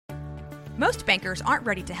Most bankers aren't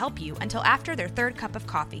ready to help you until after their third cup of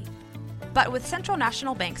coffee. But with Central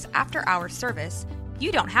National Bank's after-hours service,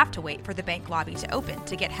 you don't have to wait for the bank lobby to open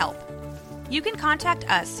to get help. You can contact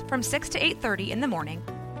us from 6 to 8:30 in the morning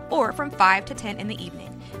or from 5 to 10 in the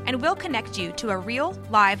evening, and we'll connect you to a real,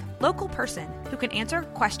 live, local person who can answer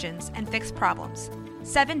questions and fix problems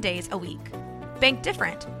 7 days a week. Bank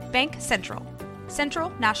different. Bank Central. Central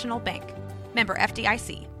National Bank. Member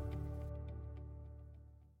FDIC.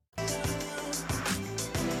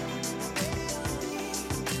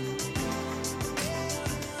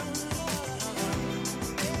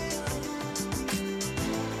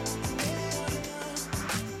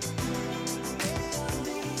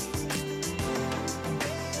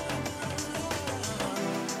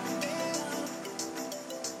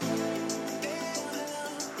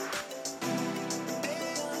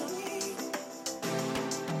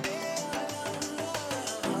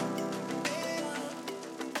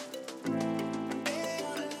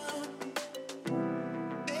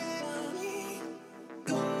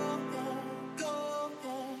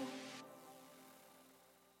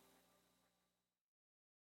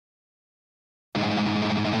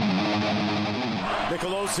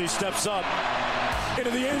 Nicolosi steps up into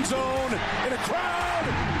the end zone in a crowd.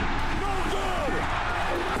 No good.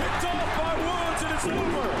 Picked off by Woods, and it's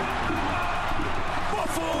over.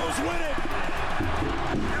 Buffaloes win it.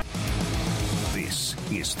 This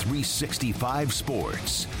is 365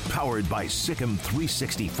 Sports, powered by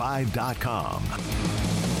Sikkim365.com.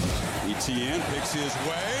 Etienne picks his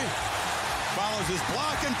way, follows his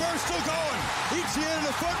block, and Burr's still going. Etienne in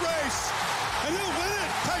a foot race, and he'll win it.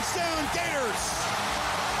 Touchdown, Gators.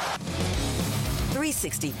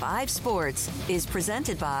 365 Sports is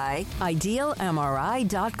presented by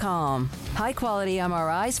IdealMRI.com. High-quality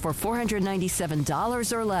MRIs for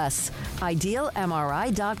 $497 or less.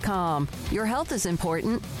 IdealMRI.com. Your health is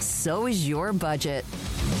important, so is your budget.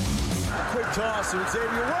 Quick toss, and Xavier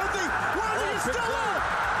Worthy. Worthy is still up.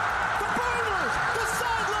 The Burners, the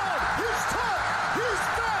sideline. He's tough. He's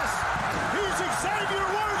fast. He's Xavier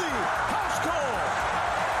Worthy. House call.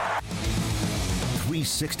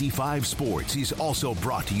 365 Sports is also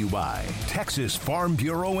brought to you by Texas Farm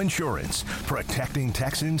Bureau Insurance, protecting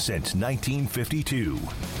Texans since 1952.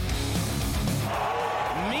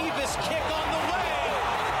 Mevis kick on the way.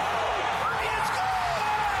 It's good!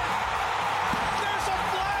 There's a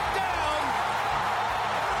flag down.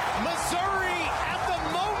 Missouri at the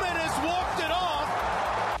moment has walked it off.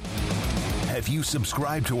 Have you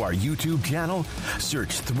subscribed to our YouTube channel?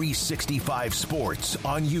 Search 365 Sports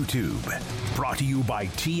on YouTube. Brought to you by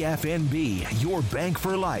TFNB, your bank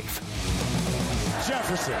for life.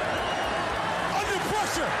 Jefferson under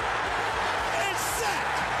pressure. It's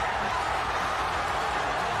sacked.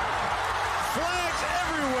 Flags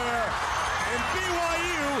everywhere, and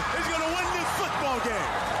BYU is going to win this football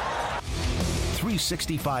game.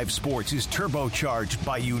 365 Sports is turbocharged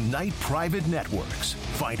by Unite Private Networks.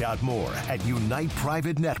 Find out more at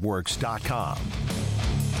uniteprivatenetworks.com.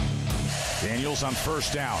 Daniels on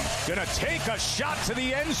first down. Gonna take a shot to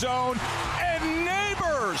the end zone, and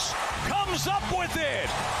Neighbors comes up with it.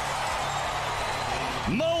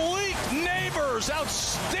 Malik Neighbors,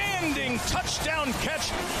 outstanding touchdown catch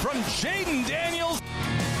from Jaden Daniels.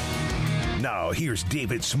 Now here's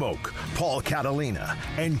David Smoak, Paul Catalina,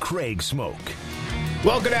 and Craig Smoak.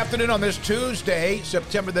 Well, good afternoon on this Tuesday,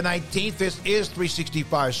 September the 19th. This is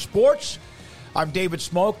 365 Sports. I'm David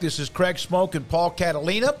Smoak. This is Craig Smoak and Paul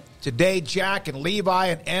Catalina. Today, Jack and Levi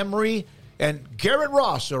and Emery and Garrett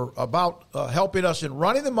Ross are about helping us in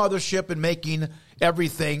running the mothership and making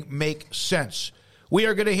everything make sense. We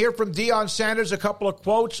are going to hear from Deion Sanders, a couple of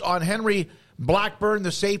quotes on Henry Blackburn,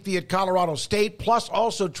 the safety at Colorado State, plus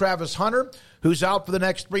also Travis Hunter, who's out for the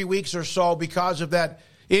next 3 weeks or so because of that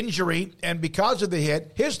injury and because of the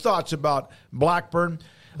hit. His thoughts about Blackburn.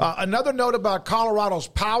 Another note about Colorado's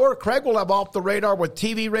power. Craig will have off the radar with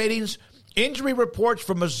TV ratings. Injury reports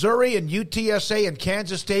from Missouri and UTSA and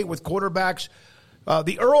Kansas State with quarterbacks.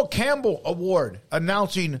 The Earl Campbell Award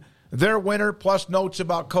announcing their winner, plus notes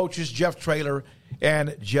about coaches Jeff Traylor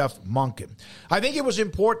and Jeff Monken. I think it was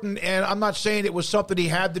important, and I'm not saying it was something he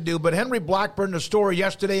had to do, but Henry Blackburn, the story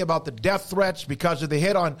yesterday about the death threats because of the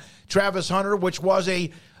hit on Travis Hunter, which was a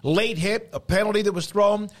late hit, a penalty that was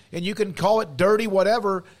thrown, and you can call it dirty,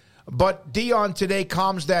 whatever, but Deion today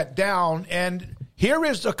calms that down, and here are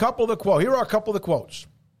a couple of the quotes.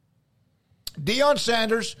 Deion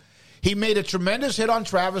Sanders, he made a tremendous hit on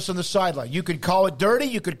Travis on the sideline. You could call it dirty.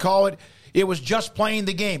 You could call it was just playing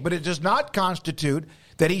the game. But it does not constitute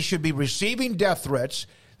that he should be receiving death threats.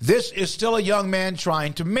 This is still a young man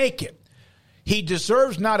trying to make it. He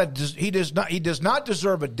deserves he does not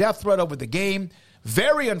deserve a death threat over the game.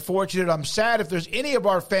 Very unfortunate. I'm sad if there's any of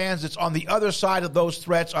our fans that's on the other side of those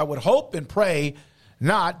threats. I would hope and pray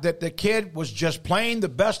not, that the kid was just playing the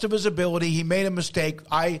best of his ability. He made a mistake.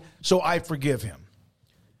 So I forgive him.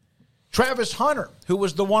 Travis Hunter, who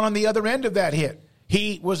was the one on the other end of that hit,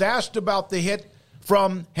 he was asked about the hit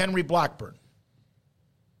from Henry Blackburn.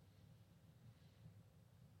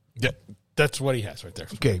 Yeah, that's what he has right there.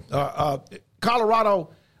 Okay. Colorado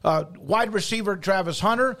wide receiver Travis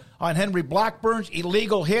Hunter on Henry Blackburn's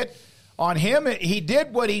illegal hit on him. He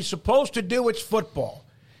did what he's supposed to do. It's football.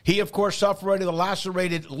 He, of course, suffered a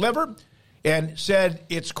lacerated liver and said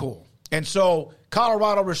it's cool. And so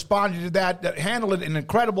Colorado responded to that, handled it in an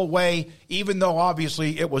incredible way, even though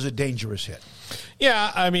obviously it was a dangerous hit.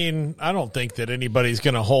 Yeah, I mean, I don't think that anybody's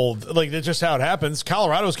going to hold, like, that's just how it happens.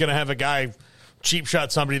 Colorado's going to have a guy cheap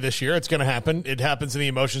shot somebody this year. It's going to happen. It happens in the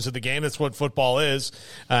emotions of the game. That's what football is.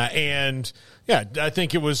 And yeah, I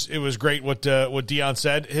think it was great what Deion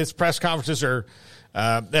said. His press conferences are,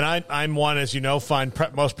 and I'm one, as you know, find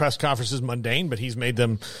most press conferences mundane, but he's made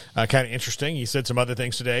them kind of interesting. He said some other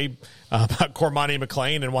things today about Cormani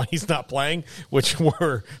McClain and why he's not playing, which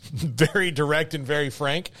were very direct and very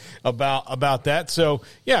frank about that. So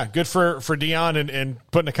yeah, good for Deion and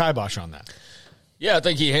putting a kibosh on that. Yeah, I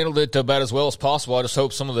think he handled it about as well as possible. I just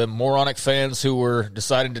hope some of the moronic fans who were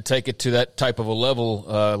deciding to take it to that type of a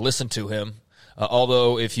level listen to him.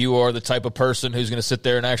 Although if you are the type of person who's going to sit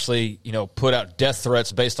there and actually, put out death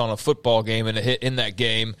threats based on a football game and a hit in that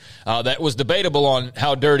game, that was debatable on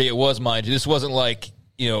how dirty it was, mind you. This wasn't like,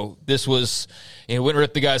 this was, went and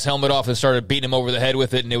ripped the guy's helmet off and started beating him over the head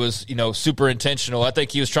with it, and it was, super intentional. I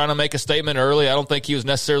think he was trying to make a statement early. I don't think he was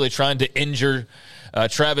necessarily trying to injure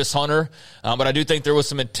Travis Hunter, but I do think there was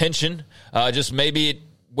some intention. Just maybe it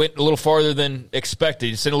went a little farther than expected.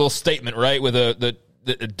 You sent a little statement, right, with the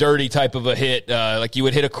dirty type of a hit, like you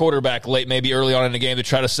would hit a quarterback late, maybe early on in the game to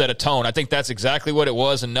try to set a tone. I think that's exactly what it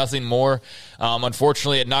was and nothing more.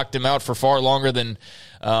 Unfortunately, it knocked him out for far longer than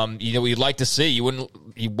we'd like to see. You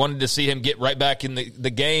wanted to see him get right back in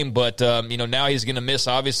the game, but now he's going to miss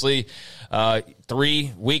obviously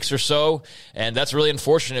 3 weeks or so, and that's really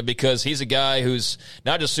unfortunate because he's a guy who's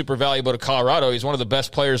not just super valuable to Colorado. He's one of the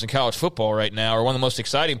best players in college football right now, or one of the most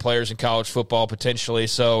exciting players in college football potentially.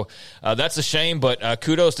 So that's a shame, but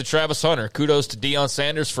kudos to Travis Hunter. Kudos to Deion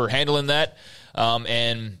Sanders for handling that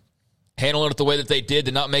and handling it the way that they did,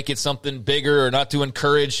 to not make it something bigger or not to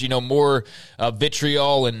encourage, more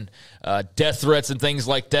vitriol and death threats and things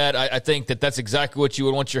like that. I think that's exactly what you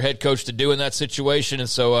would want your head coach to do in that situation. And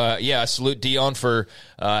so, I salute Deion for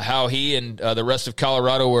how he and the rest of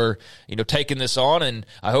Colorado were, taking this on. And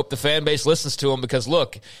I hope the fan base listens to him because,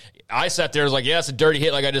 look, I sat there and was like, yeah, it's a dirty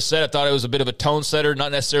hit. Like I just said, I thought it was a bit of a tone setter,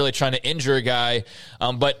 not necessarily trying to injure a guy.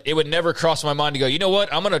 But it would never cross my mind to go, you know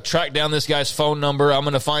what? I'm going to track down this guy's phone number. I'm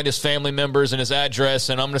going to find his family members and his address,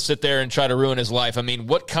 and I'm going to sit there and try to ruin his life. I mean,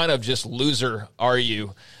 what kind of just loser are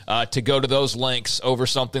you to go to those lengths over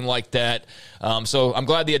something like that? So I'm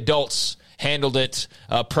glad the adults handled it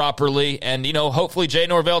properly. And, hopefully Jay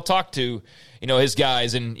Norvell talked to his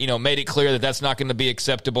guys and, made it clear that that's not going to be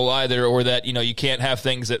acceptable either, or that, you can't have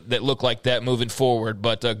things that look like that moving forward.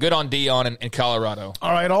 But good on Deion in Colorado.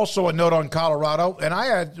 All right, also a note on Colorado, and I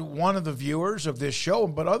had one of the viewers of this show,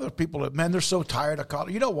 but other people, man, they're so tired of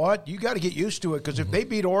Colorado. You know what? You got to get used to it, because if they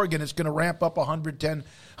beat Oregon, it's going to ramp up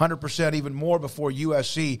 100% even more before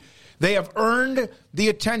USC. They have earned the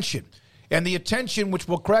attention, and the attention, which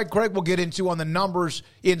Craig will get into on the numbers,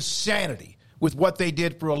 insanity with what they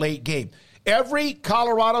did for a late game. Every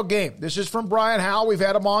Colorado game, this is from Brian Howell, we've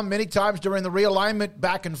had him on many times during the realignment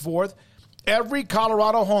back and forth. Every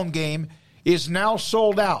Colorado home game is now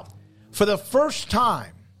sold out. For the first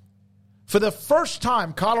time,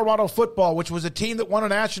 Colorado football, which was a team that won a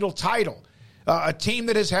national title, a team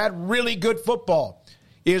that has had really good football,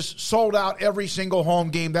 is sold out every single home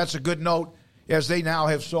game. That's a good note, as they now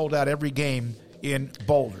have sold out every game in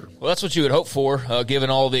Boulder. Well, that's what you would hope for, given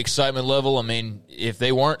all the excitement level. I mean, if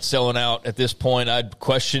they weren't selling out at this point, I'd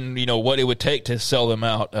question, what it would take to sell them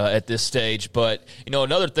out at this stage. But,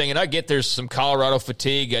 another thing, and I get there's some Colorado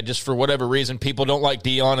fatigue. Just for whatever reason, people don't like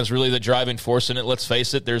Deion is really the driving force in it. Let's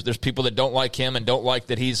face it. There's people that don't like him and don't like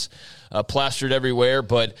that he's plastered everywhere.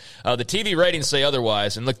 But the TV ratings say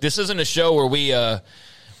otherwise. And look, this isn't a show where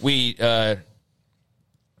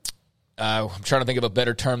I'm trying to think of a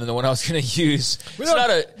better term than the one I was going to use. We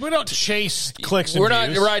don't chase clicks and We're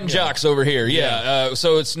views. not riding jocks over here. Yeah.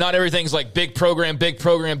 So it's not everything's like big program,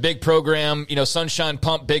 sunshine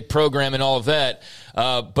pump, big program, and all of that.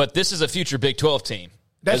 But this is a future Big 12 team.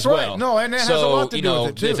 That's as right. well. No, and that has a lot to do with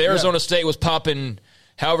it, too. If Arizona State was popping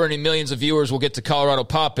however many millions of viewers will get to Colorado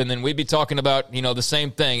popping, then we'd be talking about, the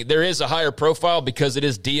same thing. There is a higher profile because it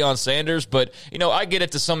is Deion Sanders, but, I get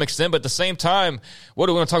it to some extent. But at the same time, what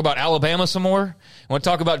do we want to talk about? Alabama some more? We want to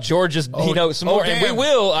talk about Georgia, some more? Damn. And we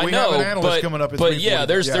will, I we know. Have an analyst coming up at but yeah,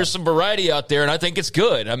 there's some variety out there, and I think it's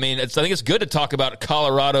good. I mean, I think it's good to talk about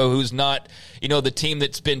Colorado, who's not, the team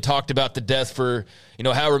that's been talked about to death for,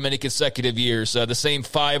 however many consecutive years. The same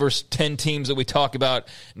 5 or 10 teams that we talk about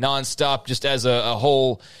nonstop just as a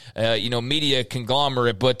whole, media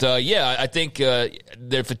conglomerate. But, I think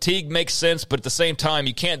their fatigue makes sense, but at the same time,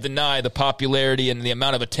 you can't deny the popularity and the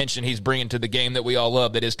amount of attention he's bringing to the game that we all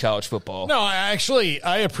love, that is college football. No, I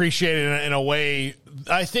appreciate it in a way.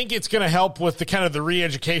 I think it's going to help with the kind of the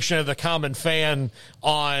re-education of the common fan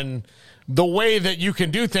on the way that you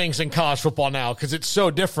can do things in college football now, because it's so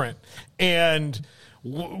different. And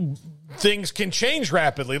things can change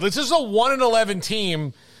rapidly. This is a 1-11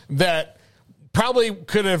 team that probably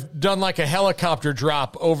could have done like a helicopter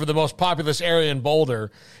drop over the most populous area in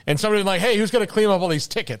Boulder, and somebody like, hey, who's going to clean up all these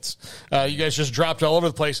tickets? You guys just dropped all over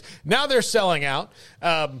the place. Now they're selling out.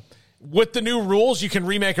 With the new rules, you can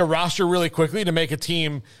remake a roster really quickly to make a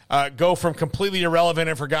team go from completely irrelevant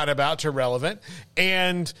and forgot about to relevant.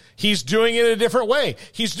 And he's doing it a different way.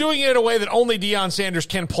 He's doing it in a way that only Deion Sanders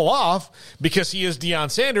can pull off because he is Deion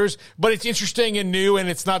Sanders, but it's interesting and new, and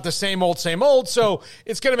it's not the same old. So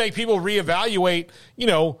it's going to make people reevaluate,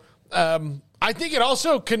 I think it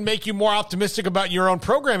also can make you more optimistic about your own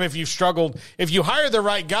program if you've struggled. If you hire the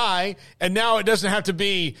right guy, and now it doesn't have to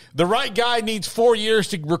be the right guy needs 4 years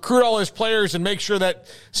to recruit all his players and make sure that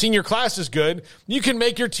senior class is good, you can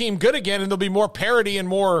make your team good again, and there'll be more parity and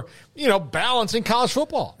more, balance in college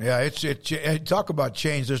football. Yeah, talk about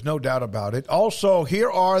change. There's no doubt about it. Also,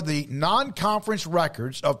 here are the non-conference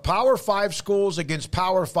records of Power 5 schools against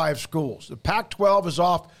Power 5 schools. The Pac-12 is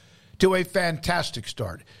off to a fantastic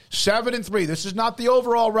start. 7-3. This is not the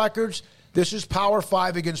overall records. This is Power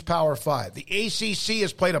 5 against Power 5. The ACC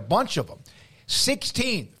has played a bunch of them.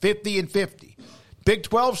 16, 50-50. Big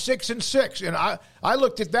 12, 6-6. And I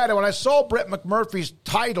looked at that, and when I saw Brett McMurphy's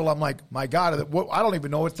title, I'm like, my God, I don't even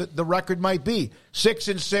know what the record might be.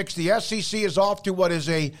 6-6. The SEC is off to what is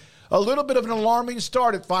a little bit of an alarming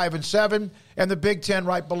start at 5-7, and the Big Ten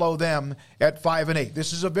right below them at 5-8.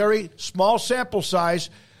 This is a very small sample size.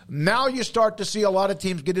 Now you start to see a lot of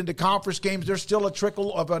teams get into conference games. There's still a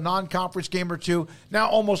trickle of a non-conference game or two. Now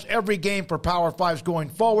almost every game for Power 5s going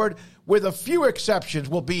forward, with a few exceptions,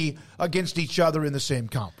 will be against each other in the same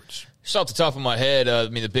conference. Just off the top of my head,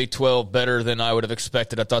 the Big 12 better than I would have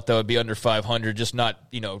expected. I thought that would be under 500, just not,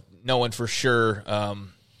 knowing for sure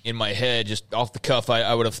in my head, just off the cuff,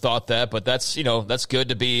 I would have thought that. But that's good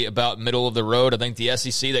to be about middle of the road. I think the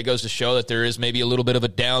SEC, that goes to show that there is maybe a little bit of a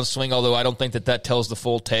downswing, although I don't think that tells the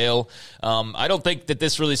full tale. I don't think that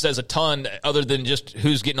this really says a ton other than just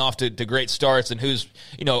who's getting off to great starts and who's,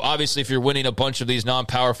 obviously if you're winning a bunch of these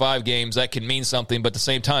non-Power 5 games, that can mean something. But at the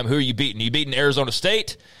same time, who are you beating? Are you beating Arizona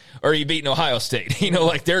State? Or are you beating Ohio State?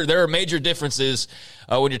 There are major differences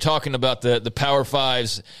when you're talking about the Power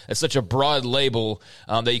 5s. It's such a broad label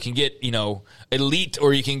that you can get, elite,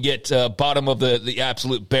 or you can get bottom of the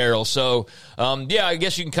absolute barrel. So, I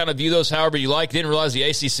guess you can kind of view those however you like. Didn't realize the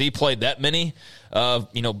ACC played that many,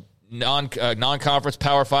 non-conference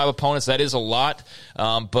Power 5 opponents. That is a lot.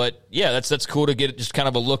 But yeah, that's cool to get just kind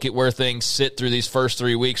of a look at where things sit through these first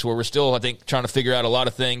 3 weeks, where we're still, I think, trying to figure out a lot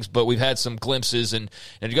of things, but we've had some glimpses, and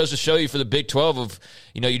it goes to show you for the Big 12 of,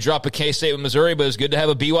 you drop a K-State with Missouri, but it's good to have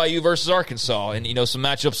a BYU versus Arkansas, and, some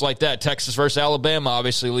matchups like that. Texas versus Alabama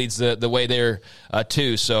obviously leads the way there,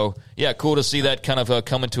 too. So, yeah, cool to see that kind of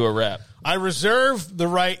coming to a wrap. I reserve the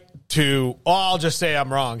right to, I'll just say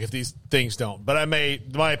I'm wrong if these things don't, but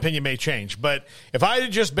my opinion may change. But if I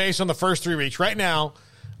had just based on the first 3 weeks, right now,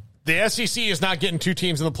 the SEC is not getting 2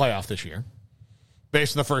 teams in the playoff this year,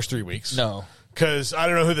 based on the first 3 weeks. No. Because I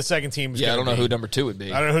don't know who the second team is going to be. I don't know who number 2 would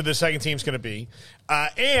be. I don't know who the second team is going to be.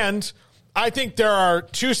 And I think there are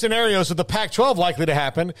 2 scenarios of the Pac-12 likely to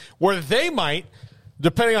happen where they might,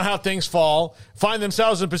 depending on how things fall, find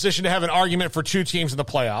themselves in a position to have an argument for 2 teams in the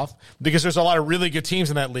playoff, because there's a lot of really good teams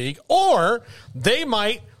in that league. Or they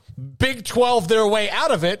might Big 12 their way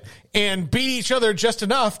out of it and beat each other just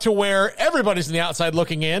enough to where everybody's on the outside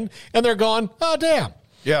looking in, and they're going, oh, damn.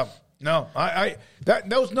 Yeah. No,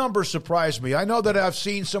 those numbers surprise me. I know that I've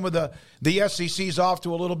seen some of the SEC's off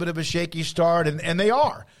to a little bit of a shaky start, and they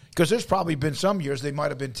are, because there's probably been some years they might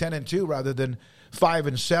have been 10-2 rather than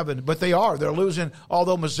 5-7, but they are. They're losing,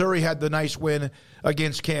 although Missouri had the nice win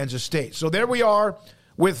against Kansas State. So there we are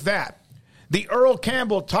with that. The Earl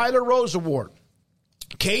Campbell Tyler Rose Award.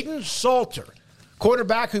 Caden Salter,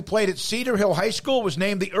 quarterback who played at Cedar Hill High School, was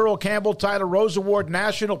named the Earl Campbell Tyler Rose Award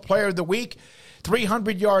National Player of the Week.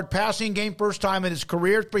 300-yard passing game, first time in his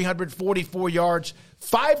career, 344 yards,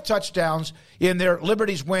 5 touchdowns in their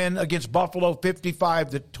Liberty's win against Buffalo,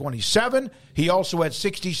 55-27. He also had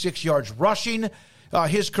 66 yards rushing.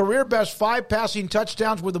 His career best 5 passing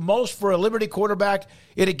touchdowns were the most for a Liberty quarterback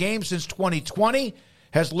in a game since 2020,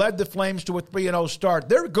 has led the Flames to a 3-0 start.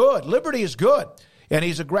 They're good. Liberty is good. And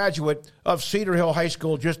he's a graduate of Cedar Hill High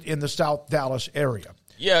School just in the South Dallas area.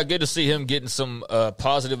 Yeah, good to see him getting some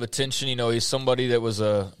positive attention. You know, he's somebody that was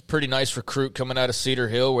a pretty nice recruit coming out of Cedar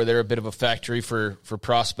Hill, where they're a bit of a factory for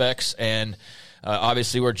prospects. And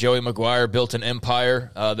obviously where Joey McGuire built an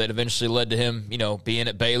empire that eventually led to him, you know, being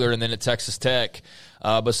at Baylor and then at Texas Tech.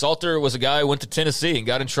 But Salter was a guy who went to Tennessee and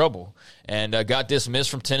got in trouble and got dismissed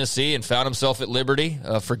from Tennessee and found himself at Liberty.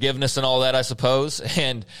 Forgiveness and all that, I suppose.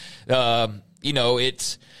 And, you know,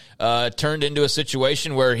 it's turned into a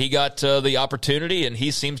situation where he got the opportunity, and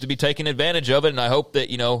he seems to be taking advantage of it. And I hope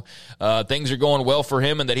that, you know, things are going well for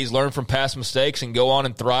him and that he's learned from past mistakes and go on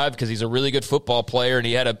and thrive, because he's a really good football player and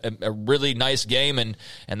he had a really nice game, and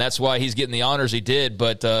that's why he's getting the honors he did.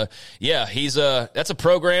 But, yeah, that's a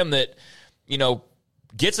program that, you know,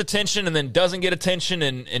 gets attention and then doesn't get attention,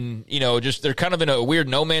 and you know, just they're kind of in a weird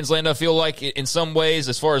no man's land, I feel like, in some ways,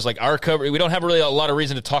 as far as like our coverage. We don't have really a lot of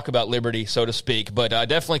reason to talk about Liberty, so to speak, but I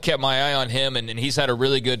definitely kept my eye on him, and he's had a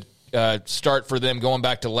really good start for them going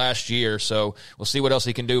back to last year, so we'll see what else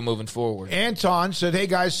he can do moving forward. Anton said, hey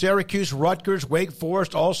guys, Syracuse, Rutgers, Wake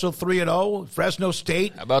Forest also 3-0. Fresno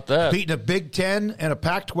State, how about that? Beating a Big Ten and a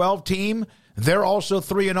Pac-12 team. They're also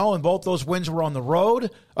 3-0, and both those wins were on the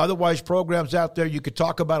road. Otherwise, programs out there you could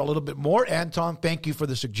talk about a little bit more. Anton, thank you for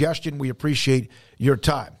the suggestion. We appreciate your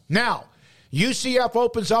time. Now, UCF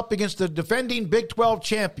opens up against the defending Big 12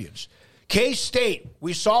 champions. K-State,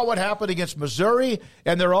 we saw what happened against Missouri,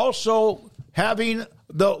 and they're also having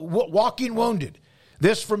the walking wounded.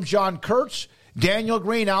 This from John Kurtz. Daniel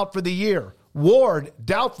Green out for the year. Ward,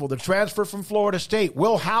 doubtful, the transfer from Florida State.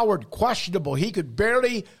 Will Howard, questionable. He could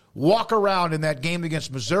barely walk around in that game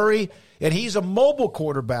against Missouri, and he's a mobile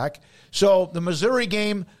quarterback. So the Missouri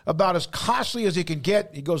game, about as costly as he can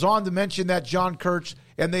get. He goes on to mention that, John Kurtz,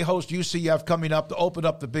 and they host UCF coming up to open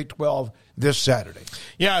up the Big 12 this Saturday.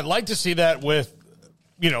 Yeah, I'd like to see that with,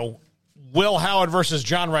 you know, Will Howard versus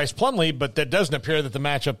John Rice Plumlee, but that doesn't appear that the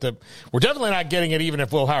matchup that we're definitely not getting it even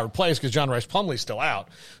if Will Howard plays, because John Rice Plumlee's still out.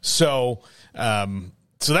 So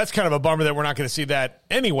that's kind of a bummer that we're not going to see that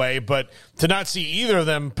anyway, but to not see either of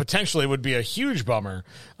them potentially would be a huge bummer.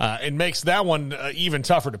 It makes that one even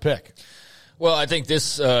tougher to pick. Well, I think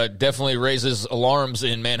this definitely raises alarms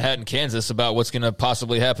in Manhattan, Kansas about what's going to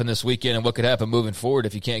possibly happen this weekend and what could happen moving forward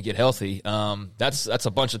if you can't get healthy. That's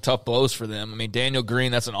a bunch of tough blows for them. I mean, Daniel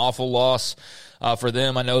Green, that's an awful loss for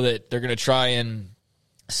them. I know that they're going to try and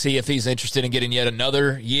see if he's interested in getting yet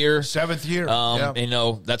another year. 7th year. Yeah. You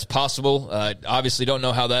know, that's possible. Obviously don't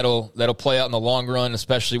know how that'll play out in the long run,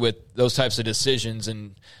 especially with those types of decisions.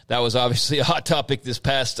 And that was obviously a hot topic this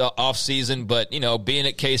past off season. But, you know, being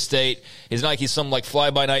at K-State, it's not like he's some like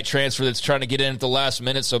fly-by-night transfer that's trying to get in at the last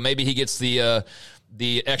minute. So maybe he gets the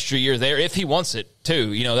extra year there if he wants it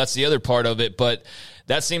too. You know, that's the other part of it. But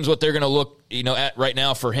that seems what they're going to look, you know, at right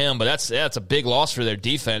now for him. But that's a big loss for their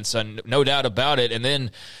defense, and no doubt about it. And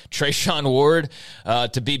then Trayshawn Ward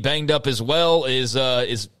to be banged up as well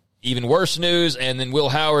is even worse news. And then Will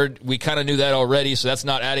Howard, we kind of knew that already, so that's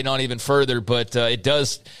not adding on even further. But it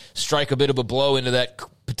does strike a bit of a blow into that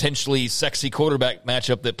potentially sexy quarterback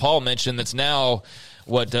matchup that Paul mentioned. That's now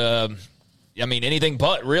what. I mean, anything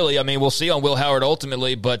but, really. I mean, we'll see on Will Howard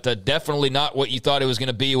ultimately, but definitely not what you thought it was going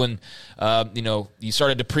to be when, you know, you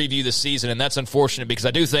started to preview the season, and that's unfortunate because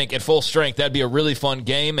I do think at full strength that'd be a really fun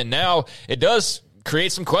game, and now it does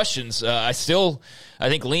create some questions. I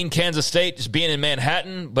think lean Kansas State just being in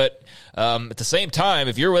Manhattan, but at the same time,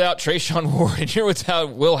 if you're without Trayshawn Ward and you're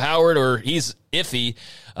without Will Howard, or he's iffy,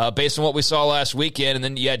 based on what we saw last weekend, and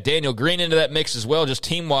then you had Daniel Green into that mix as well, just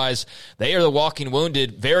team-wise, they are the walking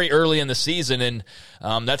wounded very early in the season, and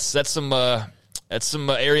that's some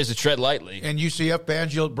areas to tread lightly. And UCF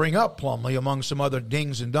fans, you'll bring up Plumlee among some other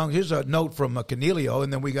dings and dungs. Here's a note from Cornelio,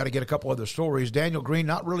 and then we got to get a couple other stories. Daniel Green,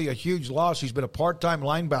 not really a huge loss. He's been a part-time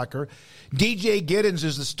linebacker. DJ Giddens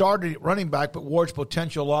is the starter running back, but Ward's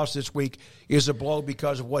potential loss this week is a blow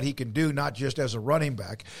because of what he can do, not just as a running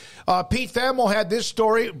back. Pete Thamel had this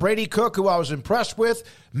story. Brady Cook, who I was impressed with,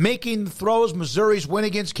 making the throws. Missouri's win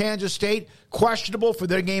against Kansas State, questionable for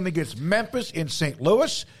their game against Memphis in St.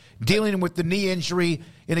 Louis. dealing with the knee injury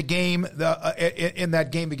in a game in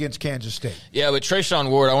that game against Kansas State. Yeah, but Treshaun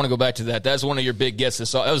Ward, I want to go back to that. That's one of your big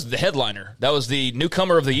guesses. That was the headliner. That was the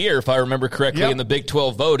newcomer of the year, if I remember correctly, in the Big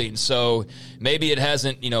 12 voting. So maybe it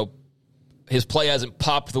hasn't, his play hasn't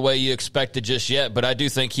popped the way you expected just yet, but I do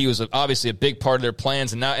think he was obviously a big part of their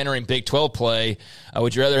plans. And now entering Big 12 play,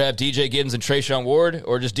 would you rather have DJ Giddens and Treshaun Ward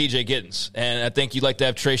or just DJ Giddens? And I think you'd like to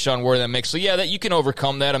have Treshaun Ward in that mix. So, yeah, that you can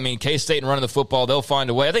overcome that. I mean, K-State and running the football, they'll find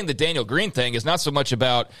a way. I think the Daniel Green thing is not so much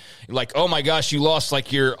about, like, oh, my gosh, you lost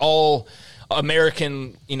like your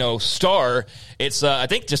all-American, star. It's I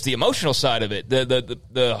think just the emotional side of it,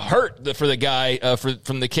 the hurt for the guy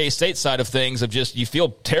from the K-State side of things, of just you feel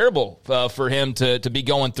terrible for him to be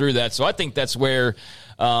going through that. So I think that's where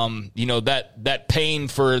that pain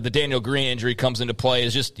for the Daniel Green injury comes into play,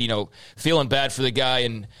 is just feeling bad for the guy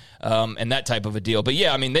and that type of a deal. But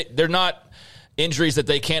yeah, I mean they're not injuries that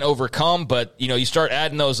they can't overcome, but you start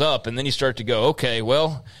adding those up and then you start to go, okay,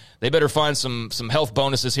 well, they better find some health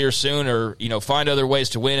bonuses here soon, or find other ways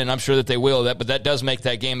to win, and I'm sure that they will. But that does make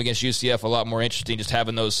that game against UCF a lot more interesting, just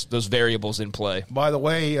having those variables in play. By the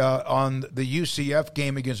way, on the UCF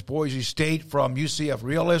game against Boise State, from UCF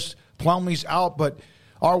Realist, Plumlee's out, but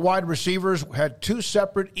our wide receivers had two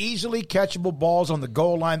separate, easily catchable balls on the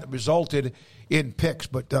goal line that resulted in picks.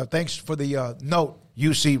 But thanks for the note,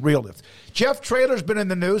 UC Realist. Jeff Traylor's been in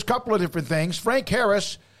the news, couple of different things. Frank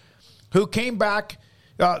Harris, who came back.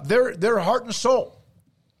 Their heart and soul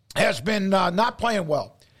has been not playing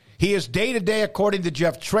well. He is day-to-day, according to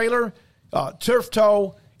Jeff Traylor, turf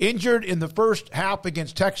toe, injured in the first half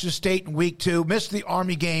against Texas State in week 2, missed the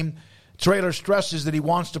Army game. Traylor stresses that he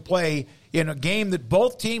wants to play in a game that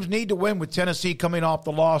both teams need to win, with Tennessee coming off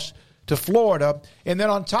the loss to Florida. And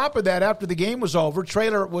then on top of that, after the game was over,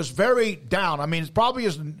 Traylor was very down. I mean, it's probably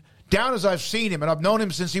as down as I've seen him, and I've known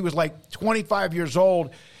him since he was like 25 years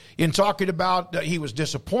old. In talking about he was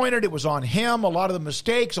disappointed, it was on him, a lot of the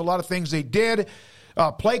mistakes, a lot of things they did,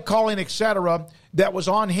 play calling, etc., that was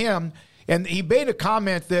on him. And he made a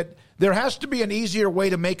comment that there has to be an easier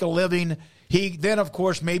way to make a living. He then, of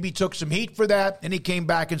course, maybe took some heat for that, and he came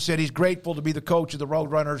back and said he's grateful to be the coach of the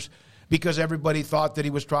Roadrunners because everybody thought that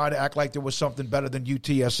he was trying to act like there was something better than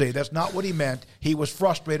UTSA. That's not what he meant. He was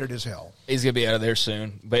frustrated as hell. He's going to be out of there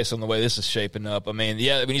soon, based on the way this is shaping up. I mean,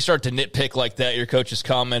 yeah, when you start to nitpick like that, your coach's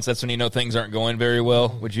comments, that's when you know things aren't going very well.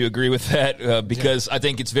 Would you agree with that? Because I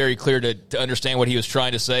think it's very clear to understand what he was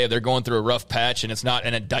trying to say. They're going through a rough patch, and it's not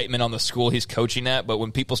an indictment on the school he's coaching at, but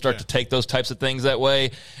when people start to take those types of things that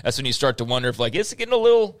way, that's when you start to wonder if, like, is it getting a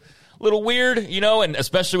little weird, and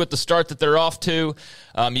especially with the start that they're off to,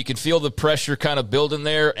 you can feel the pressure kind of building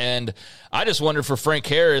there. And I just wonder for Frank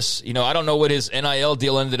Harris, I don't know what his NIL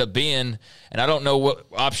deal ended up being, and I don't know what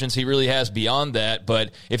options he really has beyond that. But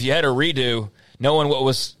if you had a redo, knowing what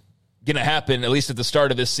was going to happen, at least at the start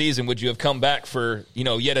of this season, would you have come back for,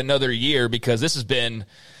 yet another year? Because this has been,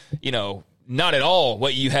 not at all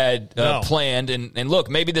what you had planned. And look,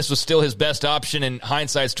 maybe this was still his best option, in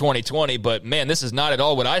hindsight's 2020, but man, this is not at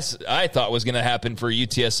all what I thought was going to happen for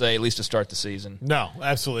UTSA, at least to start the season. No,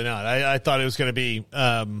 absolutely not. I thought it was going to be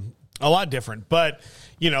a lot different, but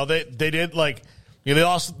they did, like, they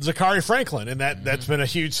lost Zachary Franklin, and that's been a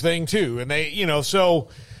huge thing too. And they,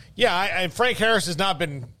 Frank Harris has not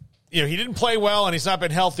been, he didn't play well, and he's not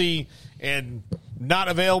been healthy and not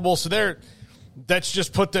available. So that's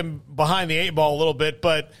just put them behind the 8 ball a little bit,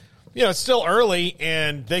 but it's still early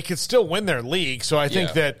and they could still win their league. So I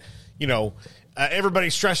think that,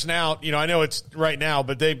 everybody's stressing out. I know it's right now,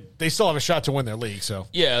 but they still have a shot to win their league. So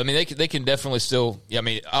yeah, I mean they can definitely still. I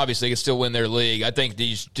mean, obviously they can still win their league. I think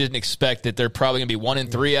they just didn't expect that they're probably going to be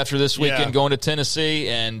 1-3 after this weekend going to Tennessee,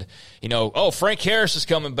 and Frank Harris is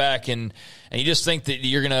coming back, and you just think that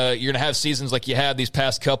you're gonna have seasons like you had these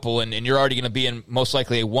past couple, and you're already going to be in most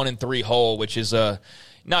likely a 1-3 hole, which is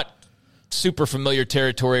not super familiar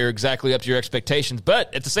territory or exactly up to your expectations.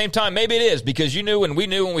 But at the same time, maybe it is, because we knew when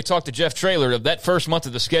we talked to Jeff Traylor, that first month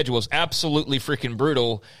of the schedule was absolutely freaking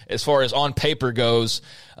brutal as far as on paper goes.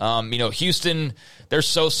 Houston, they're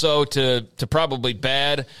so-so to probably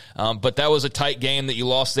bad, but that was a tight game that you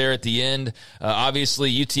lost there at the end.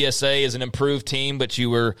 Obviously, UTSA is an improved team, but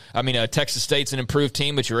Texas State's an improved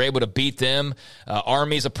team, but you were able to beat them.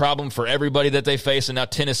 Army's a problem for everybody that they face, and now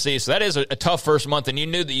Tennessee. So that is a tough first month, and you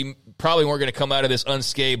knew that you probably weren't going to come out of this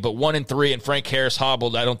unscathed, but 1-3 and Frank Harris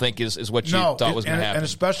hobbled, I don't think is what you thought was going to happen. And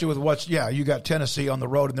especially with you got Tennessee on the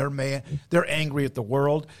road, and they're angry at the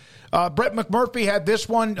world. Brett McMurphy had this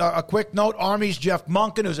one, a quick note. Army's Jeff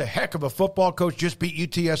Monken, who's a heck of a football coach, just beat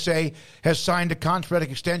UTSA, has signed a contract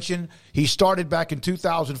extension. He started back in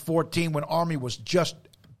 2014 when Army was just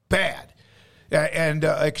bad. and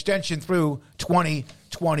extension through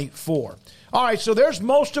 2024. All right, so there's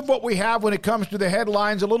most of what we have when it comes to the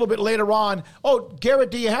headlines. A little bit later on. Oh,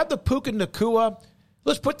 Garrett, do you have the Puka Nacua?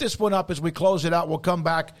 Let's put this one up as we close it out. We'll come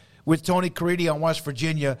back with Tony Caridi on West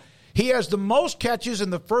Virginia. He has the most catches in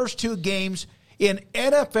the first 2 games in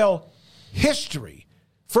NFL history.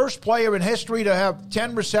 First player in history to have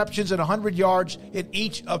 10 receptions and 100 yards in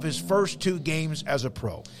each of his first 2 games as a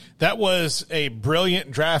pro. That was a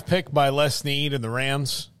brilliant draft pick by Les Snead and the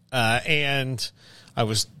Rams. And I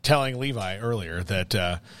was telling Levi earlier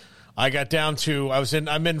that I got down to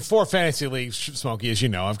I'm in 4 fantasy leagues, Smokey, as you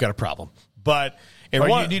know. I've got a problem. But you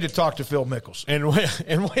need to talk to Phil Mickels.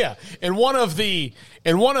 In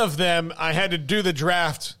one of them I had to do the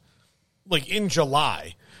draft like in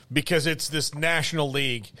July because it's this national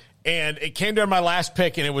league. And it came down to my last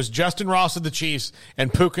pick, and it was Justin Ross of the Chiefs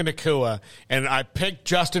and Puka Nacua. And I picked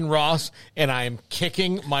Justin Ross, and I am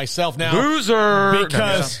kicking myself now. Loser!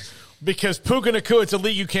 Because Puka Nacua, it's a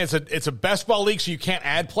league it's a best ball league, so you can't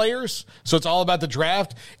add players. So it's all about the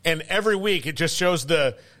draft. And every week it just shows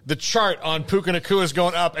the chart on Puka Nacua is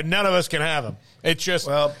going up, and none of us can have him. It's just...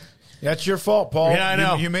 Well, that's your fault, Paul. Yeah, I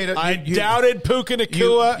know. You made it. I doubted Puka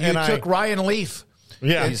Nacua. You took Ryan Leaf.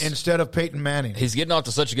 Yeah, instead of Peyton Manning. He's getting off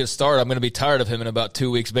to such a good start. I'm going to be tired of him in about 2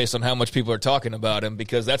 weeks based on how much people are talking about him,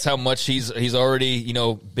 because that's how much he's already,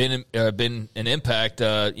 been an impact,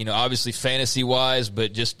 obviously fantasy-wise,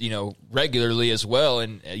 but just, regularly as well.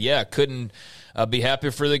 And, couldn't be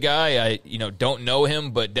happier for the guy. I, don't know him,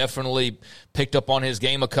 but definitely picked up on his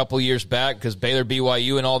game a couple years back because Baylor,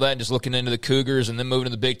 BYU, and all that, and just looking into the Cougars and then moving to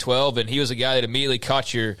the Big 12. And he was a guy that immediately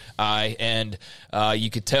caught your eye, and you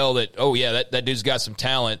could tell that, that dude's got some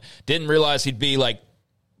talent. Didn't realize he'd be like,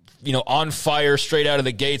 on fire straight out of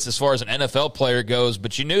the gates as far as an NFL player goes,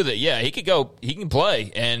 but you knew that, he can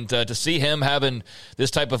play. And to see him having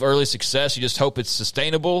this type of early success, you just hope it's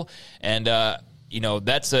sustainable. And,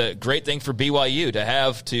 that's a great thing for BYU to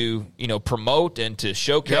have to, promote and to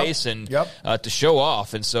showcase and to show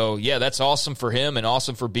off. And so, that's awesome for him and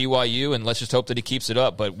awesome for BYU, and let's just hope that he keeps it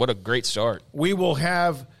up. But what a great start. We will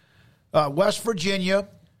have West Virginia,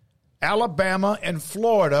 Alabama, and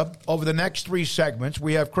Florida over the next 3 segments.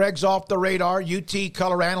 We have Craig's Off the Radar, UT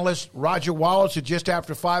color analyst Roger Wallace at just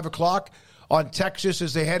after 5 o'clock on Texas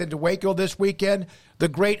as they head into Waco this weekend. The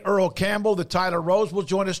great Earl Campbell, the Tyler Rose, will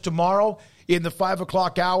join us tomorrow in the 5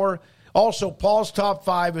 o'clock hour. Also, Paul's Top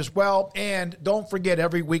 5 as well. And don't forget,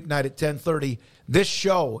 every weeknight at 10:30, this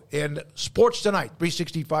show in Sports Tonight,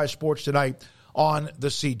 365 Sports Tonight on the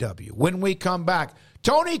CW. When we come back,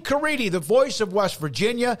 Tony Caridi, the voice of West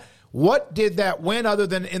Virginia. What did that win, other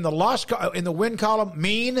than in the win column,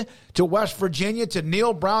 mean to West Virginia, to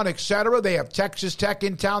Neil Brown, etc.? They have Texas Tech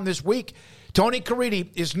in town this week. Tony Caridi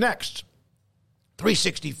is next.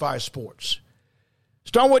 365 Sports.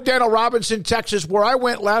 Stonewood Dental, Robinson, Texas, where I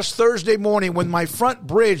went last Thursday morning when my front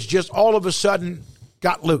bridge just all of a sudden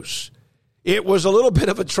got loose. It was a little bit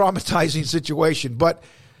of a traumatizing situation, but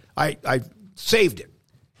I saved it.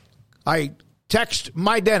 I text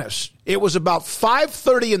my dentist. It was about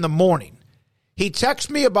 5:30 in the morning. He texted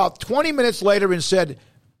me about 20 minutes later and said,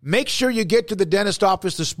 make sure you get to the dentist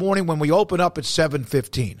office this morning when we open up at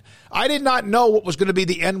 7:15. I did not know what was going to be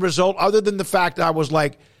the end result, other than the fact I was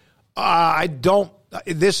like,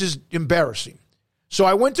 this is embarrassing. So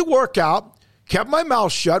I went to work out, kept my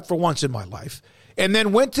mouth shut for once in my life, and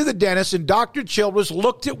then went to the dentist, and Dr. Childress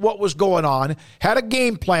looked at what was going on, had a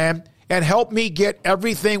game plan, and helped me get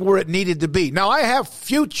everything where it needed to be. Now, I have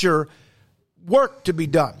future work to be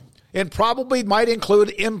done, and probably might include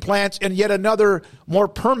implants and yet another more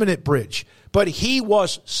permanent bridge. But he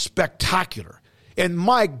was spectacular. And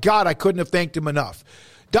my God, I couldn't have thanked him enough.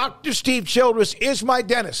 Dr. Steve Childress is my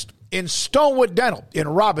dentist in Stonewood Dental in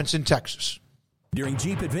Robinson, Texas. During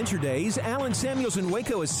Jeep Adventure Days, Alan Samuels in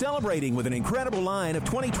Waco is celebrating with an incredible line of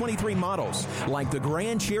 2023 models like the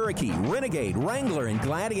Grand Cherokee, Renegade, Wrangler, and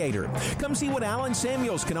Gladiator. Come see what Alan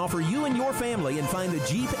Samuels can offer you and your family and find the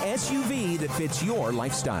Jeep SUV that fits your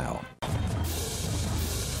lifestyle.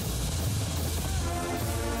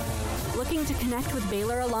 Looking to connect with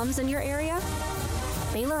Baylor alums in your area?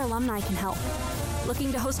 Baylor Alumni can help.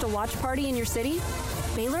 Looking to host a watch party in your city?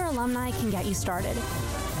 Baylor Alumni can get you started.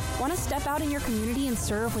 Want to step out in your community and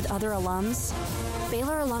serve with other alums?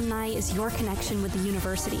 Baylor Alumni is your connection with the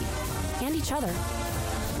university and each other.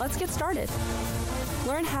 Let's get started.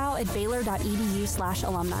 Learn how at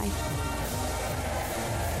baylor.edu/alumni.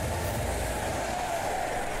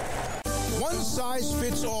 One size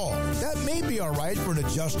fits all. That may be all right for an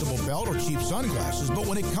adjustable belt or cheap sunglasses, but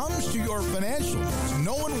when it comes to your financial needs,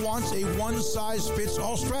 no one wants a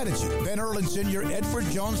one-size-fits-all strategy. Ben Erlinson, your Edward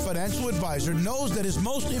Jones financial advisor, knows that his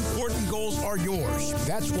most important goals are yours.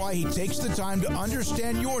 That's why he takes the time to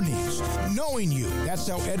understand your needs, knowing you. That's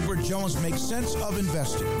how Edward Jones makes sense of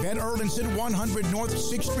investing. Ben Erlinson, 100 North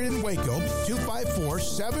 6th Street in Waco,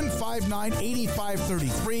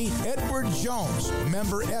 254-759-8533. Edward Jones,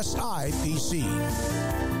 member SIPC.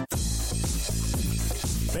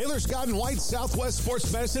 Baylor Scott & White Southwest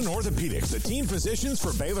Sports Medicine and Orthopedics, the team physicians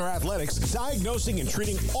for Baylor Athletics, diagnosing and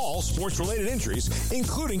treating all sports-related injuries,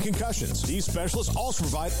 including concussions. These specialists also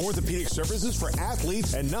provide orthopedic services for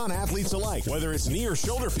athletes and non-athletes alike, whether it's knee or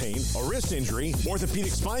shoulder pain, a wrist injury,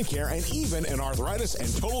 orthopedic spine care, and even an arthritis and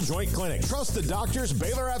total joint clinic. Trust the doctors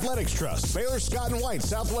Baylor Athletics trust. Baylor Scott & White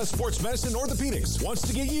Southwest Sports Medicine and Orthopedics wants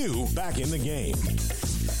to get you back in the game.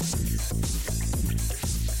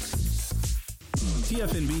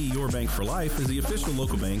 TFNB Your Bank for Life is the official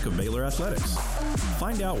local bank of Baylor Athletics.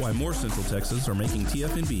 Find out why more Central Texas are making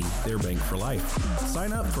TFNB their bank for life.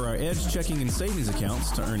 Sign up for our Edge checking and savings accounts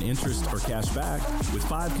to earn interest or cash back. With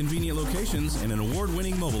 5 convenient locations and an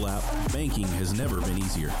award-winning mobile app, banking has never been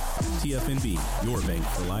easier. TFNB Your Bank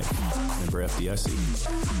for Life. Member FDIC.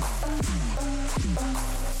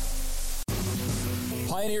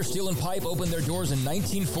 Pioneer Steel & Pipe opened their doors in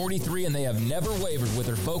 1943, and they have never wavered with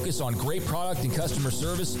their focus on great product and customer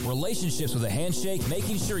service, relationships with a handshake,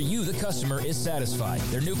 making sure you, the customer, is satisfied.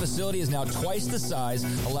 Their new facility is now twice the size,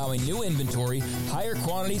 allowing new inventory, higher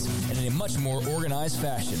quantities, and in a much more organized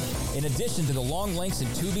fashion. In addition to the long lengths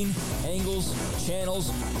in tubing, angles,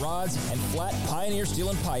 channels, rods, and flat, Pioneer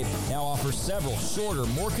Steel & Pipe now offers several shorter,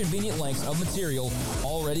 more convenient lengths of material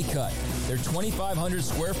already cut. Their 2,500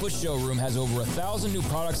 square foot showroom has over 1,000 new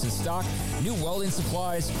products in stock, new welding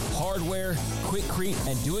supplies, hardware, quickcrete,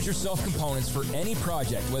 and do-it-yourself components for any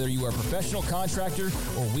project, whether you are a professional contractor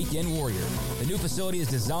or weekend warrior. The new facility is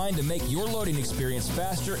designed to make your loading experience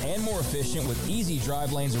faster and more efficient with easy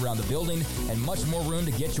drive lanes around the building and much more room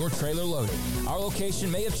to get your trailer loaded. Our location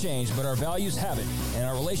may have changed, but our values haven't, and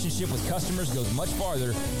our relationship with customers goes much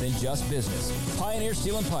farther than just business. Pioneer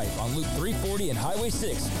Steel & Pipe on Loop 340 and Highway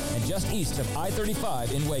 6 and just east of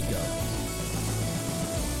I-35 in Waco.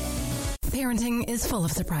 Parenting is full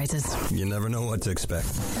of surprises. You never know what to expect.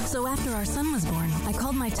 So after our son was born, I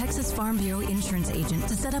called my Texas Farm Bureau insurance agent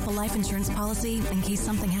to set up a life insurance policy in case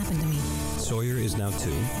something happened to me. Sawyer is now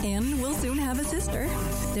 2. And we'll soon have a sister.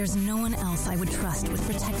 There's no one else I would trust with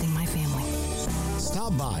protecting my family.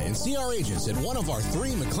 Stop by and see our agents at one of our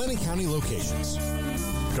 3 McClain County locations.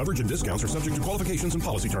 Coverage and discounts are subject to qualifications and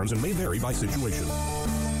policy terms and may vary by situation.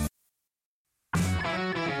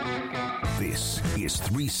 This is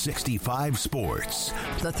 365 Sports.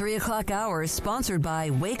 The 3 o'clock hour is sponsored by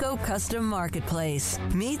Waco Custom Marketplace.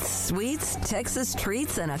 Meats, sweets, Texas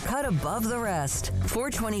treats, and a cut above the rest.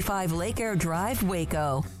 425 Lake Air Drive,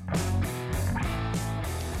 Waco.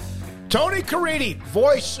 Tony Caridi,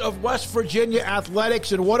 voice of West Virginia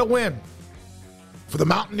athletics, and what a win for the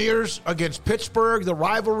Mountaineers against Pittsburgh. The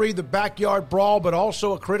rivalry, the backyard brawl, but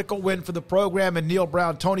also a critical win for the program. And Neil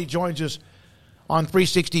Brown, Tony joins us on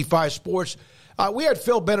 365 Sports. We had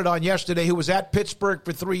Phil Bennett on yesterday, who was at Pittsburgh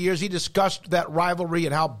for 3 years. He discussed that rivalry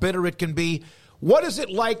and how bitter it can be. What is it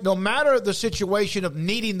like, no matter the situation of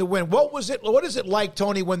needing the win? What is it like,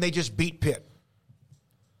 Tony, when they just beat Pitt?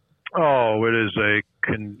 Oh,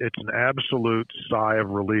 it's an absolute sigh of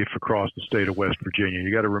relief across the state of West Virginia.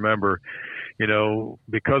 You got to remember,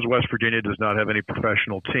 because West Virginia does not have any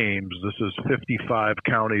professional teams, this is 55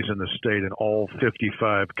 counties in the state, and all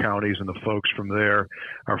 55 counties and the folks from there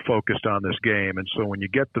are focused on this game. And so when you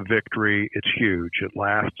get the victory, it's huge. It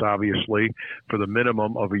lasts, obviously, for the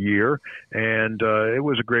minimum of a year, and it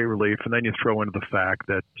was a great relief. And then you throw into the fact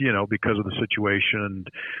that, because of the situation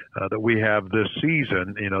that we have this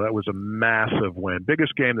season, that was a massive win.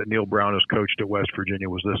 Biggest game that Neil Brown has coached at West Virginia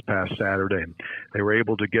was this past Saturday, and they were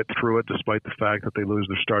able to get through it despite the fact that they lose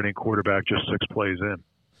their starting quarterback just 6 plays in.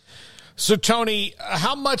 So, Tony,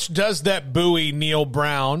 how much does that buoy Neil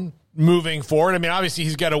Brown moving forward? I mean, obviously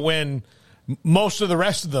he's got to win most of the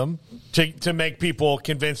rest of them to make people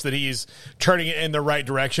convinced that he's turning it in the right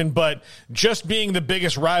direction. But just being the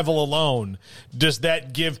biggest rival alone, does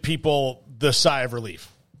that give people the sigh of relief?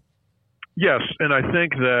 Yes, and I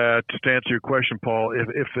think that, to answer your question, Paul,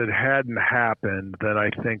 if it hadn't happened, then I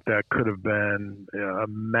think that could have been a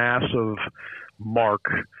massive mark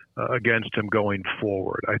against him going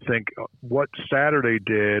forward. I think what Saturday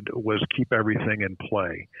did was keep everything in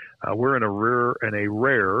play. We're in a rare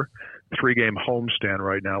 3-game homestand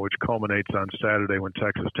right now, which culminates on Saturday when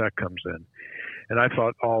Texas Tech comes in. And I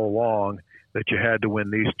thought all along that you had to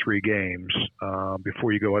win these 3 games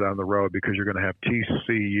before you go out on the road, because you're going to have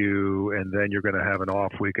TCU, and then you're going to have an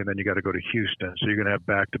off week, and then you got to go to Houston. So you're going to have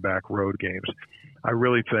back-to-back road games. I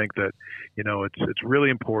really think that, it's really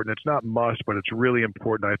important. It's not must, but it's really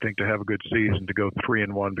important, I think, to have a good season, to go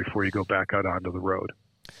 3-1 before you go back out onto the road.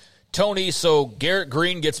 Tony, so Garrett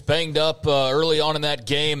Green gets banged up early on in that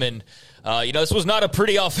game, and this was not a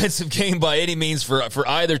pretty offensive game by any means for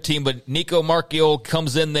either team, but Nico Marchiol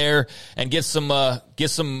comes in there and gets some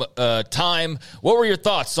time. What were your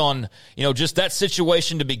thoughts on, just that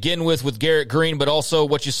situation to begin with Garrett Green, but also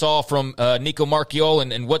what you saw from Nico Marchiol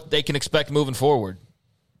and what they can expect moving forward?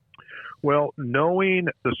 Well, knowing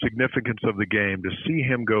the significance of the game, to see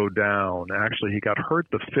him go down, actually he got hurt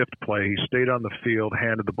the 5th play. He stayed on the field,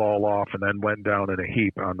 handed the ball off, and then went down in a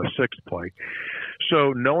heap on the 6th play.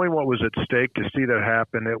 So knowing what was at stake, to see that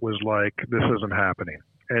happen, it was like, this isn't happening.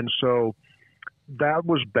 And so that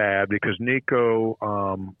was bad, because Nico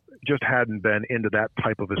just hadn't been into that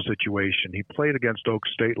type of a situation. He played against Oak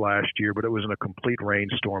State last year, but it was in a complete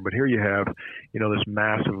rainstorm. But here you have, this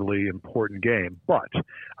massively important game. But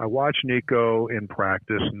I watched Nico in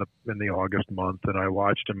practice in the August month, and I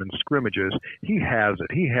watched him in scrimmages. He has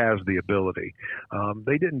it. He has the ability.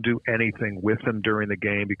 They didn't do anything with him during the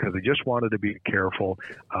game because they just wanted to be careful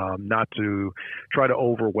not to try to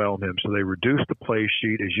overwhelm him. So they reduced the play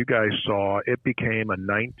sheet. As you guys saw, it became a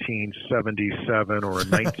 1977 or a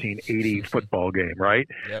 1980 football game, right?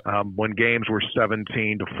 Yep. When games were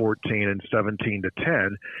 17-14 and 17-10.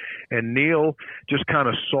 And Neil just kind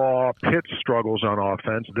of saw Pitt's struggles on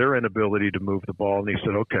offense, their inability to move the ball, and he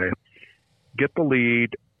said, okay, get the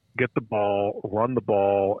lead, get the ball, run the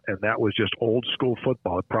ball, and that was just old school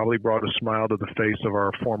football. It probably brought a smile to the face of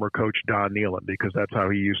our former coach, Don Nealon, because that's how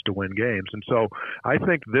he used to win games. And so I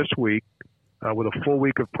think this week, with a full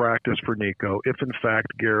week of practice for Nico, if in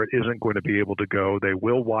fact Garrett isn't going to be able to go, they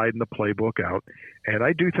will widen the playbook out. And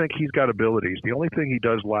I do think he's got abilities. The only thing he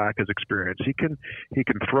does lack is experience. He can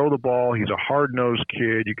throw the ball. He's a hard-nosed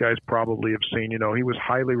kid. You guys probably have seen, he was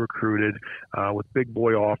highly recruited with big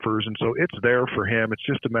boy offers. And so it's there for him. It's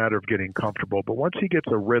just a matter of getting comfortable. But once he gets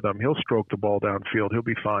a rhythm, he'll stroke the ball downfield. He'll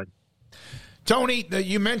be fine. Tony,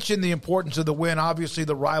 you mentioned the importance of the win, obviously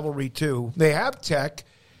the rivalry too. They have Tech.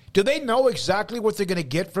 Do they know exactly what they're going to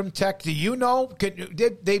get from Tech? Do you know?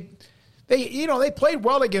 They played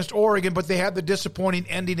well against Oregon, but they had the disappointing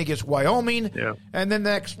ending against Wyoming. Yeah. And then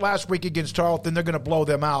last week against Tarleton, they're going to blow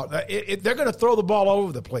them out. They're going to throw the ball all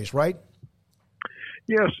over the place, right?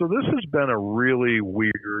 Yeah, so this has been a really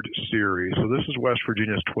weird series. So this is West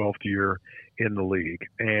Virginia's 12th year in the league.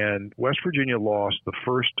 And West Virginia lost the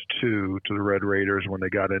first 2 to the Red Raiders when they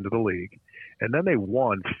got into the league. And then they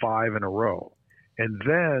won 5 in a row. And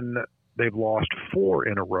then they've lost 4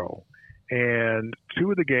 in a row. And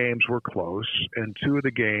 2 of the games were close, and 2 of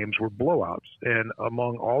the games were blowouts. And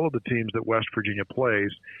among all of the teams that West Virginia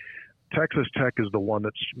plays, Texas Tech is the one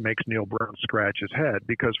that makes Neil Brown scratch his head,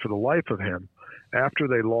 because for the life of him, after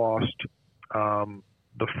they lost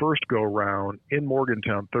the first go-round in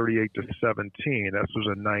Morgantown 38-17, that was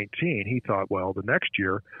in 19, he thought, well, the next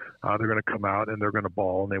year they're going to come out and they're going to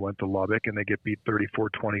ball, and they went to Lubbock and they get beat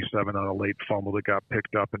 34-27 on a late fumble that got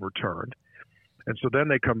picked up and returned. And so then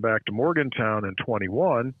they come back to Morgantown in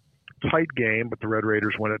 21, tight game, but the Red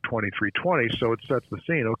Raiders win at 23-20, so it sets the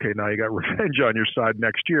scene. Okay, now you got revenge on your side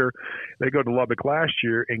next year. They go to Lubbock last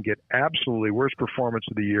year and get absolutely worst performance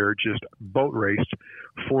of the year, just boat raced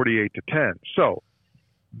 48-10. So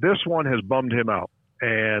this one has bummed him out,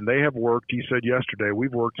 and they have worked. He said yesterday,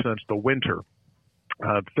 we've worked since the winter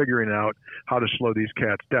figuring out how to slow these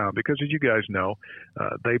cats down, because as you guys know,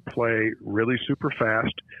 they play really super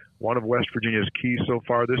fast. One of West Virginia's keys so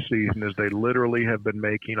far this season is they literally have been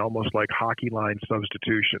making almost like hockey line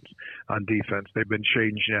substitutions on defense. They've been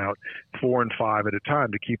changing out 4 and 5 at a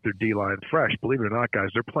time to keep their D-line fresh. Believe it or not, guys,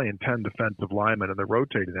 they're playing 10 defensive linemen and they're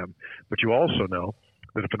rotating them. But you also know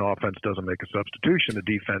that if an offense doesn't make a substitution, the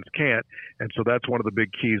defense can't. And so that's one of the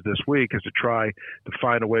big keys this week, is to try to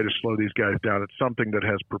find a way to slow these guys down. It's something that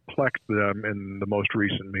has perplexed them in the most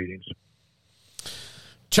recent meetings.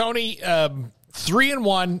 Tony,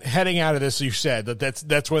 3-1 heading out of this, you said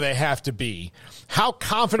that's where they have to be. How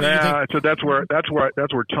confident? Do you think? So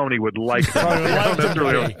that's where Tony would like them.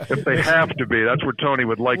 If they have to be, that's where Tony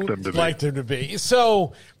would like them to be.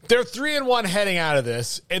 So they're 3-1 heading out of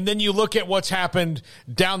this, and then you look at what's happened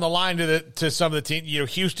down the line to some of the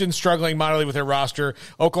teams. Houston struggling mightily with their roster.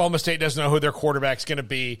 Oklahoma State doesn't know who their quarterback's going to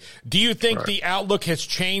be. Do you think the outlook has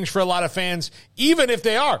changed for a lot of fans, even if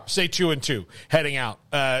they are, say, 2-2 heading out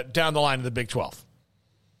down the line of the Big 12?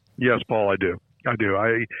 Yes, Paul, I do.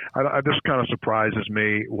 This kind of surprises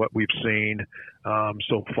me what we've seen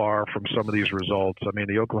so far from some of these results. I mean,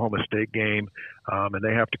 the Oklahoma State game, and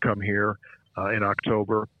they have to come here in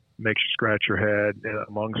October, makes you scratch your head,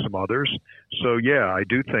 among some others. So, yeah, I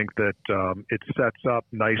do think that it sets up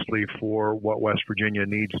nicely for what West Virginia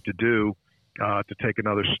needs to do to take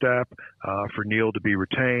another step, for Neal to be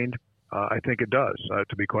retained. I think it does,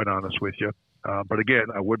 to be quite honest with you. But, again,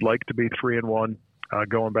 I would like to be 3-1.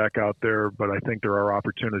 Going back out there, but I think there are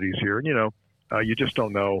opportunities here. And, you just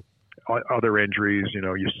don't know other injuries.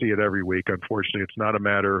 You see it every week. Unfortunately, it's not a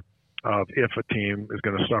matter of if a team is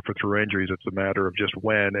going to suffer through injuries. It's a matter of just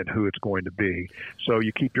when and who it's going to be. So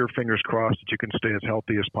you keep your fingers crossed that you can stay as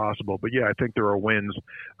healthy as possible. But, yeah, I think there are wins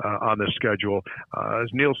on this schedule. As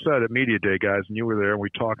Neal said at Media Day, guys, and you were there and we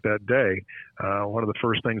talked that day, one of the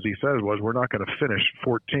first things he said was, we're not going to finish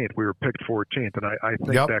 14th. We were picked 14th, and I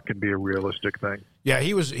think that can be a realistic thing. Yeah,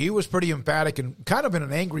 he was pretty emphatic and kind of in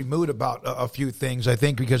an angry mood about a few things, I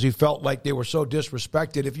think, because he felt like they were so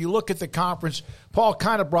disrespected. If you look at the conference, Paul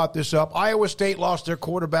kind of brought this up. Iowa State lost their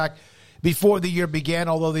quarterback before the year began,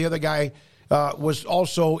 although the other guy was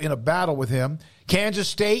also in a battle with him. Kansas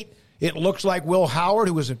State, it looks like Will Howard,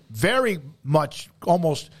 who was very much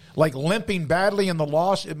almost like limping badly in the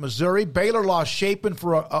loss at Missouri. Baylor lost Shapen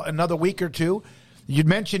for another week or two. You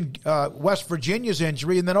mentioned West Virginia's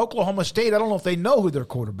injury, and then Oklahoma State, I don't know if they know who their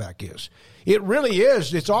quarterback is. It really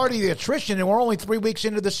is. It's already the attrition, and we're only 3 weeks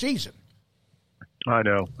into the season. I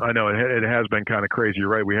know. It has been kind of crazy. You're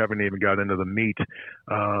right. We haven't even got into the meat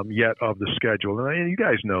yet of the schedule. And you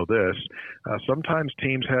guys know this. Sometimes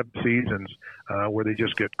teams have seasons where they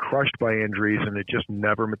just get crushed by injuries and it just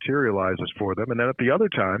never materializes for them. And then at the other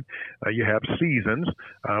time, you have seasons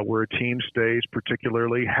where a team stays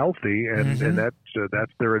particularly healthy, and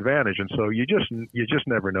that's their advantage. And so you just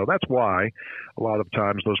never know. That's why a lot of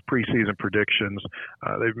times those preseason predictions,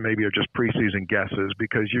 they maybe are just preseason guesses,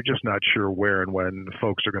 because you're just not sure where and when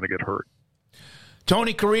folks are going to get hurt.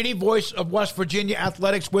 Tony Caridi, voice of West Virginia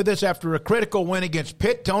Athletics, with us after a critical win against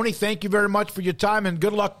Pitt. Tony, thank you very much for your time, and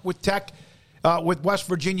good luck with Tech, with West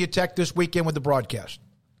Virginia Tech this weekend with the broadcast.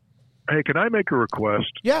 Hey, can I make a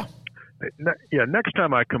request? Yeah. Yeah, next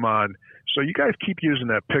time I come on, so you guys keep using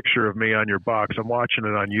that picture of me on your box. I'm watching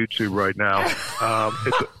it on YouTube right now.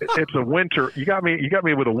 It's a winter. You got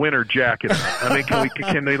me with a winter jacket. I mean, can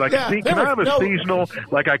they can I have a seasonal?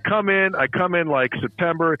 Like I come in like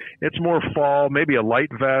September. It's more fall, maybe a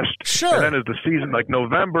light vest. Sure. And then as the season, like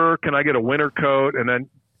November, can I get a winter coat and then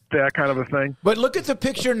that kind of a thing? But look at the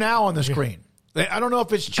picture now on the screen. I don't know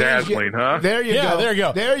if it's changed dazzling, yet. Huh? There you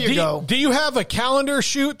go. There you go. Do you have a calendar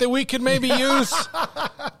shoot that we could maybe use?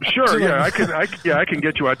 Sure. Yeah, I can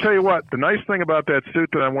get you. I tell you what, the nice thing about that suit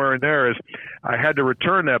that I'm wearing there is I had to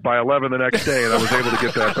return that by 11 the next day, and I was able to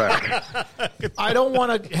get that back. I don't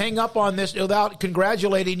want to hang up on this without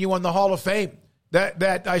congratulating you on the Hall of Fame.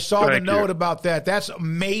 That I saw the note about that. That's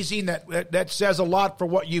amazing. That says a lot for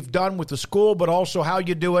what you've done with the school, but also how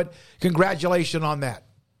you do it. Congratulations on that.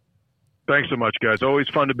 Thanks so much, guys. Always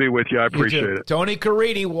fun to be with you. I appreciate it. Tony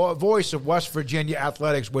Caridi, voice of West Virginia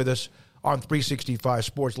Athletics, with us on 365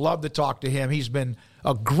 Sports. Love to talk to him. He's been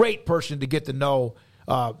a great person to get to know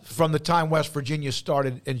from the time West Virginia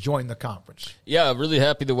started and joined the conference. Yeah, really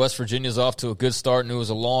happy that West Virginia's off to a good start, and it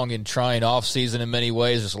was a long and trying offseason in many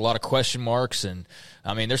ways. There's a lot of question marks, and,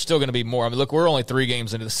 I mean, there's still going to be more. I mean, look, we're only 3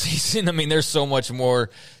 games into the season. I mean, there's so much more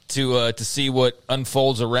to see what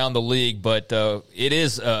unfolds around the league, but it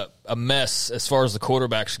is a mess as far as the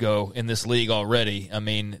quarterbacks go in this league already. I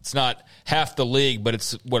mean, it's not half the league, but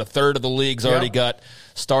it's, a third of the league's already got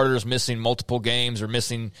starters missing multiple games or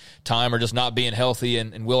missing time or just not being healthy,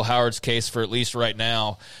 in Will Howard's case for at least right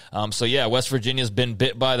now. So, yeah, West Virginia's been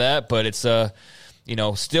bit by that, but it's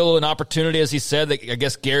still an opportunity, as he said. That I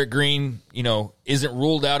guess Garrett Green, isn't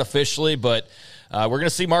ruled out officially, but we're going to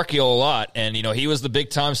see Markiel a lot. And, he was the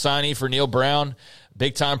big-time signee for Neil Brown,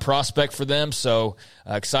 big-time prospect for them. So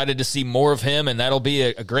excited to see more of him, and that'll be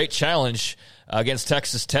a great challenge against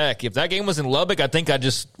Texas Tech. If that game was in Lubbock, I think I'd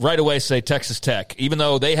just right away say Texas Tech, even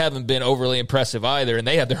though they haven't been overly impressive either, and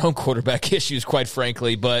they have their own quarterback issues, quite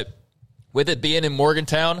frankly. But with it being in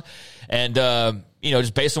Morgantown. And,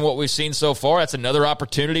 just based on what we've seen so far, that's another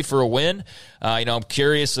opportunity for a win. I'm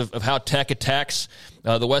curious of how Tech attacks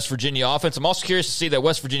the West Virginia offense. I'm also curious to see that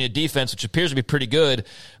West Virginia defense, which appears to be pretty good,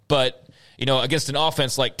 but against an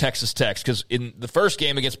offense like Texas Tech, because in the first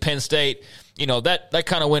game against Penn State, that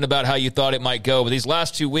kind of went about how you thought it might go. But these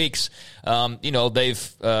last 2 weeks,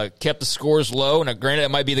 they've kept the scores low. Now, granted,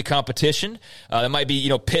 it might be the competition. It might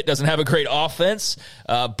be, Pitt doesn't have a great offense,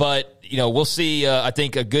 but we'll see, I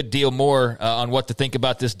think, a good deal more on what to think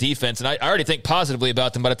about this defense. And I already think positively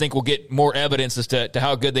about them, but I think we'll get more evidence as to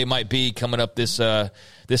how good they might be coming up this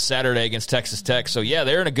Saturday against Texas Tech. So, yeah,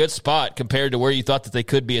 they're in a good spot compared to where you thought that they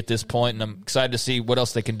could be at this point, and I'm excited to see what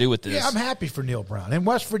else they can do with this. Yeah, I'm happy for Neil Brown and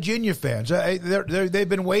West Virginia fans. They've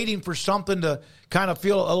been waiting for something to kind of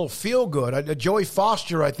feel a little feel-good. Joey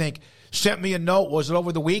Foster, I think, sent me a note, was it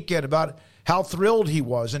over the weekend, about how thrilled he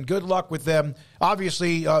was, and good luck with them.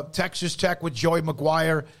 Obviously, Texas Tech with Joey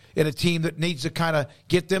McGuire in a team that needs to kind of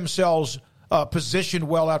get themselves positioned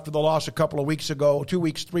well after the loss a couple of weeks ago,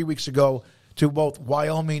 3 weeks ago, to both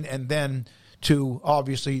Wyoming and then to,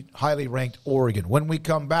 obviously, highly ranked Oregon. When we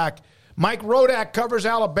come back, Mike Rodak covers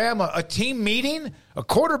Alabama, a team meeting, a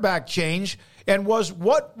quarterback change, and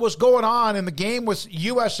what was going on in the game with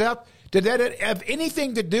USF. Did that have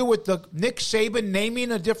anything to do with the Nick Saban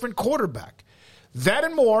naming a different quarterback? That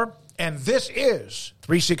and more, and this is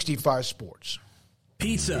 365 Sports.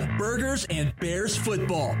 Pizza, burgers, and Bears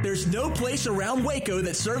football. There's no place around Waco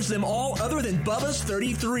that serves them all other than Bubba's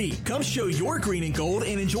 33. Come show your green and gold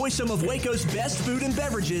and enjoy some of Waco's best food and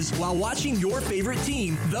beverages while watching your favorite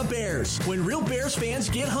team, the Bears. When real Bears fans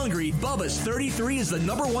get hungry, Bubba's 33 is the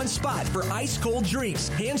 #1 spot for ice-cold drinks,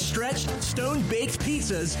 hand-stretched, stone-baked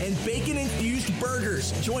pizzas, and bacon-infused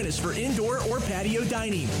burgers. Join us for indoor or patio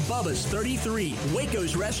dining. Bubba's 33,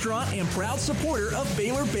 Waco's restaurant and proud supporter of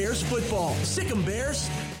Baylor Bears football. Sick 'em, Bears.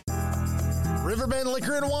 Riverbend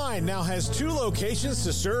Liquor and Wine now has 2 locations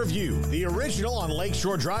to serve you. The original on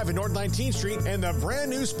Lakeshore Drive at North 19th Street and the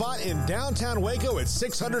brand new spot in downtown Waco at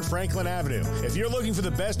 600 Franklin Avenue. If you're looking for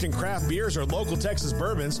the best in craft beers or local Texas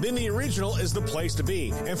bourbons, then the original is the place to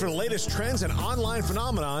be. And for the latest trends and online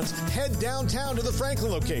phenomenons, head downtown to the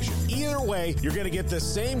Franklin location. Either way, you're going to get the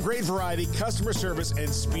same great variety, customer service,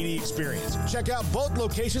 and speedy experience. Check out both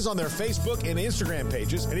locations on their Facebook and Instagram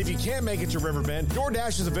pages. And if you can't make it to Riverbend,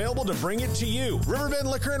 DoorDash is available to bring it to you. Riverbend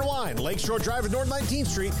Liquor and Wine, Lakeshore Drive at North 19th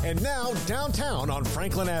Street, and now downtown on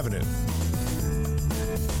Franklin Avenue.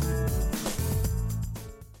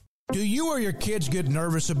 Do you or your kids get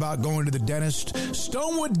nervous about going to the dentist?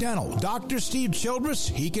 Stonewood Dental, Dr. Steve Childress,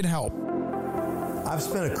 he can help. I've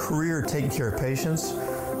spent a career taking care of patients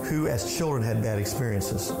who as children had bad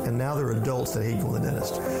experiences, and now they're adults that hate going to the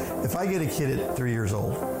dentist. If I get a kid at 3 years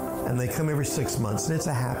old and they come every 6 months and it's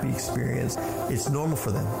a happy experience, it's normal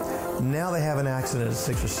for them. Now they have an accident at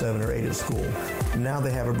 6 or 7 or 8 at school. Now they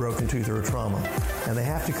have a broken tooth or a trauma. And they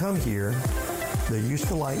have to come here. They're used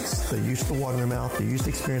to lights. They're used to water in their mouth. They're used to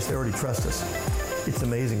experience. They already trust us. It's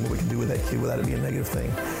amazing what we can do with that kid without it being a negative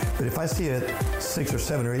thing. But if I see a 6 or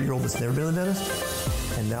 7 or 8-year-old that's never been to the dentist,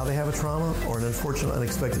 and now they have a trauma or an unfortunate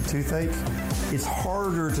unexpected toothache, it's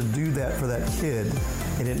harder to do that for that kid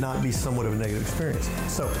and it not be somewhat of a negative experience.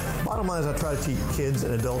 So bottom line is I try to teach kids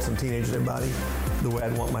and adults and teenagers and everybody the way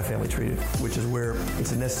I'd want my family treated, which is where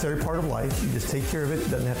it's a necessary part of life. You just take care of it.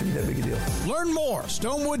 It doesn't have to be that big a deal. Learn more,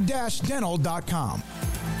 stonewood-dental.com.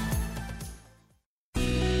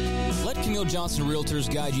 Let Camille Johnson Realtors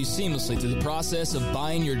guide you seamlessly through the process of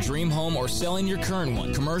buying your dream home or selling your current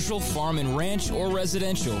one. Commercial, farm and ranch, or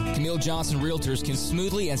residential, Camille Johnson Realtors can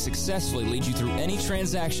smoothly and successfully lead you through any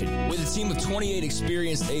transaction. With a team of 28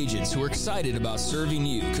 experienced agents who are excited about serving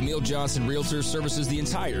you, Camille Johnson Realtors services the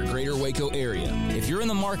entire greater Waco area. If you're in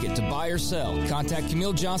the market to buy or sell, contact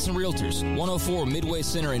Camille Johnson Realtors, 104 Midway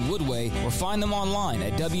Center in Woodway, or find them online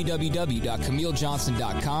at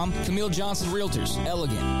www.camillejohnson.com. Camille Johnson Realtors,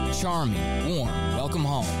 elegant, charming, warm. Welcome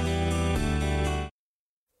home.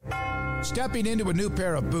 Stepping into a new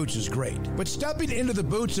pair of boots is great, but stepping into the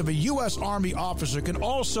boots of a U.S. Army officer can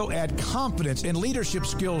also add confidence and leadership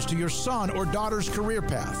skills to your son or daughter's career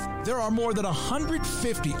path. There are more than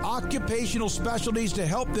 150 occupational specialties to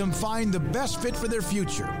help them find the best fit for their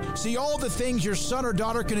future. See all the things your son or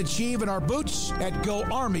daughter can achieve in our boots at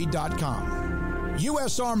GoArmy.com.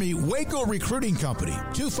 U.S. Army Waco Recruiting Company,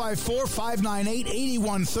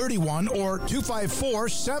 254-598-8131 or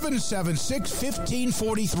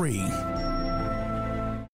 254-776-1543.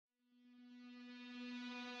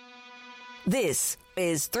 This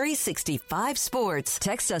is 365 Sports.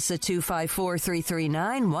 Text us at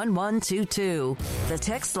 254-339-1122. The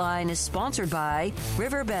text line is sponsored by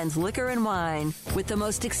Riverbend Liquor and Wine, with the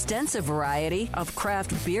most extensive variety of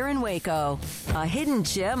craft beer in Waco. A hidden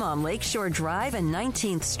gem on Lakeshore Drive and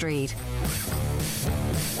 19th Street.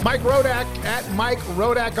 Mike Rodak at Mike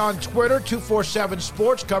Rodak on Twitter. 247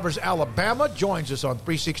 Sports covers Alabama. Joins us on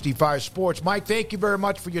 365 Sports. Mike, thank you very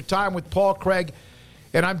much for your time with Paul, Craig,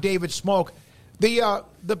 and I'm David Smoak.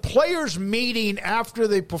 The players meeting after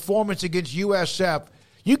the performance against USF,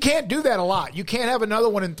 you can't do that a lot. You can't have another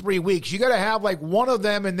one in 3 weeks. You got to have like one of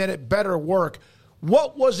them and then it better work.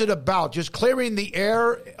 What was it about? Just clearing the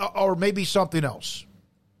air or maybe something else?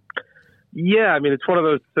 Yeah, I mean, it's one of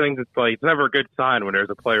those things. It's like it's never a good sign when there's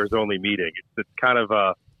a players-only meeting. It's kind of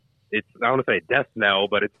I don't want to say a death knell,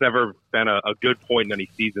 but it's never been a good point in any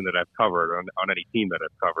season that I've covered on any team that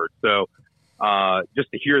I've covered. So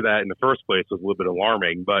just to hear that in the first place was a little bit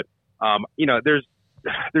alarming. But there's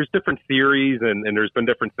different theories and there's been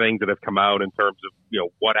different things that have come out in terms of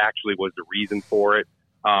what actually was the reason for it.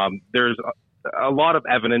 There's a lot of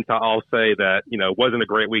evidence, I'll say, that it wasn't a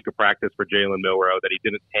great week of practice for Jalen Milroe, that he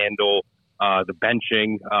didn't handle the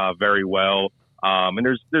benching very well. And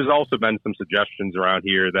there's also been some suggestions around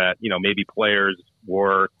here that, maybe players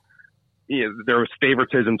were, there was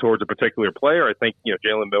favoritism towards a particular player. I think,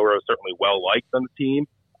 Jalen Milroe is certainly well liked on the team.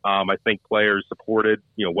 I think players supported,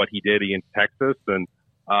 what he did against Texas. And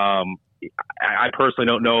I personally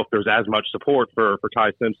don't know if there's as much support for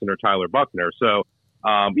Ty Simpson or Tyler Buckner. So,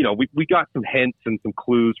 we got some hints and some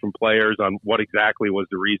clues from players on what exactly was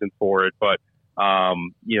the reason for it. But,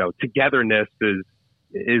 togetherness is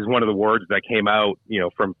one of the words that came out,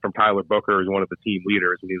 from Tyler Booker as one of the team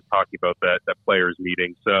leaders when he was talking about that players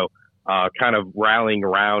meeting. So, kind of rallying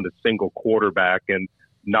around a single quarterback and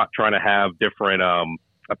not trying to have different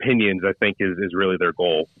opinions, I think is really their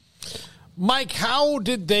goal. Mike, how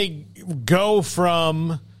did they go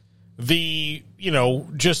from the,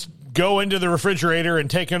 just go into the refrigerator and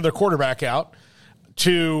take another quarterback out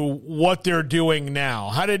to what they're doing now?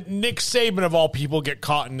 How did Nick Saban, of all people, get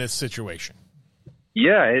caught in this situation?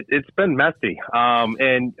 Yeah, it's been messy.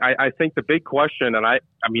 And I think the big question, and I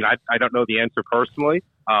don't know the answer personally.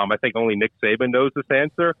 I think only Nick Saban knows this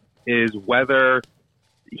answer, is whether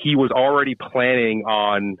he was already planning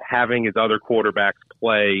on having his other quarterbacks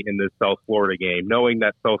play in this South Florida game, knowing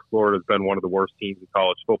that South Florida has been one of the worst teams in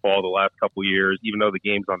college football the last couple of years. Even though the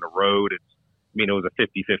game's on the road, it was a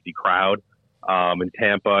 50-50 crowd in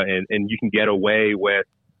Tampa, and you can get away with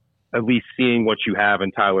at least seeing what you have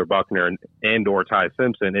in Tyler Buckner and or Ty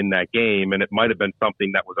Simpson in that game. And it might have been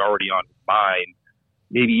something that was already on his mind,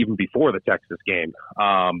 maybe even before the Texas game,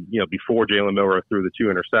 before Jalen Milroe threw the 2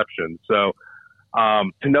 interceptions. So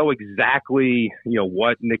to know exactly,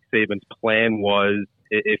 what Nick Saban's plan was,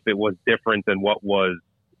 if it was different than what was,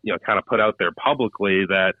 kind of put out there publicly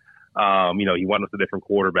that, he went with a different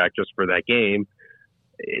quarterback just for that game,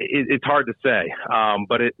 it's hard to say.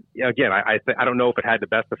 But I don't know if it had the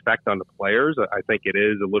best effect on the players. I think it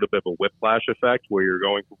is a little bit of a whiplash effect where you're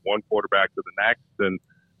going from one quarterback to the next. And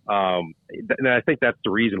I think that's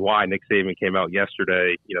the reason why Nick Saban came out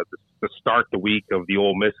yesterday, to start the week of the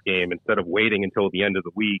Ole Miss game, instead of waiting until the end of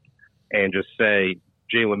the week and just say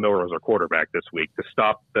Jalen Milroe is our quarterback this week, to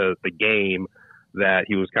stop the game that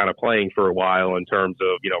he was kind of playing for a while in terms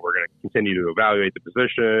of, we're going to continue to evaluate the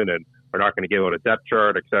position and we're not going to give out a depth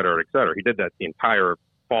chart, et cetera, et cetera. He did that the entire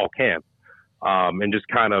fall camp, and just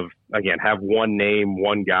kind of, again, have one name,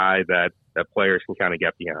 one guy that players can kind of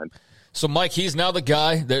get behind. So, Mike, he's now the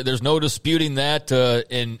guy. There's no disputing that,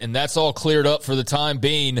 and that's all cleared up for the time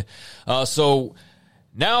being. So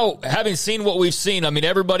now, having seen what we've seen,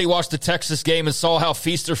 everybody watched the Texas game and saw how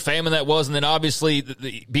feast or famine that was, and then obviously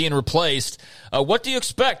being replaced. What do you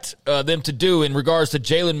expect them to do in regards to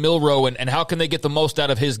Jalen Milroe, and how can they get the most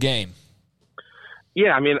out of his game?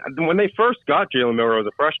 Yeah, when they first got Jalen Milroe as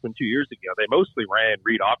a freshman 2 years ago, they mostly ran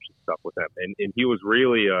read option stuff with him, and he was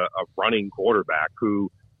really a running quarterback who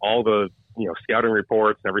all the scouting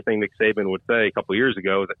reports and everything Nick Saban would say a couple of years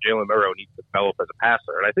ago is that Jalen Milroe needs to develop as a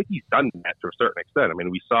passer. And I think he's done that to a certain extent.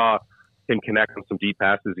 We saw him connect on some deep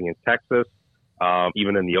passes against Texas,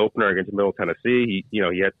 even in the opener against Middle Tennessee. He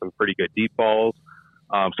had some pretty good deep balls.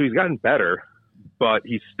 So he's gotten better, but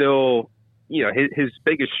he's still, his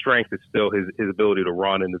biggest strength is still his ability to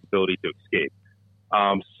run and his ability to escape.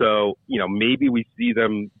 So, maybe we see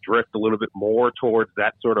them drift a little bit more towards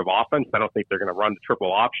that sort of offense. I don't think they're going to run the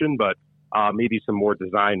triple option, but maybe some more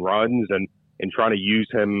design runs and trying to use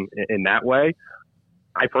him in that way.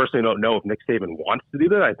 I personally don't know if Nick Saban wants to do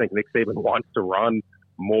that. I think Nick Saban wants to run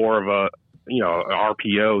more of a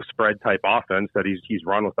RPO spread type offense that he's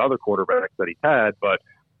run with other quarterbacks that he's had. But,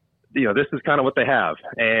 this is kind of what they have.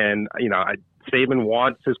 And, Saban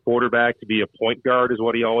wants his quarterback to be a point guard is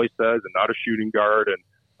what he always says, and not a shooting guard,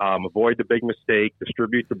 and avoid the big mistake,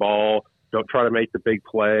 distribute the ball. Don't try to make the big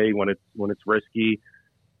play when it's risky.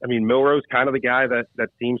 I mean, Milroe's kind of the guy that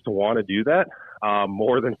seems to want to do that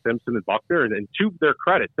more than Simpson and Buckner. And to their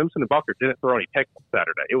credit, Simpson and Buckner didn't throw any picks on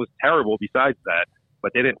Saturday. It was terrible besides that,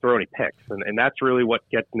 but they didn't throw any picks. And that's really what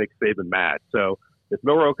gets Nick Saban mad. So if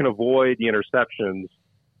Milroe can avoid the interceptions,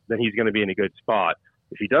 then he's going to be in a good spot.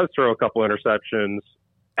 If he does throw a couple interceptions,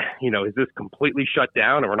 is this completely shut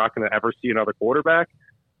down and we're not going to ever see another quarterback?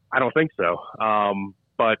 I don't think so.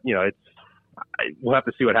 But we'll have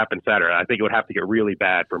to see what happens Saturday. I think it would have to get really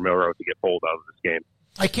bad for Milroe to get pulled out of this game.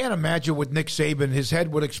 I can't imagine with Nick Saban, his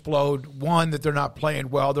head would explode. One, that they're not playing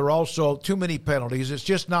well. There are also too many penalties. It's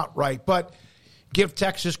just not right. But give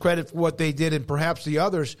Texas credit for what they did and perhaps the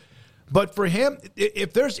others. But for him,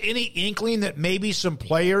 if there's any inkling that maybe some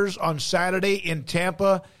players on Saturday in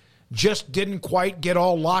Tampa just didn't quite get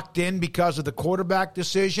all locked in because of the quarterback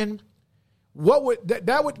decision, would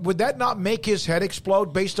that not make his head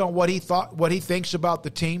explode based on what he thinks about the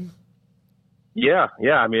team? Yeah.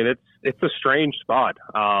 I mean, it's a strange spot.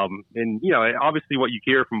 And obviously what you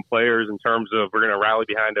hear from players in terms of we're going to rally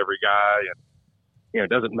behind every guy, and it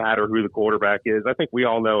doesn't matter who the quarterback is. I think we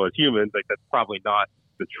all know as humans that's probably not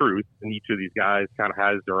the truth, and each of these guys kind of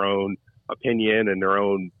has their own opinion and their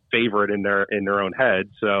own favorite in their own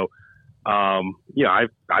head. So,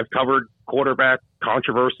 I've covered quarterback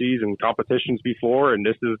controversies and competitions before, and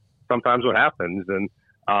this is sometimes what happens. And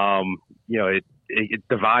it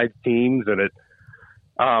divides teams, and it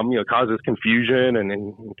causes confusion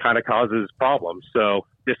and kind of causes problems. So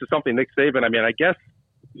this is something Nick Saban. I mean, I guess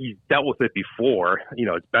he's dealt with it before.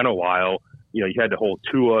 It's been a while. You had the whole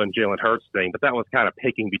Tua and Jalen Hurts thing, but that was kind of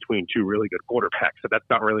picking between two really good quarterbacks. So that's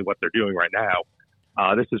not really what they're doing right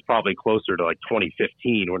now. This is probably closer to like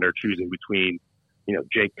 2015 when they're choosing between,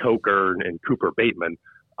 Jake Coker and Cooper Bateman.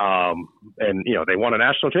 And they won a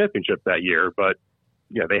national championship that year, but,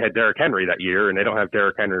 they had Derrick Henry that year, and they don't have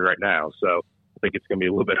Derrick Henry right now. So I think it's going to be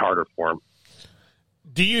a little bit harder for him.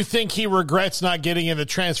 Do you think he regrets not getting in the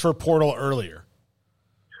transfer portal earlier?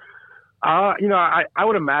 I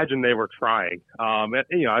would imagine they were trying.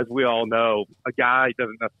 As we all know, a guy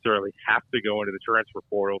doesn't necessarily have to go into the transfer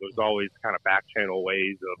portal. There's always kind of back channel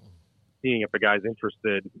ways of seeing if a guy's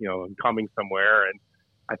interested, in coming somewhere. And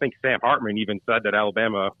I think Sam Hartman even said that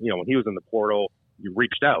Alabama, when he was in the portal, he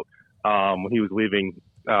reached out when he was leaving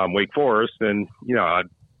Wake Forest. And,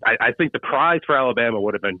 I think the prize for Alabama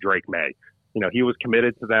would have been Drake May. He was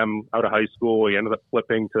committed to them out of high school. He ended up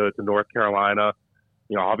flipping to North Carolina.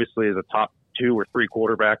 Obviously as a top 2 or 3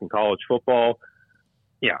 quarterback in college football.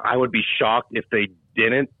 I would be shocked if they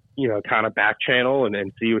didn't, kind of back channel and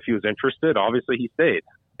see if he was interested. Obviously he stayed.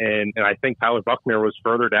 And I think Tyler Buckner was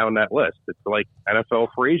further down that list. It's like NFL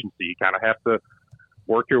free agency. You kind of have to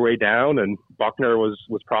work your way down, and Buckner was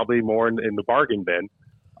probably more in the bargain bin.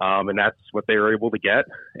 And that's what they were able to get.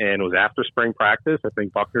 And it was after spring practice. I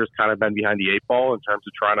think Buckner's kind of been behind the 8 ball in terms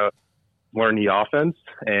of trying to learn the offense.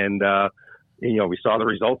 And, we saw the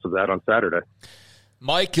results of that on Saturday.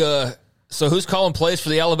 Mike, so who's calling plays for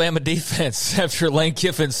the Alabama defense after Lane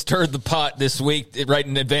Kiffin stirred the pot this week right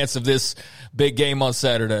in advance of this big game on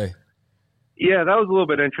Saturday? Yeah, that was a little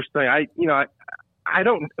bit interesting. I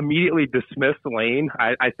don't immediately dismiss Lane.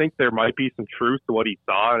 I think there might be some truth to what he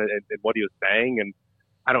saw and what he was saying, and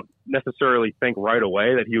I don't necessarily think right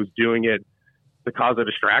away that he was doing it to cause a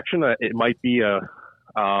distraction. It might be an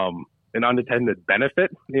unintended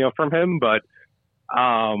benefit, from him. But,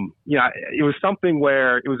 it was something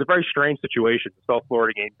where it was a very strange situation. The South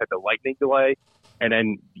Florida game had the lightning delay, and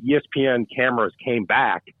then ESPN cameras came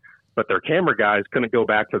back, but their camera guys couldn't go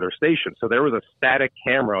back to their station. So there was a static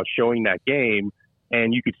camera showing that game,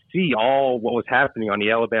 and you could see all what was happening on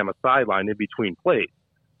the Alabama sideline in between plays.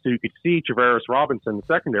 So you could see Travaris Robinson, the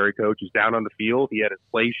secondary coach, is down on the field. He had his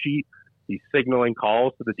play sheet. He's signaling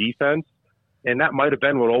calls to the defense. And that might have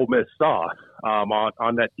been what Ole Miss saw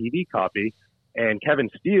on that TV copy. And Kevin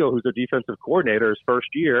Steele, who's their defensive coordinator, his first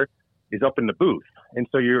year, is up in the booth. And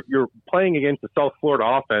so you're playing against the South Florida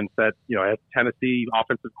offense that, has Tennessee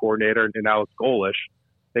offensive coordinator and Alex Golish.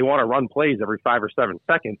 They want to run plays every 5 or 7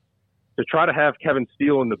 seconds. To try to have Kevin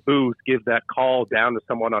Steele in the booth give that call down to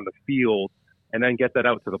someone on the field and then get that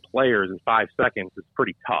out to the players in 5 seconds is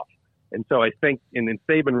pretty tough. And so I think, and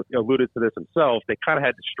Saban alluded to this himself, they kind of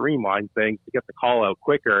had to streamline things to get the call out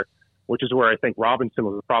quicker, which is where I think Robinson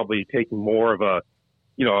was probably taking more of a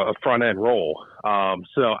a front end roll.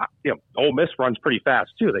 So Ole Miss runs pretty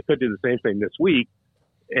fast too. They could do the same thing this week,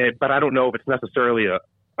 but I don't know if it's necessarily a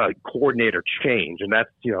coordinator change, and that's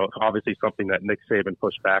obviously something that Nick Saban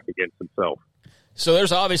pushed back against himself. So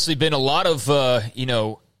there's obviously been a lot of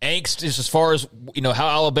angst as far as how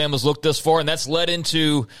Alabama's looked thus far, and that's led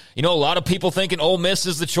into a lot of people thinking Ole Miss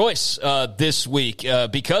is the choice this week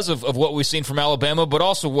because of what we've seen from Alabama, but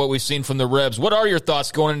also what we've seen from the Rebs. What are your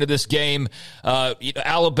thoughts going into this game,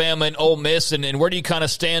 Alabama and Ole Miss, and where do you kind of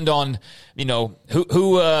stand on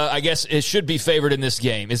who I guess it should be favored in this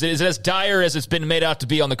game? Is it as dire as it's been made out to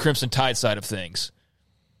be on the Crimson Tide side of things?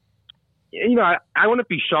 I wouldn't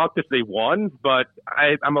be shocked if they won, but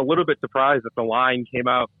I'm a little bit surprised that the line came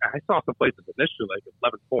out. I saw some places initially like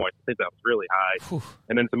 11 points. I think that was really high. Whew.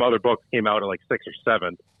 And then some other books came out at like 6 or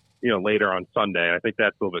 7, later on Sunday. I think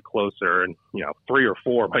that's a little bit closer, and 3 or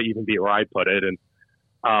 4 might even be where I put it. And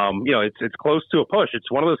it's close to a push. It's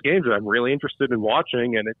one of those games that I'm really interested in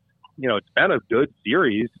watching, and it's been a good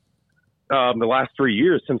series. The last 3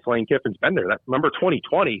 years since Lane Kiffin's been there. Remember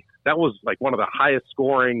 2020, that was like one of the highest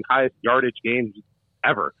scoring, highest yardage games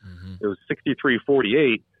ever. Mm-hmm. It was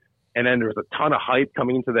 63-48. And then there was a ton of hype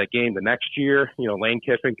coming into that game the next year. Lane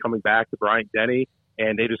Kiffin coming back to Bryant Denny,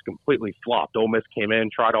 and they just completely flopped. Ole Miss came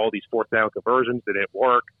in, tried all these fourth down conversions. It didn't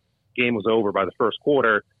work. Game was over by the first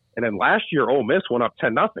quarter. And then last year, Ole Miss went up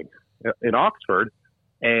 10-0 in Oxford.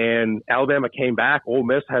 And Alabama came back. Ole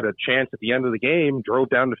Miss had a chance at the end of the game,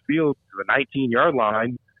 drove down the field to the 19-yard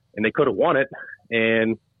line, and they could have won it.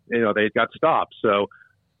 And, they got stopped. So,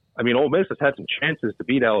 Ole Miss has had some chances to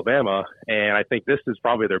beat Alabama, and I think this is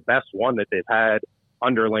probably their best one that they've had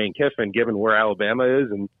under Lane Kiffin, given where Alabama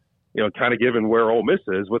is and, kind of given where Ole Miss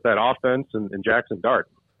is with that offense and Jackson Dart.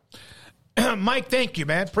 Mike, thank you,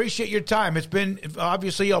 man. Appreciate your time. It's been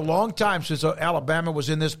obviously a long time since Alabama was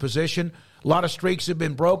in this position. A lot of streaks have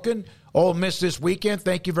been broken. Ole Miss this weekend.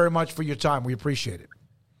 Thank you very much for your time. We appreciate it.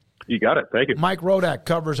 You got it. Thank you. Mike Rodak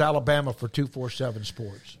covers Alabama for 247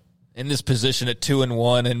 Sports. In this position at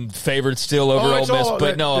 2-1 and favored still over Ole Miss,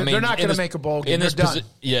 but no, they're not going to make a bowl game. They're done.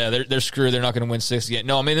 They're screwed. They're not going to win 6 again.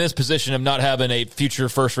 No, in this position of not having a future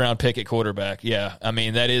first round pick at quarterback,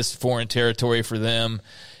 that is foreign territory for them.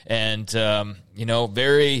 And,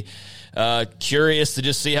 very curious to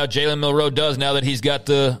just see how Jalen Milroe does now that he's got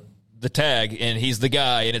the tag and he's the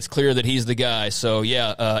guy, and it's clear that he's the guy. So,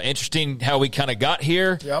 interesting how we kind of got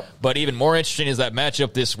here. Yep. But even more interesting is that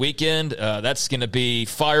matchup this weekend. That's going to be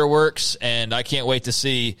fireworks, and I can't wait to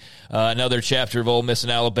see another chapter of Ole Miss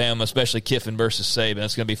and Alabama, especially Kiffin versus Saban.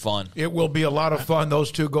 It's going to be fun. It will be a lot of fun.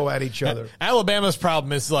 Those two go at each other. Alabama's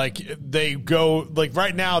problem is, they go,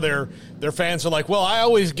 right now their fans are like, well, I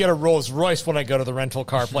always get a Rolls Royce when I go to the rental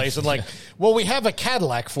car place. And well, we have a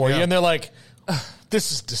Cadillac for you. And they're like,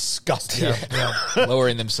 this is disgusting.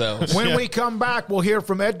 Lowering themselves. When we come back, we'll hear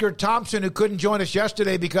from Edgar Thompson, who couldn't join us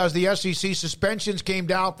yesterday because the SEC suspensions came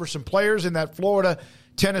down for some players in that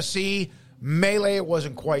Florida-Tennessee melee. It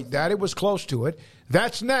wasn't quite that. It was close to it.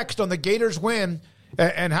 That's next on the Gators win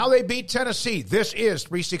and how they beat Tennessee. This is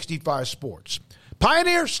 365 Sports.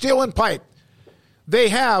 Pioneer Steel and Pipe. They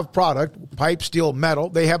have product, pipe, steel, metal.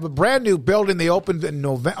 They have a brand-new building they opened in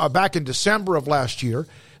back in December of last year.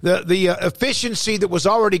 The efficiency that was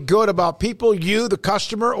already good about people, you, the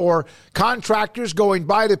customer, or contractors going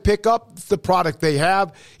by to pick up the product they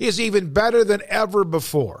have is even better than ever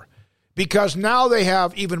before. Because now they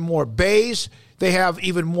have even more bays. They have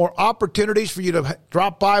even more opportunities for you to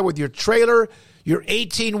drop by with your trailer, your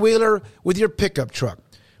 18-wheeler, with your pickup truck.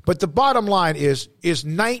 But the bottom line is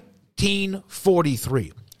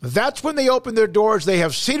 1943. That's when they opened their doors. They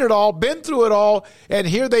have seen it all, been through it all, and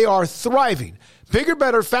here they are thriving. Bigger,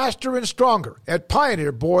 better, faster, and stronger at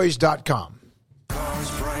PioneerBoys.com.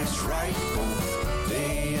 Cars priced right,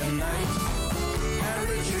 day and night.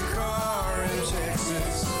 Average your car in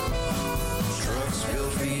Texas. Trucks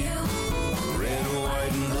built for you, red,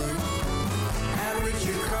 white, and blue. Average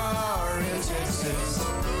your car in Texas.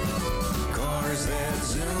 Cars that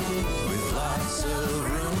zoom with lots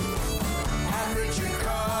of room. Average your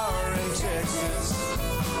car in Texas.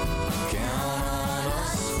 Count on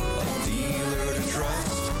us, a dealer to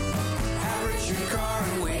trust. Average your car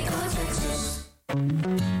in Waco, Texas.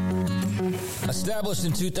 Establish Established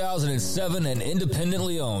in 2007 and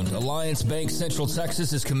independently owned, Alliance Bank Central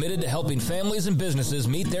Texas is committed to helping families and businesses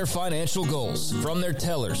meet their financial goals. From their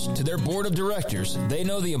tellers to their board of directors, they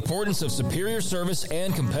know the importance of superior service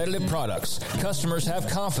and competitive products. Customers have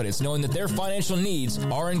confidence knowing that their financial needs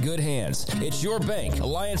are in good hands. It's your bank,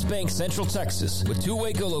 Alliance Bank Central Texas, with 2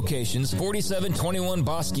 Waco locations, 4721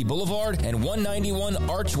 Bosque Boulevard and 191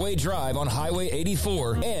 Archway Drive on Highway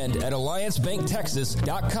 84, and at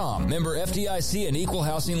AllianceBankTexas.com. Member FDIC and Equal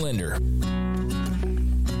Housing Lender.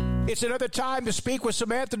 It's another time to speak with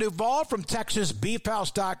Samantha Duvall from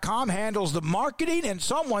TexasBeefHouse.com, handles the marketing, and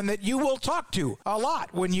someone that you will talk to a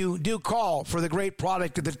lot when you do call for the great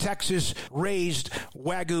product of the Texas-raised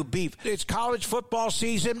Wagyu beef. It's college football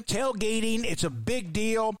season, tailgating, it's a big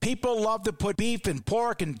deal. People love to put beef and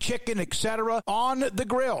pork and chicken, etc., on the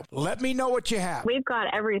grill. Let me know what you have. We've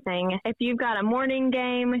got everything. If you've got a morning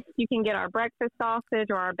game, you can get our breakfast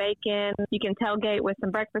sausage or our bacon. You can tailgate with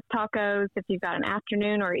some breakfast tacos. If you've got an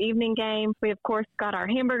afternoon or evening game, we of course got our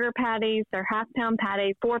hamburger patties. They're half-pound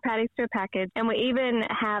patties, 4 patties to a package, and we even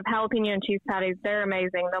have jalapeno and cheese patties. They're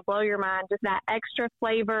amazing. They'll blow your mind. Just that extra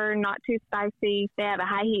flavor, not too spicy. They have a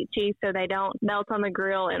high-heat cheese so they don't melt on the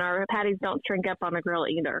grill, and our patties don't shrink up on the grill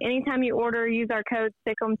either. Anytime you order, use our code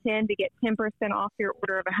SICK'EM10 to get 10% off your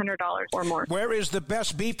order of $100 or more. Where is the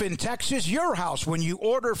best beef in Texas? Your house. When you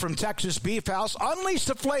order from Texas Beef House, unleash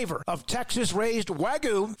the flavor of Texas-raised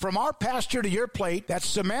Wagyu from our pasture to your plate. That's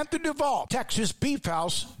Samantha Duvall,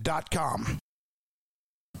 TexasBeefHouse.com.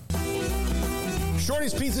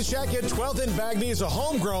 Shorty's Pizza Shack at 12th and Bagby is a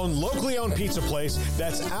homegrown, locally owned pizza place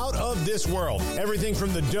that's out of this world. Everything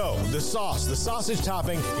from the dough, the sauce, the sausage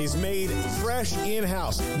topping is made fresh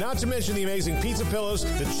in-house. Not to mention the amazing pizza pillows,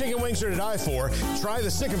 the chicken wings are to die for. Try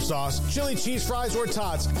the Sikkim sauce, chili cheese fries or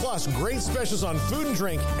tots, plus great specials on food and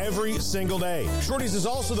drink every single day. Shorty's is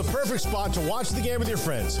also the perfect spot to watch the game with your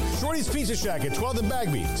friends. Shorty's Pizza Shack at 12th and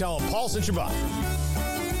Bagby. Tell them Paul sent you by.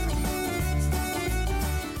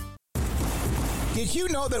 Did you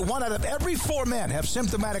know that 1 out of every 4 men have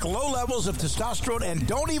symptomatic low levels of testosterone and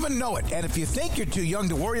don't even know it? And if you think you're too young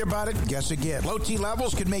to worry about it, guess again. Low T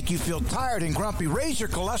levels can make you feel tired and grumpy, raise your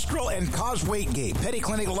cholesterol, and cause weight gain. Petty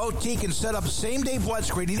Clinic Low T can set up same-day blood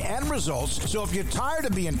screening and results. So if you're tired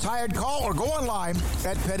of being tired, call or go online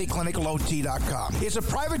at pettycliniclowt.com. It's a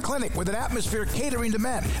private clinic with an atmosphere catering to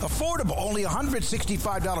men. Affordable, only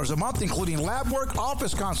 $165 a month, including lab work,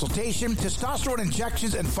 office consultation, testosterone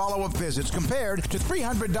injections, and follow-up visits, compared to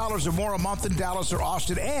 $300 or more a month in Dallas or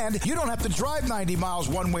Austin, and you don't have to drive 90 miles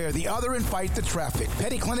one way or the other and fight the traffic.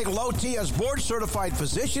 Petty Clinic Low T has board-certified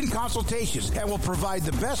physician consultations and will provide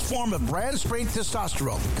the best form of brand-strength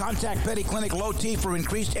testosterone. Contact Petty Clinic Low T for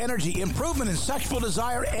increased energy, improvement in sexual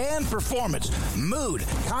desire and performance, mood,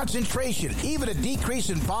 concentration, even a decrease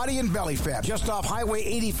in body and belly fat. Just off Highway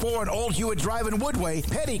 84 and Old Hewitt Drive in Woodway,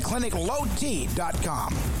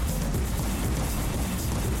 pettycliniclowt.com.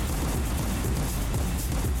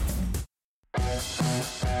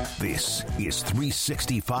 This is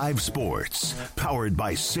 365 Sports, powered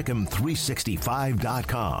by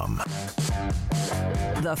Sikkim365.com.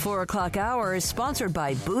 The 4 o'clock hour is sponsored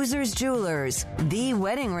by Boozer's Jewelers, the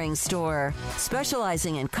wedding ring store,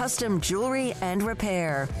 specializing in custom jewelry and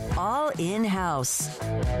repair, all in-house.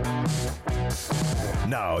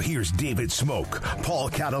 Now here's David Smoak, Paul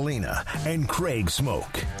Catalina, and Craig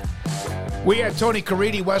Smoak. We had Tony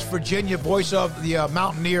Caridi, West Virginia, voice of the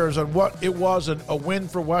Mountaineers, on what it was a win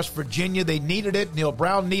for West Virginia. They needed it. Neil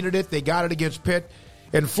Brown needed it. They got it against Pitt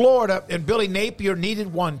in Florida. And Billy Napier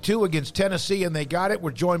needed one, too, against Tennessee, and they got it. We're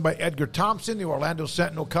joined by Edgar Thompson. The Orlando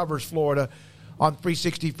Sentinel covers Florida on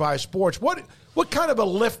 365 Sports. What kind of a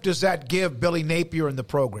lift does that give Billy Napier in the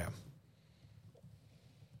program?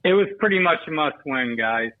 It was pretty much a must-win,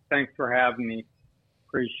 guys. Thanks for having me.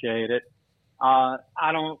 Appreciate it.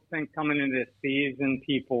 I don't think coming into this season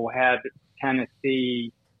people had a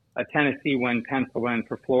Tennessee win penciled in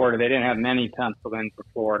for Florida. They didn't have many penciled in for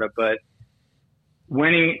Florida, but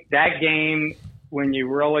winning that game when you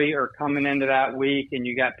really are coming into that week and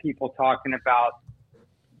you got people talking about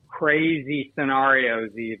crazy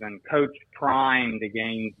scenarios, even Coach Prime to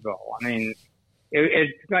Gainesville. I mean,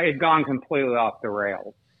 it's gone completely off the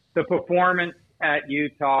rails. The performance at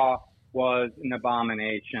Utah was an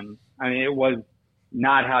abomination. I mean, it was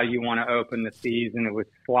not how you want to open the season. It was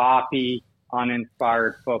sloppy,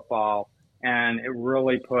 uninspired football, and it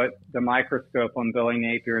really put the microscope on Billy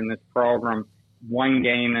Napier in this program one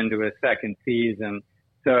game into his second season.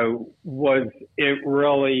 So was he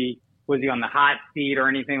on the hot seat or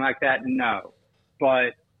anything like that? No.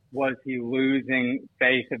 But was he losing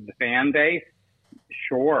faith of the fan base?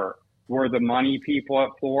 Sure. Were the money people at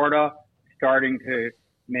Florida starting to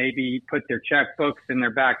maybe put their checkbooks in their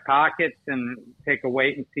back pockets and take a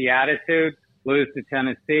wait-and-see attitude. Lose to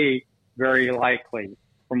Tennessee, very likely,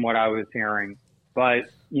 from what I was hearing. But,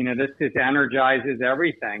 this just energizes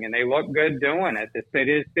everything, and they look good doing it. They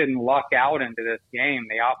just didn't luck out into this game.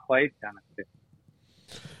 They outplayed Tennessee.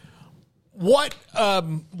 What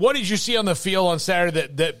did you see on the field on Saturday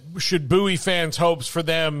that should buoy fans' hopes for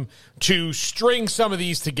them to string some of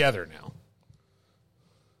these together now?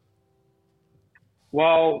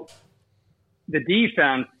 Well, the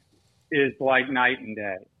defense is like night and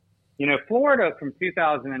day. Florida from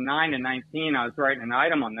 2009 to 19, I was writing an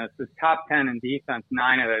item on this, was top 10 in defense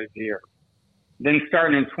 9 of those years. Then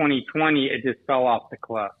starting in 2020, it just fell off the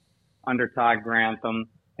cliff under Todd Grantham.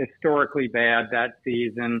 Historically bad that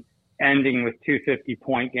season, ending with 2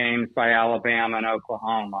 50-point games by Alabama and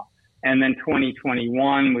Oklahoma. And then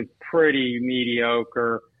 2021 was pretty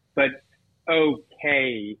mediocre, but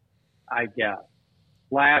okay, I guess.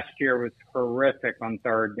 Last year was horrific on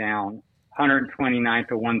third down, 129th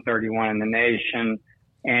to 131 in the nation,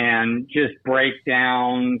 and just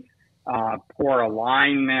breakdowns, poor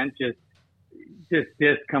alignment, just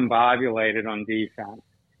discombobulated on defense.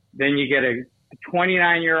 Then you get a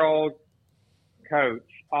 29-year-old coach,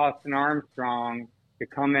 Austin Armstrong, to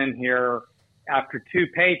come in here after 2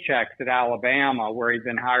 paychecks at Alabama, where he'd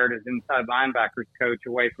been hired as inside linebackers coach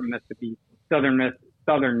away from Mississippi Southern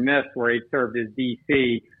Miss, where he served as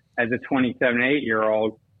DC as a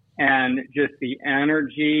 27-8-year-old. And just the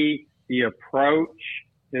energy, the approach,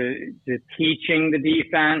 the teaching the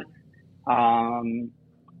defense,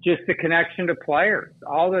 just the connection to players.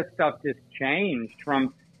 All this stuff just changed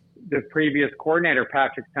from the previous coordinator,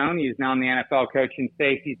 Patrick Toney, who's now in the NFL coaching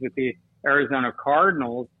safeties with the Arizona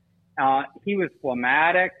Cardinals. He was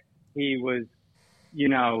phlegmatic. He was,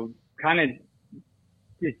 kind of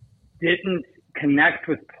just didn't connect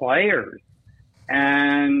with players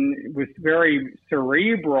and was very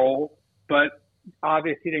cerebral, but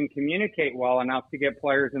obviously didn't communicate well enough to get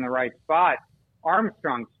players in the right spot.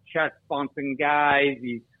 Armstrong's chest bumping guys.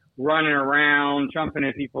 He's running around, jumping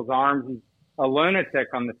in people's arms. He's a lunatic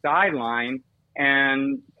on the sideline,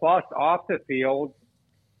 and plus off the field,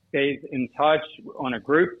 stays in touch on a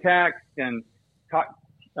group text and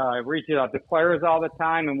reaches out to players all the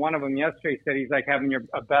time. And one of them yesterday said he's like having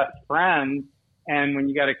a best friend. And when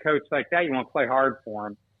you got a coach like that, you want to play hard for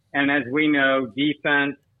him. And as we know,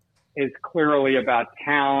 defense is clearly about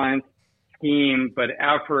talent, scheme, but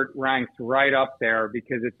effort ranks right up there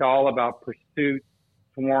because it's all about pursuit,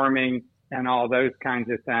 swarming, and all those kinds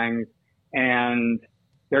of things. And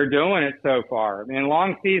they're doing it so far. I mean,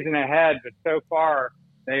 long season ahead, but so far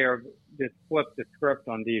they are just flipped the script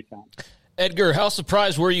on defense. Edgar, how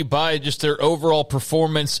surprised were you by just their overall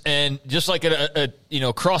performance and just like a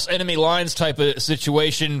cross enemy lines type of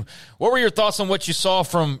situation? What were your thoughts on what you saw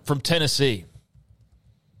from Tennessee?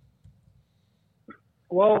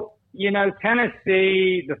 Well,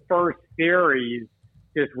 Tennessee, the first series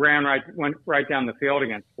just went right down the field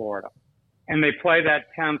against Florida. And they play that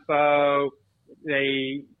tempo.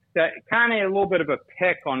 They set kind of a little bit of a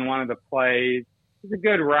pick on one of the plays. It's a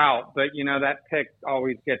good route, but, that pick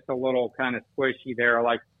always gets a little kind of squishy there,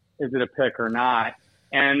 like, is it a pick or not?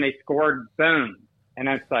 And they scored, boom. And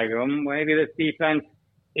it's like, maybe this defense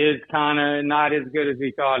is kind of not as good as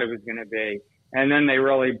we thought it was going to be. And then they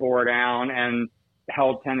really bore down and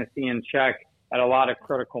held Tennessee in check at a lot of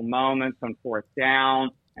critical moments on fourth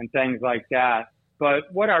down and things like that. But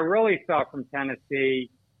what I really saw from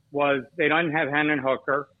Tennessee was they don't have Hendon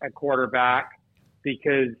Hooker at quarterback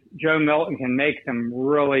because Joe Milton can make some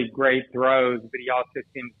really great throws, but he also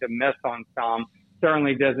seems to miss on some.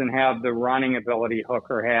 Certainly doesn't have the running ability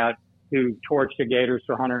Hooker had, who torched the Gators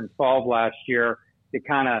for 112 last year. He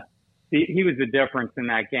was the difference in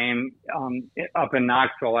that game up in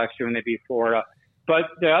Knoxville last year when they beat Florida. But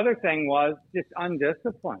the other thing was just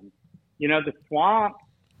undisciplined. The Swamp,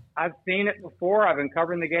 I've seen it before. I've been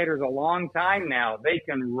covering the Gators a long time now. They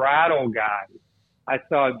can rattle guys. I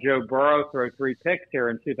saw Joe Burrow throw 3 picks here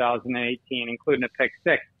in 2018, including a pick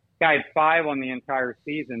 6. Guy had 5 on the entire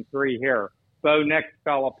season, 3 here. Bo Nix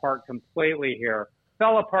fell apart completely here.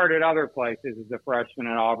 Fell apart at other places as a freshman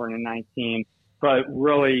at Auburn in 19, but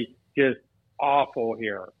really just awful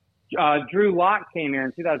here. Drew Lock came here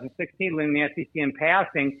in 2016, leading the SEC in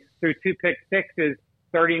passing, threw 2 pick 6s,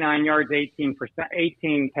 39 yards,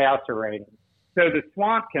 18 passer rating. So the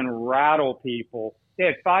Swamp can rattle people. They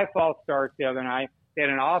had 5 false starts the other night. They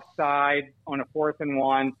had an offside on a 4th and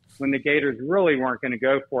 1 when the Gators really weren't going to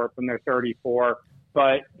go for it from their 34,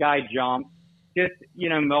 but guy jumped. Just,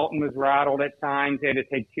 Milton was rattled at times. They had to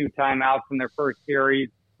take 2 timeouts in their first series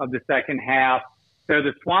of the second half. So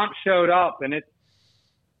the Swamp showed up, and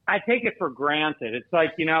I take it for granted. It's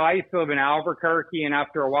like, I used to live in Albuquerque, and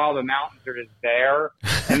after a while the mountains are just there,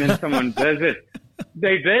 and then someone visits.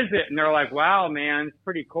 They visit, and they're like, wow, man, it's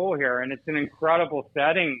pretty cool here. And it's an incredible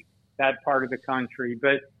setting, that part of the country.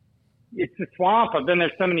 But it's the Swamp. I've been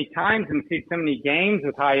there so many times and seen so many games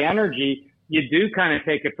with high energy. You do kind of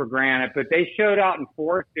take it for granted. But they showed out in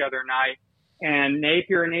force the other night, and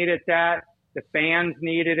Napier needed that. The fans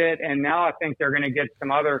needed it. And now I think they're going to get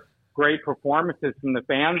some other great performances from the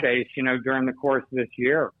fan base, during the course of this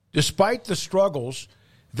year. Despite the struggles,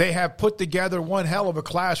 they have put together one hell of a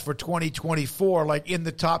class for 2024, like in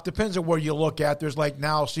the top. Depends on where you look at. There's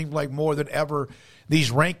now seems like more than ever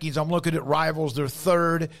these rankings. I'm looking at rivals. They're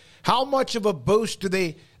third. How much of a boost do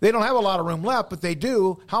they don't have a lot of room left, but they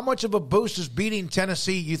do. How much of a boost does beating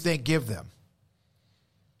Tennessee, you think, give them?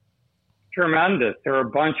 Tremendous. There are a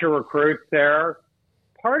bunch of recruits there.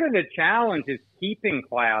 Part of the challenge is keeping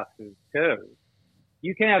classes, too.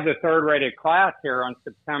 You can have the third-rated class here on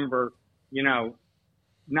September,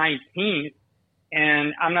 19th,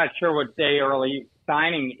 and I'm not sure what day early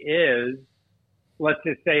signing is. Let's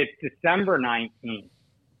just say it's December 19th.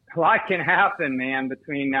 A lot can happen, man,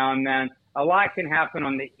 between now and then. A lot can happen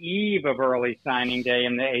on the eve of early signing day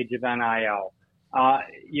in the age of NIL,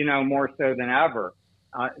 more so than ever.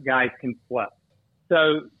 Guys can flip.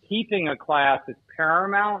 So keeping a class is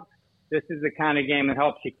paramount. This is the kind of game that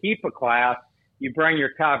helps you keep a class. You bring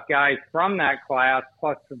your top guys from that class,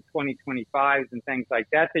 plus some 2025s and things like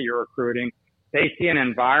that you're recruiting. They see an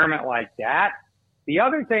environment like that. The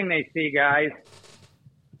other thing they see, guys,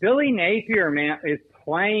 Billy Napier, man, is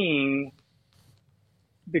playing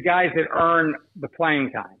the guys that earn the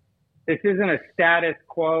playing time. This isn't a status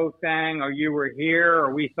quo thing, or you were here,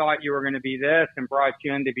 or we thought you were going to be this and brought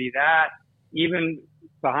you in to be that. Even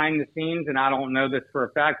behind the scenes, and I don't know this for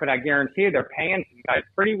a fact, but I guarantee you they're paying some guys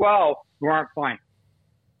pretty well who aren't playing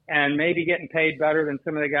and maybe getting paid better than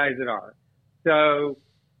some of the guys that are. So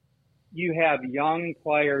you have young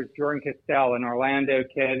players. Jordan Castell, an Orlando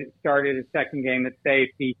kid, started his second game at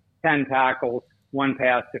safety, 10 tackles, 1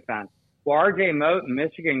 pass defense. Well, R.J. Moten,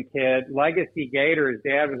 Michigan kid, legacy Gator, his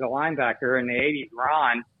dad was a linebacker in the 80s,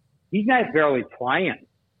 Ron. He's not barely playing.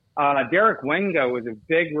 Derek Wingo was a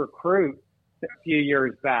big recruit a few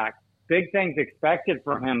years back. Big things expected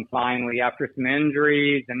from him finally after some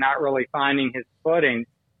injuries and not really finding his footing.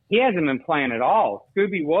 He hasn't been playing at all.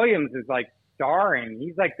 Scooby Williams is like starring.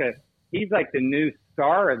 He's like the new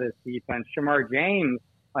star of this defense. Shamar James,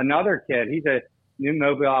 another kid. He's a new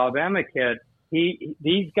Mobile, Alabama kid. Both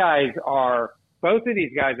of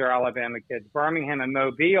these guys are Alabama kids. Birmingham and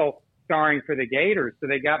Mobile starring for the Gators. So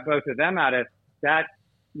they got both of them out of that,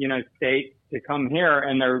 state to come here,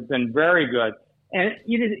 and they've been very good. And,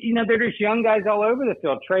 they're just young guys all over the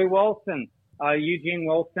field. Trey Wilson, Eugene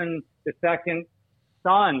Wilson, the second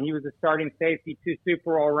son, he was a starting safety, 2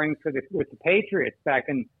 Super Bowl rings with the Patriots back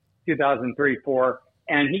in 2003-04.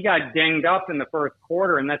 And he got dinged up in the first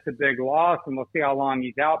quarter, and that's a big loss, and we'll see how long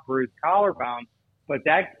he's out, bruised collarbone. But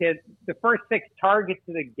that kid, the first 6 targets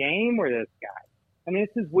of the game were this guy. I mean,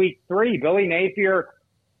 this is week 3. Billy Napier,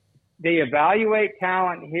 they evaluate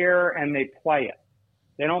talent here, and they play it.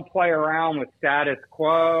 They don't play around with status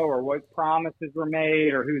quo or what promises were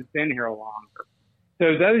made or who's been here longer.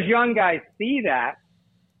 So those young guys see that,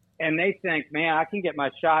 and they think, man, I can get my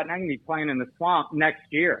shot, and I can be playing in the Swamp next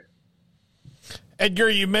year. Edgar,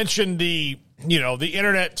 you mentioned the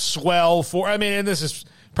internet swell and this is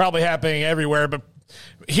probably happening everywhere, but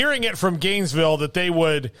hearing it from Gainesville that they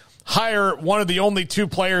would hire one of the only 2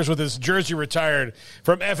 players with his jersey retired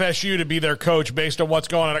from FSU to be their coach based on what's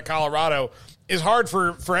going on at Colorado is hard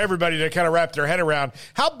for everybody to kind of wrap their head around.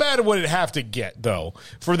 How bad would it have to get, though,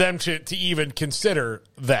 for them to even consider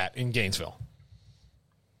that in Gainesville?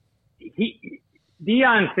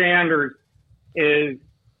 Deion Sanders is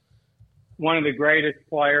one of the greatest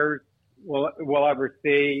players we'll ever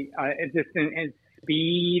see. Just in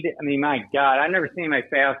speed. I mean, my God, I've never seen anybody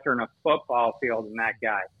faster in a football field than that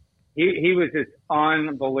guy. He was just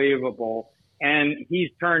unbelievable. And he's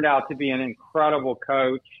turned out to be an incredible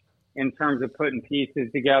coach in terms of putting pieces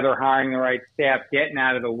together, hiring the right staff, getting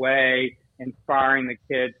out of the way, inspiring the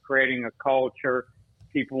kids, creating a culture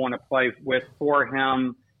people want to play for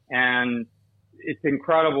him. And it's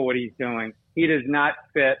incredible what he's doing. He does not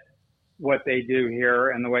fit what they do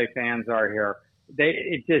here and the way fans are here.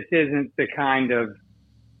 It just isn't the kind of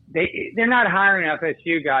they're not hiring an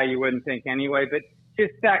FSU guy you wouldn't think anyway, but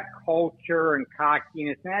just that culture and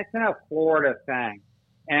cockiness, and that's a Florida thing.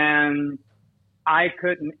 And I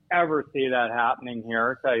couldn't ever see that happening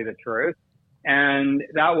here, to tell you the truth. And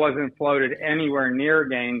that wasn't floated anywhere near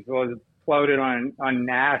Gainesville. floated on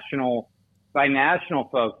national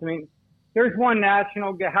folks. I mean, there's one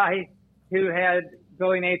national guy who had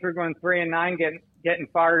Billy Napier going 3-9, getting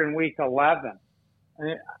fired in week 11.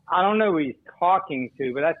 I don't know who he's talking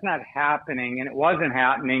to, but that's not happening, and it wasn't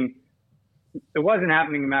happening. It wasn't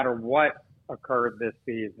happening no matter what occurred this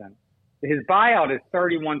season. His buyout is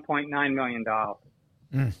 $31.9 million.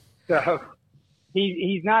 So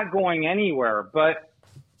he's not going anywhere. But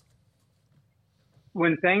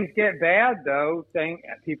when things get bad, though,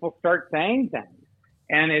 people start saying things,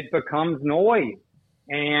 and it becomes noise,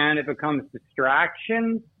 and it becomes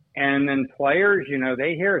distraction, and then players,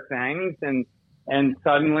 they hear things, and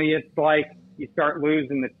suddenly it's like you start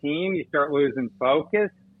losing the team, you start losing focus,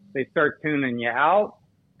 they start tuning you out.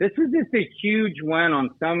 This was just a huge win on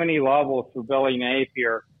so many levels for Billy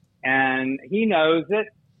Napier, and he knows it.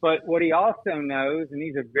 But what he also knows, and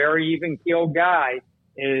he's a very even-keeled guy,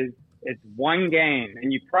 is it's one game.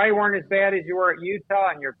 And you probably weren't as bad as you were at Utah,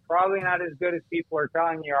 and you're probably not as good as people are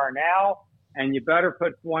telling you are now, and you better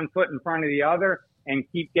put one foot in front of the other and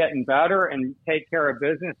keep getting better and take care of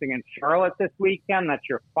business against Charlotte this weekend. That's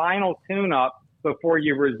your final tune-up before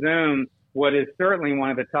you resume what is certainly one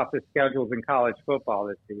of the toughest schedules in college football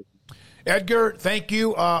this season. Edgar, thank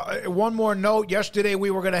you. One more note. Yesterday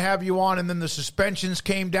we were going to have you on, and then the suspensions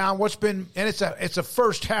came down. And it's a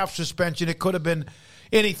first half suspension. It could have been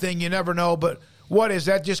anything. You never know. But what is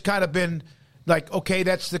that? Just kind of been like, okay,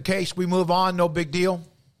 that's the case. We move on. No big deal.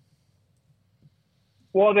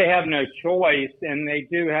 Well, they have no choice, and they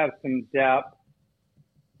do have some depth.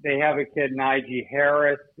 They have a kid, Najee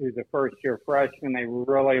Harris, who's a first-year freshman. They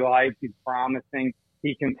really like. He's promising.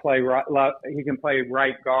 He can play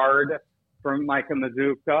right guard from Micah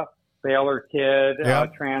Mazuka, Baylor kid,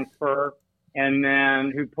 transfer, and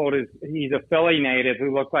then he's a Philly native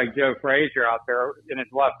who looked like Joe Frazier out there in his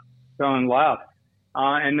going left.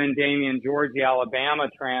 And then Damian George, the Alabama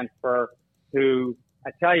transfer, who I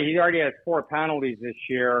tell you, he already has 4 penalties this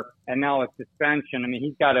year and now a suspension. I mean,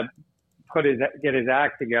 he's got to get his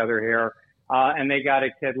act together here. And they got a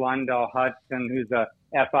kid, Lundell Hudson, who's a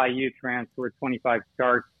FIU transfer, 25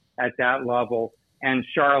 starts at that level. And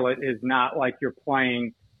Charlotte is not like you're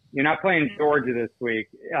not playing Georgia this week.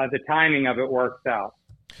 The timing of it works out.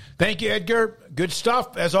 Thank you, Edgar. Good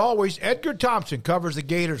stuff, as always. Edgar Thompson covers the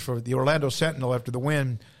Gators for the Orlando Sentinel after the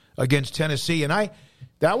win against Tennessee. And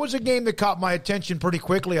that was a game that caught my attention pretty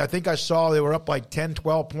quickly. I think I saw they were up like 10,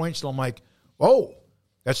 12 points. And I'm like, oh,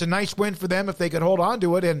 that's a nice win for them if they could hold on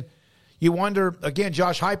to it. And you wonder, again,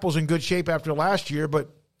 Josh Heupel's in good shape after last year,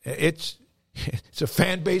 but it's a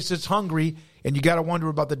fan base that's hungry, and you got to wonder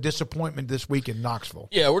about the disappointment this week in Knoxville.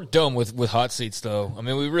 Yeah, we're done with hot seats, though. I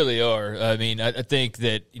mean, we really are. I mean, I think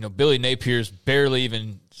that, Billy Napier's barely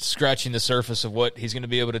even scratching the surface of what he's going to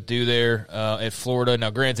be able to do there at Florida.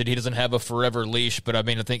 Now, granted, he doesn't have a forever leash, but, I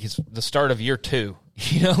mean, I think it's the start of year 2.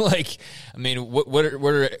 What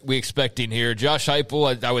are we expecting here? Josh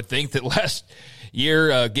Heupel, I would think that last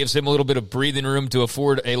year gives him a little bit of breathing room to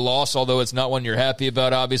afford a loss, although it's not one you're happy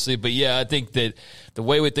about, obviously. But, yeah, I think that the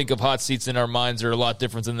way we think of hot seats in our minds are a lot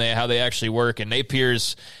different than how they actually work. And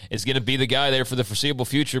Napier's is going to be the guy there for the foreseeable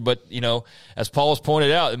future. But, as Paul has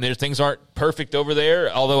pointed out, I mean, things aren't perfect over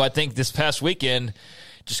there, although I think this past weekend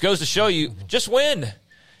just goes to show you, just win.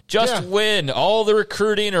 Just win. All the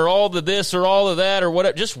recruiting or all the this or all of that or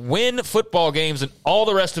whatever. Just win football games, and all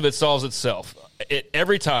the rest of it solves itself.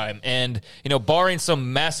 Every time. And, barring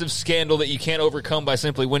some massive scandal that you can't overcome by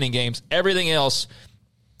simply winning games, everything else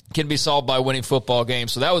can be solved by winning football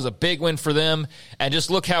games. So that was a big win for them. And just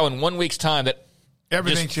look how in 1 week's time that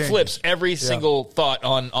everything just flips every single thought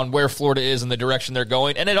on where Florida is and the direction they're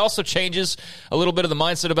going. And it also changes a little bit of the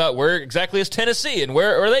mindset about where exactly is Tennessee and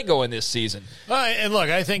where are they going this season. And look,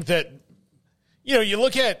 I think that,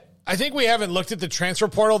 I think we haven't looked at the transfer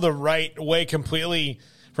portal the right way completely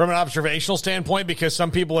from an observational standpoint, because some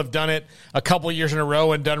people have done it a couple of years in a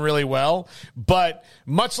row and done really well. But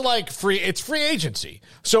much like it's free agency.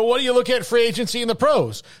 So what do you look at free agency in the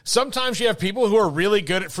pros? Sometimes you have people who are really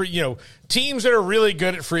good at teams that are really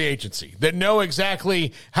good at free agency, that know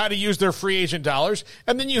exactly how to use their free agent dollars.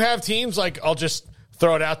 And then you have teams like, I'll just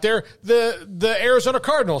throw it out there, the Arizona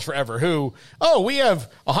Cardinals forever, who, we have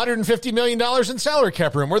 $150 million in salary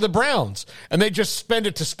cap room. We're the Browns. And they just spend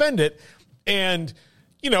it to spend it. And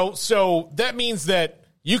so that means that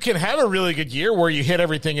you can have a really good year where you hit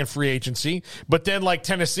everything in free agency, but then like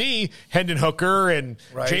Tennessee, Hendon Hooker and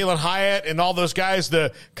Jalen Hyatt and all those guys,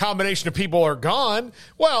 the combination of people are gone.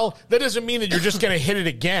 Well, that doesn't mean that you're just going to hit it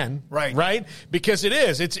again, right? Because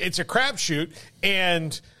it's a crapshoot,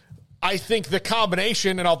 and I think the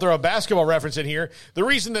combination, and I'll throw a basketball reference in here, the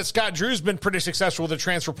reason that Scott Drew's been pretty successful with the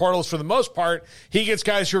transfer portal is, for the most part, he gets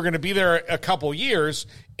guys who are going to be there a couple years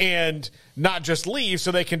and not just leave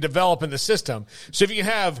so they can develop in the system. So if you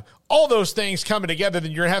have all those things coming together,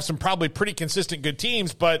 then you're going to have some probably pretty consistent good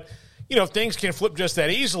teams, but, things can flip just that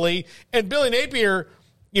easily. And Billy Napier,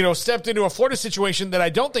 stepped into a Florida situation that I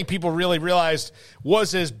don't think people really realized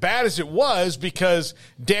was as bad as it was, because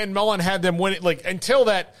Dan Mullen had them win it, until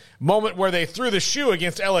that moment where they threw the shoe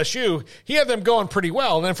against LSU, he had them going pretty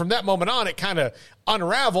well. And then from that moment on, it kind of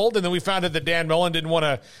unraveled. And then we found out that Dan Mullen didn't want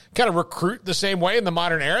to kind of recruit the same way in the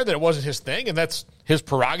modern era, that it wasn't his thing. And that's his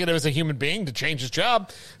prerogative as a human being to change his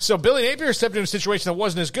job. So Billy Napier stepped into a situation that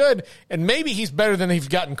wasn't as good, and maybe he's better than he's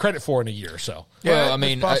gotten credit for in a year or so. Yeah, well, I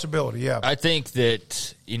mean, possibility, I think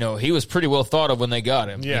that, he was pretty well thought of when they got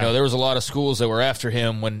him. Yeah. There was a lot of schools that were after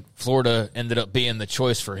him when Florida ended up being the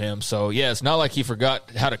choice for him. So, yeah, it's not like he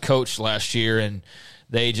forgot how to coach last year and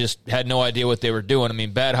they just had no idea what they were doing. I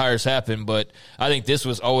mean, bad hires happen, but I think this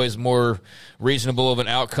was always more reasonable of an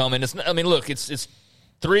outcome. And it's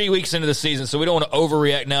 3 weeks into the season, so we don't want to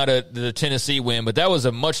overreact now to the Tennessee win, but that was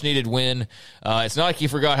a much-needed win. It's not like he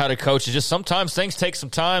forgot how to coach. It's just sometimes things take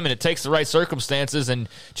some time, and it takes the right circumstances, and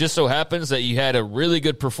just so happens that you had a really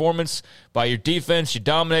good performance by your defense. You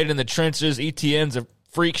dominated in the trenches. ETN's a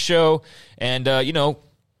freak show, and,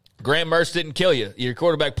 Graham Mertz didn't kill you. Your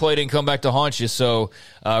quarterback play didn't come back to haunt you, so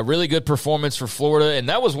really good performance for Florida, and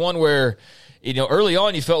that was one where, early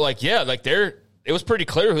on you felt like, it was pretty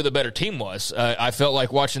clear who the better team was. I felt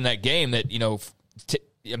like watching that game that,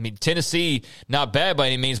 Tennessee, not bad by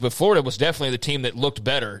any means, but Florida was definitely the team that looked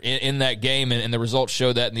better in that game, and the results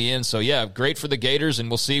showed that in the end. So, yeah, great for the Gators, and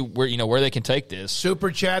we'll see where they can take this.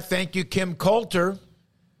 Super chat, thank you, Kim Coulter.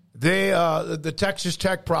 The Texas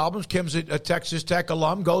Tech problems. Kim's a Texas Tech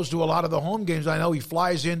alum, goes to a lot of the home games. I know he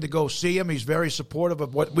flies in to go see him. He's very supportive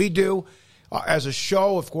of what we do as a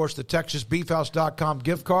show. Of course, the TexasBeefHouse.com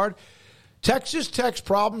gift card. Texas Tech's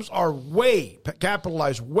problems are way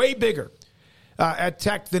bigger at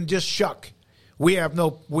Tech than just Shuck. We have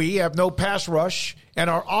no pass rush, and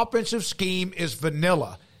our offensive scheme is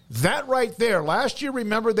vanilla. That right there. Last year,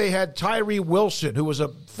 remember, they had Tyree Wilson, who was a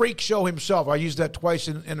freak show himself. I used that twice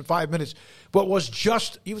in 5 minutes, but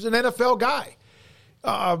he was an NFL guy.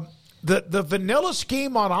 The vanilla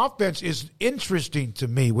scheme on offense is interesting to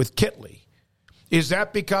me with Kitley. Is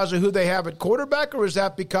that because of who they have at quarterback, or is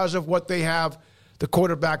that because of what they have the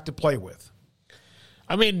quarterback to play with?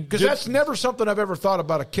 I mean, because that's never something I've ever thought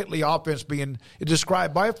about a Kitley offense being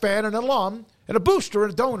described by a fan, an alum, and a booster,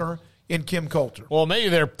 and a donor in Kim Coulter. Well, maybe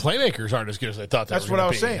their playmakers aren't as good as I thought they were. That's what I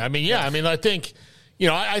was saying. I mean, yeah. I mean, I think,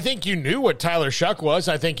 I think you knew what Tyler Shuck was.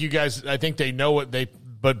 I think they know what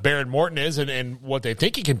Baron Morton is and what they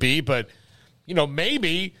think he can be. But,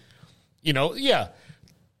 maybe, yeah.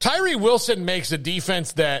 Tyree Wilson makes a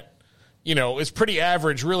defense that, is pretty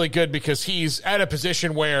average, really good, because he's at a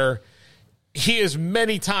position where he is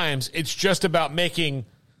many times, it's just about making,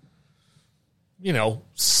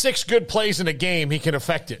 6 good plays in a game, he can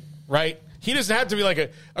affect it, right? He doesn't have to be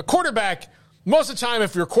like a quarterback. Most of the time,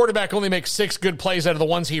 if your quarterback only makes 6 good plays out of the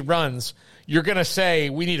ones he runs, you're going to say,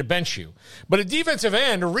 we need to bench you. But a defensive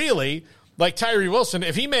end, really, like Tyree Wilson,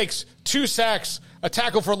 if he makes 2 sacks, a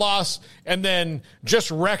tackle for loss, and then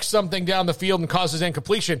just wrecks something down the field and causes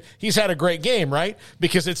incompletion, he's had a great game, right?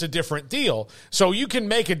 Because it's a different deal. So you can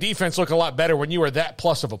make a defense look a lot better when you are that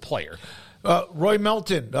plus of a player. Roy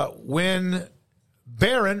Melton, when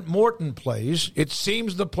Baron Morton plays, it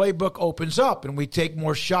seems the playbook opens up and we take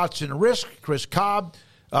more shots and risk. Chris Cobb.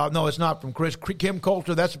 No, it's not from Chris. Kim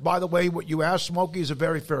Coulter. That's, by the way, what you asked, Smokey, is a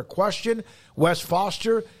very fair question. Wes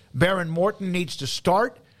Foster. Baron Morton needs to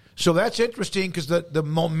start. So that's interesting because the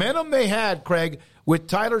momentum they had, Craig, with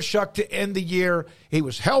Tyler Shuck to end the year, he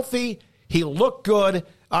was healthy. He looked good.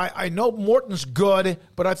 I know Morton's good,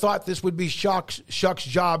 but I thought this would be Shuck's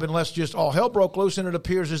job unless just all hell broke loose, and it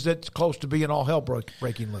appears as it's close to being all hell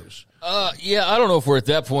breaking loose. Yeah, I don't know if we're at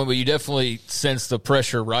that point, but you definitely sense the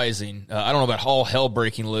pressure rising. I don't know about all hell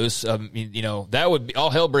breaking loose. That would be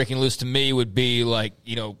all hell breaking loose to me would be like,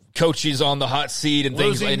 coaches on the hot seat and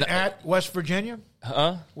losing things. At West Virginia?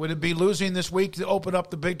 Would it be losing this week to open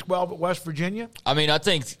up the Big 12 at West Virginia? I mean, I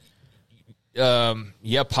think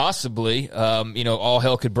Yeah, possibly. All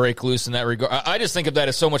hell could break loose in that regard. I just think of that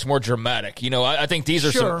as so much more dramatic. I think these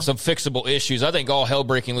are some fixable issues. I think all hell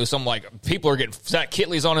breaking loose, I'm like, people are getting Zach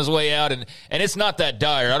Kitley's on his way out, and it's not that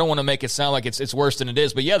dire. I don't want to make it sound like it's worse than it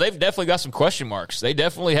is, but yeah, they've definitely got some question marks. They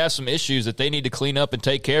definitely have some issues that they need to clean up and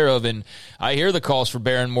take care of, and I hear the calls for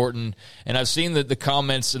Baron Morton, and I've seen the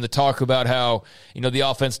comments and the talk about how, the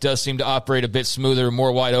offense does seem to operate a bit smoother,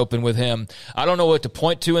 more wide open with him. I don't know what to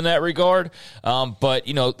point to in that regard. But,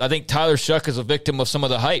 I think Tyler Shuck is a victim of some of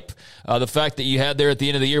the hype. The fact that you had there at the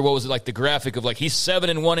end of the year, what was it, like the graphic of like he's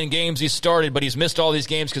 7-1 in games he started, but he's missed all these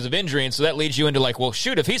games because of injury. And so that leads you into like, well,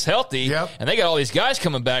 shoot, if he's healthy and they got all these guys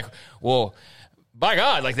coming back, well, by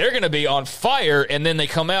God, like they're going to be on fire, and then they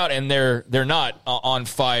come out and they're not on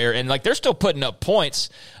fire, and like they're still putting up points,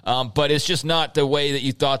 but it's just not the way that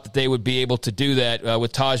you thought that they would be able to do that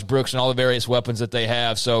with Taj Brooks and all the various weapons that they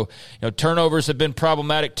have. So, turnovers have been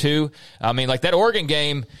problematic too. I mean, like that Oregon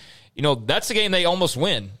game, that's a game they almost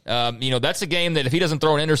win. That's a game that if he doesn't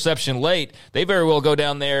throw an interception late, they very well go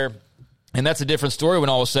down there. And that's a different story when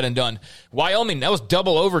all was said and done. Wyoming, that was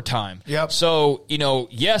double overtime. Yep. So,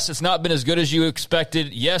 yes, it's not been as good as you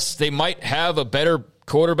expected. Yes, they might have a better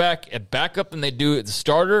quarterback at backup than they do at the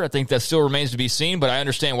starter. I think that still remains to be seen, but I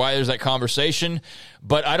understand why there's that conversation.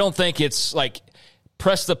 But I don't think it's like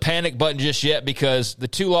press the panic button just yet, because the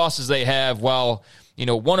two losses they have, while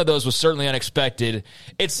one of those was certainly unexpected,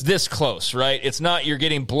 it's this close, right? It's not you're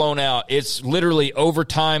getting blown out. It's literally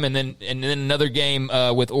overtime, and then another game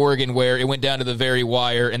with Oregon where it went down to the very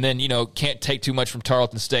wire, and then, can't take too much from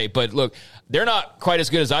Tarleton State. But look, they're not quite as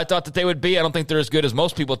good as I thought that they would be. I don't think they're as good as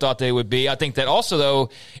most people thought they would be. I think that also, though,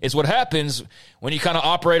 is what happens when you kind of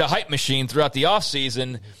operate a hype machine throughout the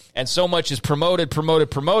offseason, and so much is promoted,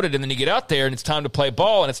 and then you get out there and it's time to play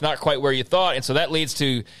ball, and it's not quite where you thought. And so that leads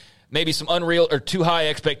to maybe some unreal or too high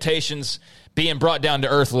expectations being brought down to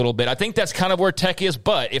earth a little bit. I think that's kind of where Tech is,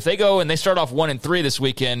 but if they go and they start off 1-3 this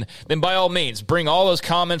weekend, then by all means, bring all those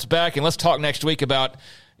comments back, and let's talk next week about,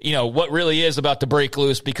 what really is about to break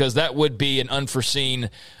loose, because that would be an unforeseen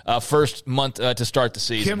first month to start the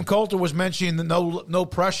season. Kim Coulter was mentioning the no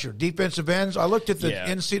pressure. Defensive ends, I looked at the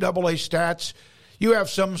NCAA stats. You have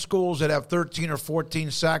some schools that have 13 or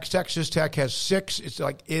 14 sacks. Texas Tech has 6. It's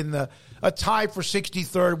like a tie for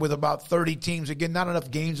 63rd with about 30 teams. Again, not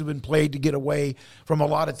enough games have been played to get away from a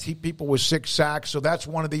lot of people with 6 sacks. So that's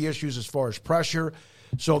one of the issues as far as pressure.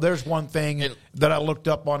 So there's one thing that I looked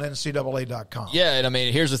up on NCAA.com. Yeah, and I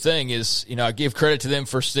mean, here's the thing is, I give credit to them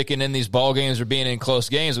for sticking in these ball games or being in close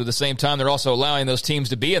games, but at the same time, they're also allowing those teams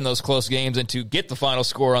to be in those close games and to get the final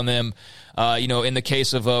score on them, in the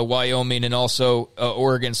case of Wyoming and also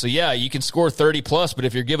Oregon. So, yeah, you can score 30-plus, but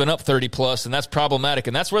if you're giving up 30-plus, then that's problematic,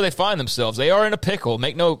 and that's where they find themselves. They are in a pickle,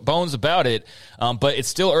 make no bones about it, but it's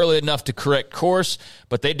still early enough to correct course,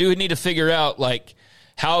 but they do need to figure out, like,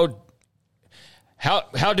 how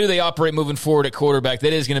do they operate moving forward at quarterback?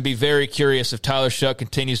 That is going to be very curious if Tyler Shuck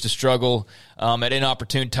continues to struggle at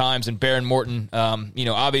inopportune times, and Baron Morton,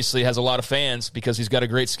 obviously has a lot of fans because he's got a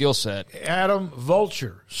great skill set. Adam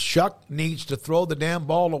Vulture, Shuck needs to throw the damn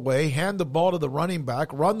ball away, hand the ball to the running back,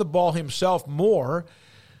 run the ball himself more.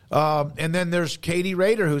 And then there's Katie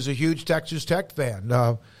Rader, who's a huge Texas Tech fan.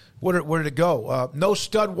 Where did it go? No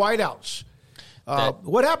stud wideouts.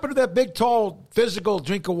 What happened to that big, tall, physical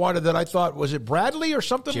drink of water that I thought, was it Bradley or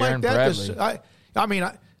something Jaron like that?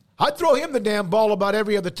 Bradley. I'd throw him the damn ball about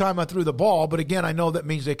every other time I threw the ball, but again, I know that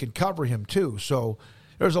means they can cover him too. So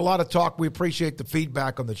there's a lot of talk. We appreciate the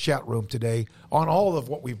feedback on the chat room today on all of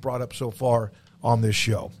what we've brought up so far on this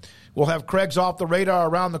show. We'll have Craig's Off the Radar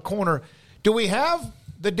around the corner. Do we have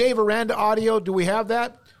the Dave Aranda audio? Do we have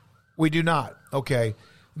that? We do not. Okay.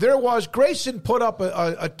 There was, Grayson put up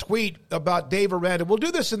a tweet about Dave Aranda. We'll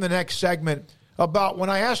do this in the next segment, about when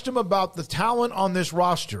I asked him about the talent on this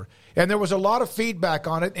roster. And there was a lot of feedback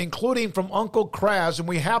on it, including from Uncle Kraz, and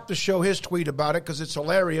we have to show his tweet about it because it's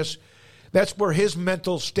hilarious. That's where his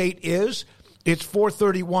mental state is. It's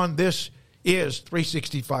 4:31. This is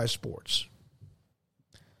 365 Sports.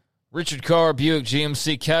 Richard Carr, Buick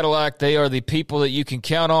GMC Cadillac, they are the people that you can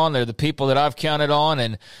count on. They're the people that I've counted on,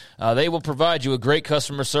 and they will provide you a great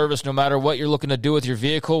customer service no matter what you're looking to do with your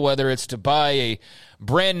vehicle, whether it's to buy a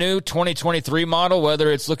brand new 2023 model, whether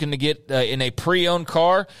it's looking to get in a pre-owned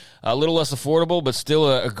car, a little less affordable but still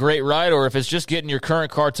a great ride, or if it's just getting your current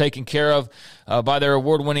car taken care of by their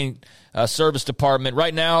award-winning service department.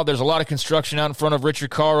 Right now, there's a lot of construction out in front of Richard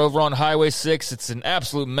Carr over on Highway 6. It's an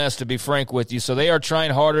absolute mess, to be frank with you. So they are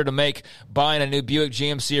trying harder to make buying a new Buick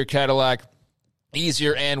GMC or Cadillac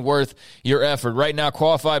easier and worth your effort. Right now,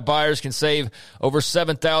 qualified buyers can save over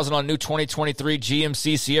 $7,000 on new 2023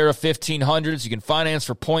 GMC Sierra 1500s. You can finance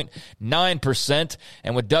for 0.9%.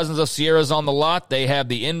 And with dozens of Sierras on the lot, they have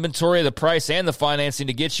the inventory, the price, and the financing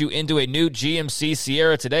to get you into a new GMC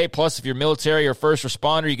Sierra today. Plus, if you're military or first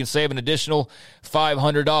responder, you can save an additional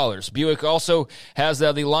 $500. Buick also has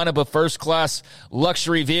the lineup of first-class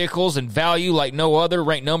luxury vehicles and value like no other.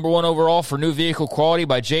 Ranked number 1 overall for new vehicle quality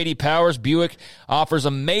by J.D. Powers, Buick offers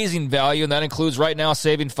amazing value, and that includes right now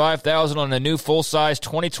saving $5,000 on a new full-size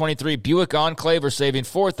 2023 Buick Enclave or saving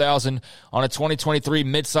 $4,000 on a 2023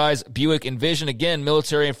 midsize Buick Envision. Again,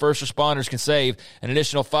 military and first responders can save an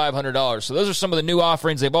additional $500. So those are some of the new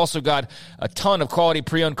offerings. They've also got a ton of quality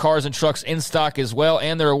pre-owned cars and trucks in stock as well,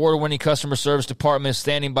 and their award-winning customer service department is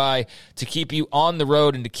standing by to keep you on the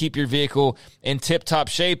road and to keep your vehicle in tip-top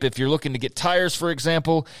shape. If you're looking to get tires, for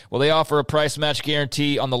example, well, they offer a price match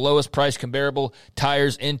guarantee on the lowest price comparable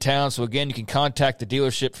tires in town. So again, you can contact the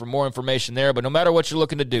dealership for more information there. But no matter what you're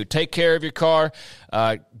looking to do, take care of your car,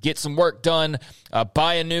 get some work done,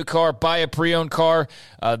 buy a new car, buy a pre-owned car.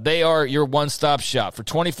 They are your one-stop shop. For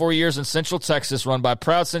 24 years in Central Texas, run by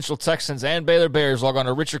proud Central Texans and Baylor Bears. Log on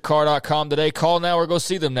to richardcar.com today. Call now or go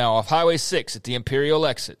see them now off Highway 6 at the Imperial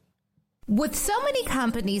exit. With so many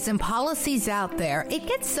companies and policies out there, it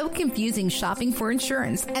gets so confusing shopping for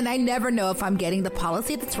insurance, and I never know if I'm getting the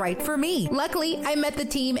policy that's right for me. Luckily, I met the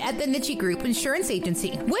team at the Niche Group Insurance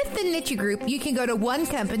Agency. With the Niche Group, you can go to one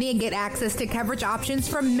company and get access to coverage options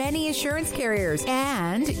from many insurance carriers,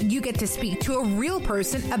 and you get to speak to a real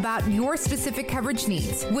person about your specific coverage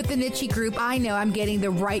needs. With the Niche Group, I know I'm getting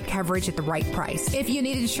the right coverage at the right price. If you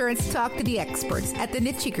need insurance, talk to the experts at the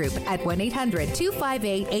Niche Group at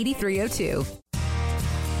 1-800-258-8302.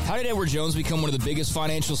 How did Edward Jones become one of the biggest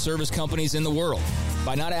financial service companies in the world?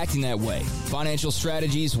 By not acting that way. Financial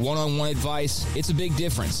strategies, one-on-one advice, it's a big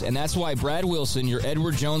difference. And that's why Brad Wilson, your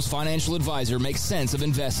Edward Jones financial advisor, makes sense of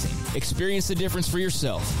investing. Experience the difference for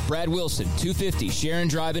yourself. Brad Wilson, 250 Sharon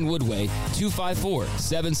Drive in Woodway,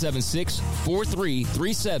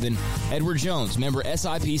 254-776-4337. Edward Jones, member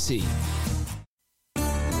SIPC.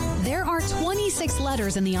 There are 26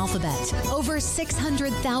 letters in the alphabet, over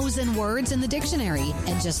 600,000 words in the dictionary,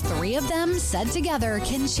 and just 3 of them said together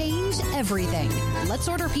can change everything. Let's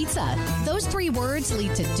order pizza. Those 3 words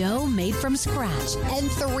lead to dough made from scratch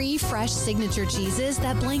and 3 fresh signature cheeses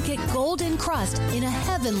that blanket golden crust in a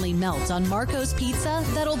heavenly melt on Marco's Pizza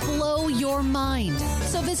that'll blow your mind.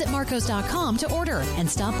 So visit Marcos.com to order and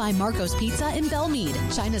stop by Marco's Pizza in Belmead,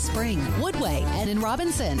 China Spring, Woodway, and in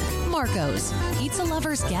Robinson. Marco's. Pizza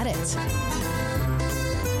lovers get it.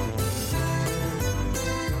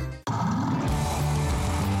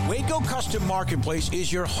 Waco Custom Marketplace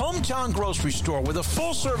is your hometown grocery store with a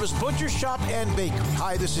full-service butcher shop and bakery.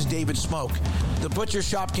 Hi, this is David Smoak. The butcher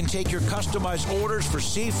shop can take your customized orders for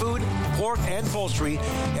seafood, pork, and poultry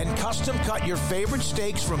and custom cut your favorite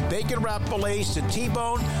steaks from bacon-wrapped fillets to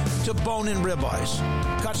T-bone to bone-in ribeyes.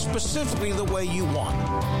 Cut specifically the way you want.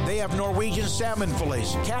 They have Norwegian salmon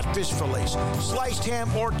fillets, catfish fillets, sliced ham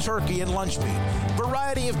or turkey and lunch meat,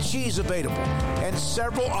 variety of cheese available, and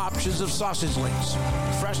several options of sausage links.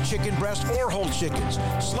 Fresh chicken breast or whole chickens,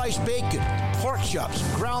 sliced bacon, pork chops,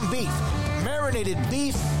 ground beef, marinated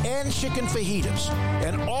beef, and chicken fajitas,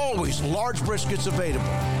 and always large briskets available,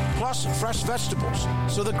 plus fresh vegetables.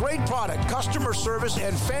 So the great product, customer service,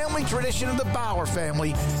 and family tradition of the Bauer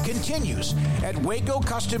family continues at Waco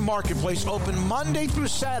Custom Marketplace, open Monday through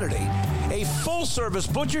Saturday. A full-service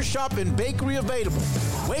butcher shop and bakery available.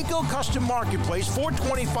 Waco Custom Marketplace,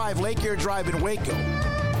 425 Lake Air Drive in Waco,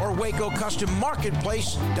 or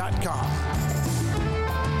WacoCustomMarketplace.com.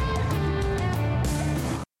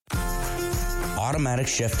 Automatic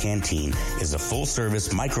Chef Canteen is a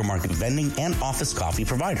full-service micro-market vending and office coffee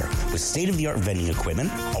provider with state-of-the-art vending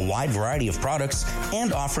equipment, a wide variety of products,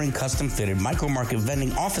 and offering custom-fitted micro-market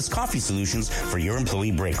vending office coffee solutions for your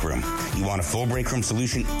employee break room. You want a full break room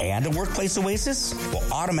solution and a workplace oasis? Well,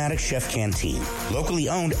 Automatic Chef Canteen, locally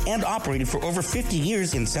owned and operated for over 50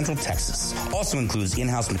 years in Central Texas, also includes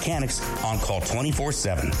in-house mechanics on call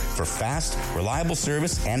 24/7 for fast, reliable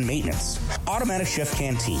service and maintenance. Automatic Chef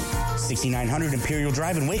Canteen, 6900 Imperial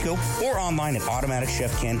Drive in Waco, or online at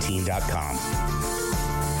automaticchefcanteen.com.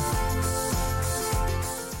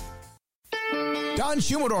 Don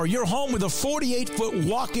Humidor, your home with a 48-foot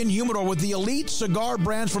walk-in humidor with the elite cigar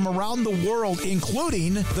brands from around the world,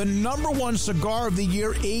 including the #1 cigar of the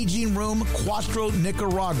year, Aging Room Cuatro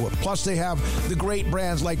Nicaragua. Plus, they have the great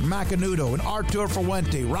brands like Macanudo and Artur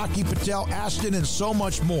Fuente, Rocky Patel, Aston, and so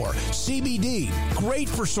much more. CBD, great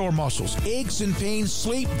for sore muscles, aches and pains,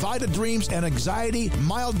 sleep, Vita Dreams, and anxiety,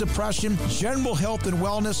 mild depression, general health and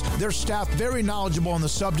wellness. Their staff very knowledgeable on the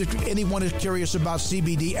subject. If anyone is curious about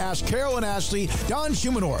CBD, ask Carol and Ashley. Don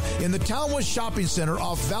Humidor in the Townwest Shopping Center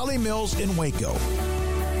off Valley Mills in Waco.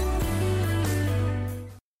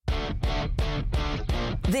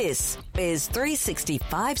 This is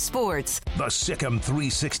 365 Sports. The Sikkim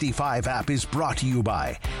 365 app is brought to you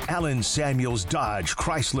by Allen Samuels Dodge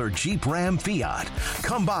Chrysler Jeep Ram Fiat.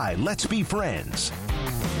 Come by, let's be friends.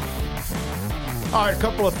 All right, a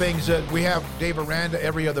couple of things. We have Dave Aranda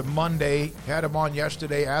every other Monday. Had him on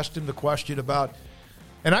yesterday, asked him the question about,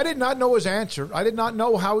 and I did not know his answer. I did not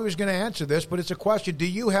know how he was going to answer this, but it's a question. Do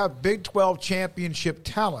you have Big 12 championship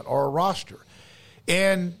talent or a roster?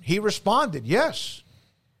 And he responded, yes.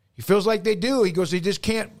 He feels like they do. He goes, they just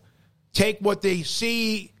can't take what they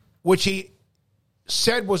see, which he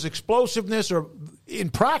said was explosiveness or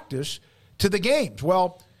in practice, to the games.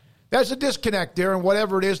 Well, there's a disconnect there, and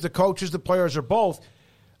whatever it is, the coaches, the players, or both,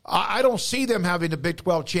 I don't see them having a Big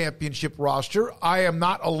 12 championship roster. I am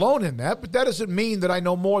not alone in that, but that doesn't mean that I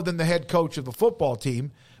know more than the head coach of the football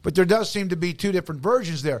team. But there does seem to be two different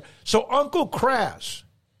versions there. So Uncle Kras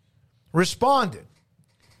responded.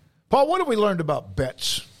 Paul, what have we learned about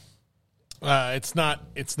bets? It's not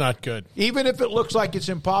good. Even if it looks like it's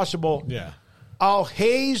impossible, yeah, I'll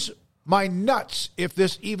haze my nuts if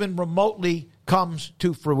this even remotely comes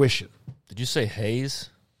to fruition. Did you say haze?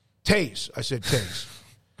 Tase. I said tase.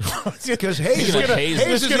 Because haze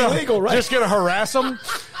is illegal, right? Just going to harass him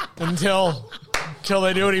until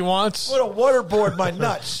they do what he wants. What a waterboard my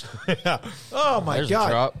nuts. Yeah. Oh, my There's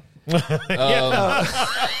God. A drop.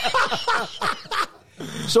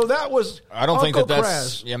 So that was I don't Uncle think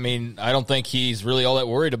that's Kras. I mean, I don't think he's really all that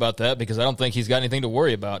worried about that because I don't think he's got anything to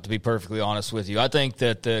worry about, to be perfectly honest with you. I think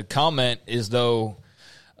that the comment is, though,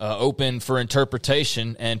 open for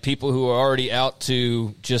interpretation, and people who are already out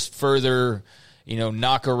to just further,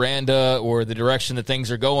 knock Aranda or the direction that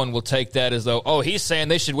things are going will take that as though, oh, he's saying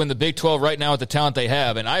they should win the Big 12 right now with the talent they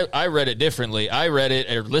have. And I read it differently. I read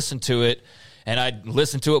it or listened to it, and I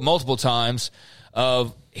listened to it multiple times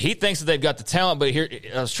of he thinks that they've got the talent, but here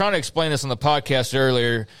I was trying to explain this on the podcast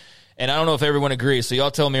earlier, and I don't know if everyone agrees, so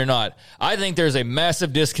y'all tell me or not. I think there's a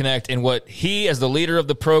massive disconnect in what he, as the leader of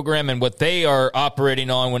the program, and what they are operating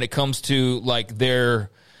on when it comes to like their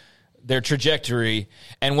trajectory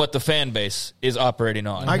and what the fan base is operating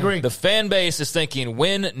on. I agree. The fan base is thinking,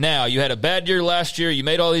 win now. You had a bad year last year. You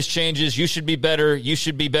made all these changes. You should be better. You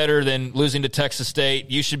should be better than losing to Texas State.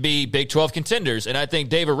 You should be Big 12 contenders. And I think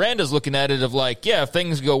Dave Aranda's looking at it of like, yeah, if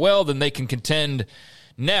things go well, then they can contend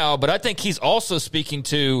now. But I think he's also speaking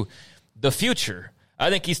to the future. I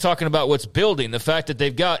think he's talking about what's building, the fact that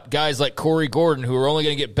they've got guys like Corey Gordon who are only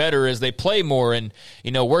going to get better as they play more and,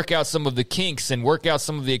 work out some of the kinks and work out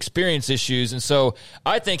some of the experience issues. And so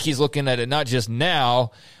I think he's looking at it not just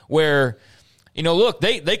now where, look,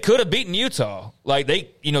 they could have beaten Utah. Like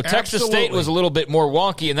Texas State was a little bit more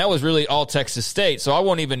wonky, and that was really all Texas State. So I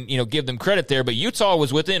won't even, give them credit there. But Utah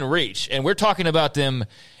was within reach, and we're talking about them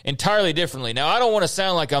entirely differently. Now, I don't want to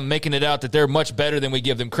sound like I'm making it out that they're much better than we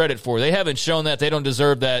give them credit for. They haven't shown that. They don't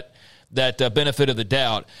deserve that benefit of the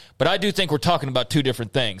doubt. But I do think we're talking about two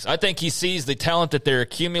different things. I think he sees the talent that they're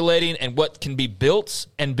accumulating and what can be built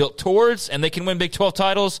and built towards, and they can win Big 12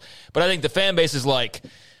 titles. But I think the fan base is like,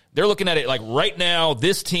 they're looking at it like right now,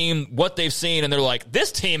 this team, what they've seen, and they're like,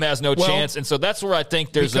 this team has no chance. And so that's where I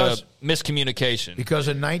think there's a miscommunication. Because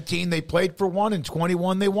in 19 they played for one, and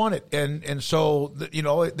 21 they won it. And so,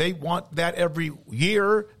 they want that every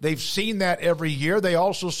year. They've seen that every year. They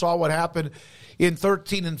also saw what happened in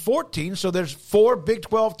 13 and 14. So there's 4 Big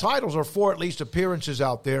 12 titles, or 4 at least appearances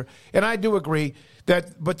out there. And I do agree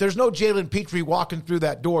but there's no Jalen Petrie walking through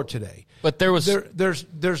that door today. But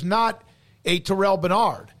there's not a Terrell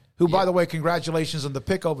Bernard, who, by the way, congratulations on the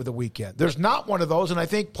pick over the weekend. There's not one of those, and I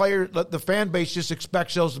think the fan base just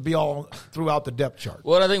expects those to be all throughout the depth chart.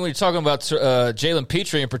 Well, I think when you're talking about Jalen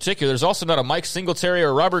Petrie in particular, there's also not a Mike Singletary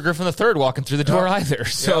or Robert Griffin III walking through the door either.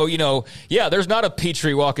 So, there's not a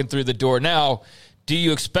Petrie walking through the door. Now, do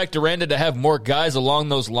you expect Aranda to have more guys along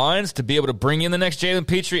those lines to be able to bring in the next Jalen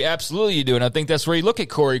Petrie? Absolutely you do, and I think that's where you look at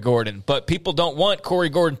Corey Gordon. But people don't want Corey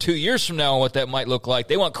Gordon 2 years from now and what that might look like.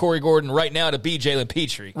 They want Corey Gordon right now to be Jalen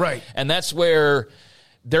Petrie. Right. And that's where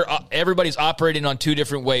everybody's operating on two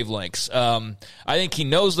different wavelengths. I think he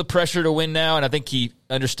knows the pressure to win now, and I think he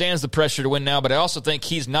understands the pressure to win now, but I also think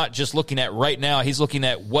he's not just looking at right now. He's looking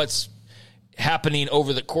at what's happening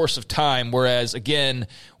over the course of time, whereas, again,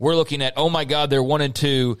 we're looking at, oh, my God, they're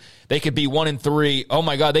 1-2. They could be 1-3. Oh,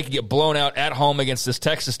 my God, they could get blown out at home against this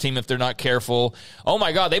Texas team if they're not careful. Oh,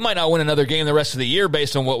 my God, they might not win another game the rest of the year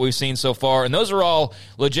based on what we've seen so far, and those are all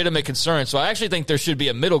legitimate concerns. So I actually think there should be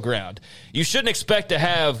a middle ground. You shouldn't expect to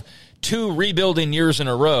have 2 rebuilding years in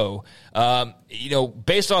a row.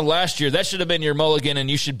 Based on last year, that should have been your mulligan, and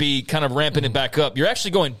you should be kind of ramping it back up. You're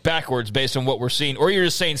actually going backwards based on what we're seeing, or you're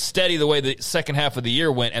just saying steady the way the second half of the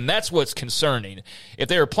year went, and that's what's concerning. If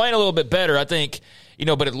they were playing a little bit better, I think,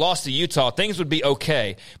 but it lost to Utah, things would be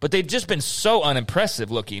okay. But they've just been so unimpressive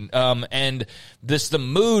looking, and the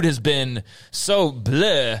mood has been so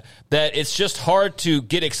bleh that it's just hard to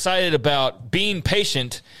get excited about being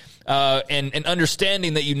patient and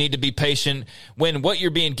understanding that you need to be patient when what you're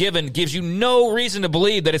being given gives you no reason to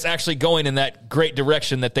believe that it's actually going in that great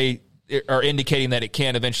direction that they are indicating that it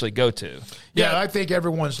can eventually go to. Yeah, I think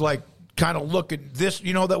everyone's like kind of looking this,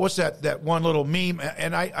 what's that one little meme?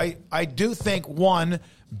 And I do think,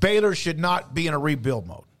 Baylor should not be in a rebuild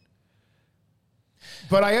mode.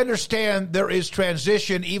 But I understand there is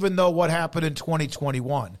transition, even though what happened in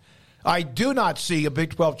 2021. I do not see a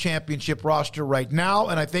Big 12 championship roster right now,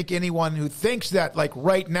 and I think anyone who thinks that, like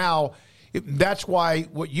right now, that's why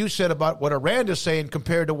what you said about what Aranda's saying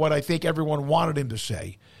compared to what I think everyone wanted him to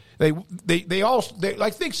say. I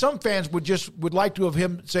think some fans would like to have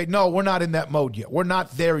him say, no, we're not in that mode yet. We're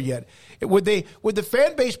not there yet. Would the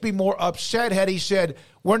fan base be more upset had he said,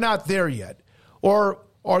 we're not there yet? Or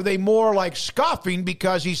are they more like scoffing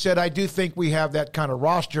because he said, I do think we have that kind of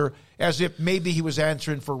roster, as if maybe he was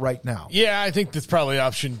answering for right now? Yeah, I think that's probably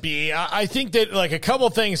option B. I think that like a couple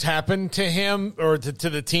things happened to him or to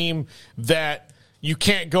the team that you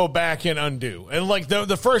can't go back and undo. And like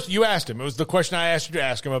the first, you asked him, it was the question I asked you to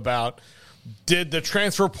ask him about, did the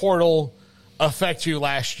transfer portal affect you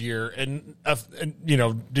last year? And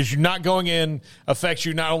did you not going in affect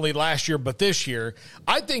you not only last year but this year?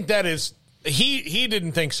 I think that is, he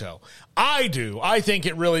didn't think so. I do. I think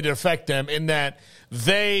it really did affect them in that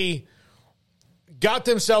they got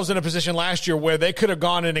themselves in a position last year where they could have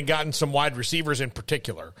gone in and gotten some wide receivers in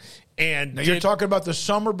particular. And now you're talking about the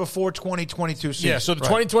summer before 2022 season. Yeah, so the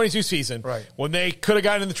 2022 season, right, when they could have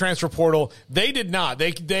gotten in the transfer portal, they did not.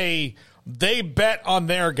 They bet on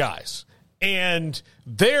their guys. And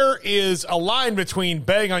there is a line between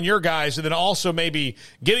betting on your guys and then also maybe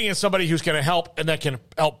getting in somebody who's going to help and that can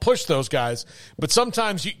help push those guys. But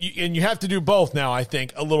sometimes you have to do both now, I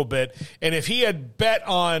think, a little bit. And if he had bet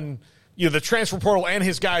on the transfer portal and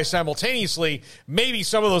his guys simultaneously, maybe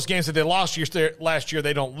some of those games that they lost last year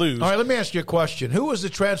they don't lose. All right, let me ask you a question. Who was the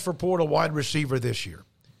transfer portal wide receiver this year?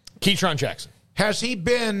 Keytron Jackson. Has he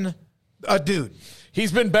been a dude?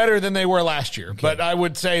 He's been better than they were last year, but I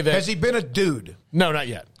would say that... Has he been a dude? No, not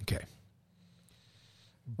yet. Okay.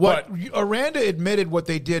 What Aranda admitted what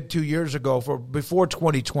they did 2 years ago before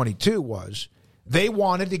 2022 was they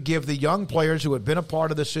wanted to give the young players who had been a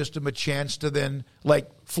part of the system a chance to then,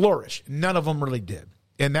 flourish. None of them really did,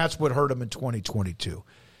 and that's what hurt them in 2022.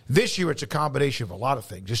 This year, it's a combination of a lot of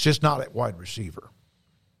things. It's just not at wide receiver.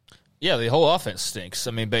 Yeah, the whole offense stinks.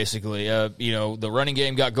 I mean, basically, the running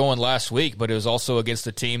game got going last week, but it was also against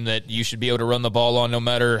a team that you should be able to run the ball on no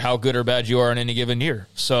matter how good or bad you are in any given year.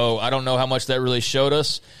 So I don't know how much that really showed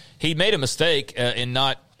us. He made a mistake in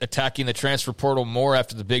not attacking the transfer portal more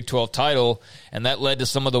after the Big 12 title, and that led to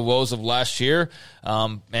some of the woes of last year.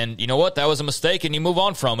 And you know what? That was a mistake, and you move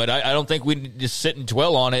on from it. I don't think we just sit and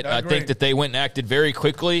dwell on it. I think that they went and acted very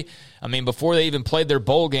quickly. I mean, before they even played their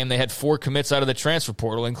bowl game, they had 4 commits out of the transfer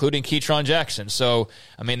portal, including Keytron Jackson. So,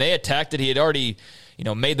 I mean, they attacked it. He had already,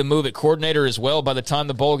 made the move at coordinator as well by the time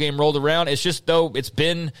the bowl game rolled around. It's just, though, it's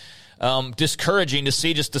been discouraging to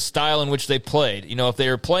see just the style in which they played. If they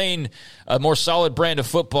were playing a more solid brand of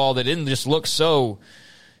football that didn't just look so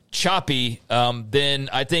choppy, then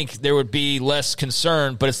I think there would be less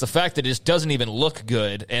concern. But it's the fact that it just doesn't even look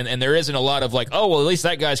good. And there isn't a lot of at least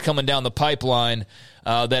that guy's coming down the pipeline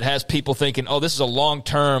that has people thinking, this is a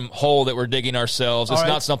long-term hole that we're digging ourselves. It's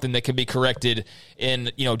not something that can be corrected in,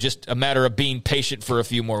 just a matter of being patient for a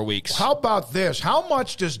few more weeks. How about this? How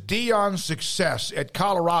much does Deion's success at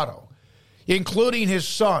Colorado, including his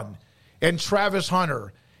son and Travis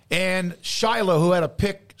Hunter and Shiloh, who had a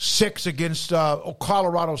pick 6 against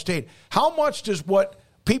Colorado State, how much does what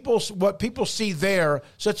people see there,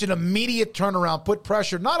 such an immediate turnaround, put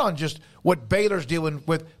pressure not on just what Baylor's dealing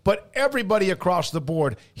with, but everybody across the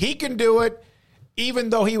board? He can do it. even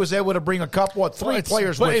though he was able to bring three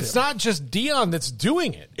players with him. But it's not just Dion that's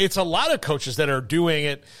doing it. It's a lot of coaches that are doing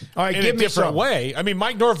it in a different way. I mean,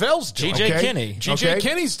 Mike Norvell's doing it. G.J.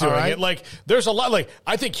 Kinney's doing it. Like, there's a lot. Like,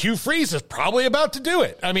 I think Hugh Freeze is probably about to do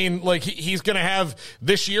it. I mean, like, he's going to have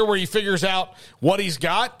this year where he figures out what he's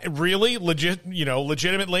got really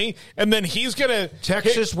legitimately, and then he's going to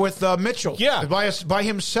Texas with Mitchell. Yeah, by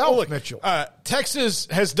himself. Mitchell. Texas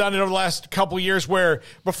has done it over the last couple of years where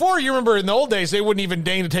before, you remember in the old days, they wouldn't even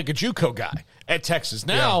deign to take a JUCO guy at Texas.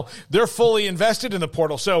 Now they're fully invested in the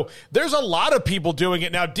portal. So there's a lot of people doing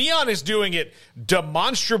it. Now Dion is doing it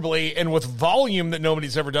demonstrably and with volume that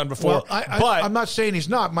nobody's ever done before. Well, I'm not saying he's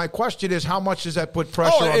not. My question is, how much does that put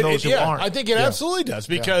pressure on those who aren't? I think it absolutely does,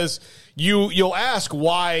 because you'll ask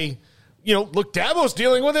why. Look, Dabo's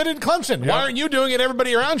dealing with it in Clemson. Why aren't you doing it?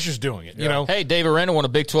 Everybody around you's doing it. Hey, Dave Aranda won a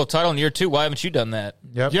Big 12 title in year 2. Why haven't you done that?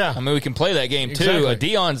 Yep. Yeah. I mean, we can play that game too.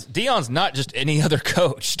 Exactly. Dion's not just any other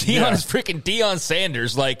coach. Dion is freaking Deion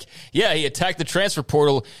Sanders. Like, he attacked the transfer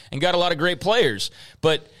portal and got a lot of great players,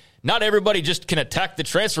 but not everybody just can attack the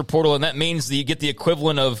transfer portal, and that means that you get the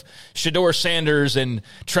equivalent of Shedeur Sanders and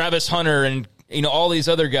Travis Hunter and all these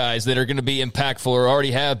other guys that are going to be impactful or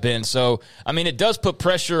already have been. So, I mean, it does put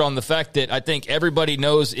pressure on the fact that I think everybody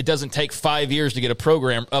knows it doesn't take 5 years to get a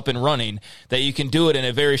program up and running, that you can do it in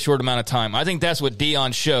a very short amount of time. I think that's what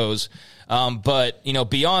Dion shows. But,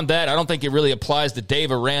 beyond that, I don't think it really applies to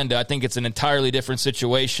Dave Aranda. I think it's an entirely different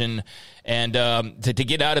situation. And to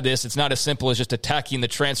get out of this, it's not as simple as just attacking the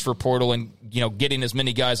transfer portal and, getting as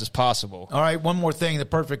many guys as possible. All right, one more thing. The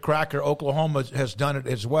perfect cracker, Oklahoma has done it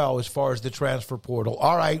as well as far as the transfer portal.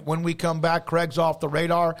 All right, when we come back, Craig's off the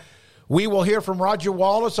radar. We will hear from Roger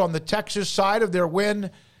Wallace on the Texas side of their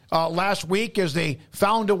win last week as they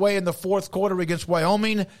found a way in the fourth quarter against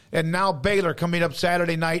Wyoming, and now Baylor coming up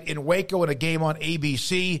Saturday night in Waco in a game on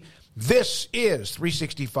ABC. This is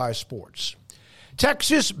 365 Sports.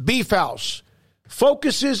 Texas Beef House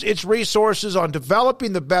focuses its resources on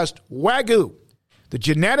developing the best Wagyu, the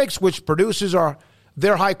genetics which produces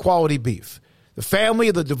their high-quality beef.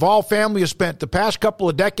 The Duvall family, has spent the past couple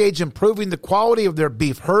of decades improving the quality of their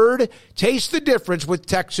beef herd. Taste the difference with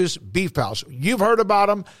Texas Beef House. You've heard about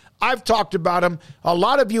them. I've talked about them. A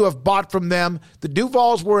lot of you have bought from them. The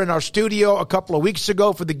Duvalls were in our studio a couple of weeks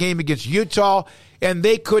ago for the game against Utah, and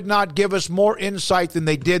they could not give us more insight than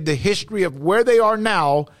they did the history of where they are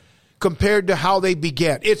now compared to how they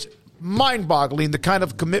began. It's mind-boggling the kind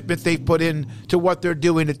of commitment they've put in to what they're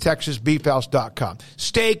doing at TexasBeefHouse.com.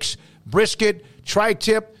 Steaks, brisket,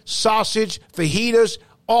 tri-tip, sausage, fajitas,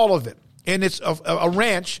 all of it. And it's a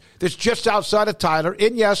ranch that's just outside of Tyler,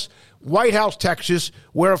 in, yes, White House, Texas,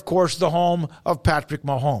 where, of course, the home of Patrick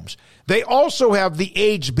Mahomes. They also have the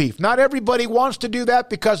aged beef. Not everybody wants to do that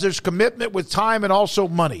because there's commitment with time and also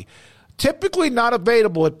money. Typically not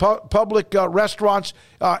available at public restaurants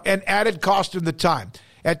and added cost in the time.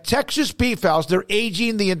 At Texas Beef House, they're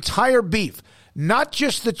aging the entire beef, not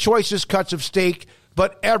just the choicest cuts of steak,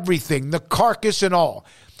 but everything, the carcass and all.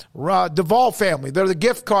 Duvall family, they're the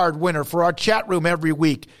gift card winner for our chat room every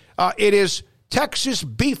week. It is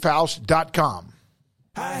TexasBeefHouse.com.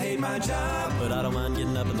 I hate my job, but I don't mind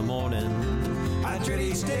getting up in the morning. I dread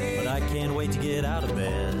each day, but I can't wait to get out of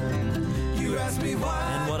bed. You ask me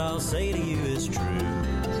why, and what I'll say to you is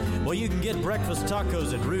true. Well, you can get breakfast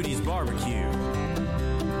tacos at Rudy's Barbecue.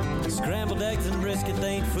 Scrambled eggs and brisket,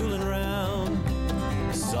 they ain't fooling around.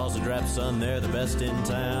 Sausage wrap, son, they're the best in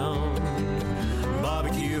town.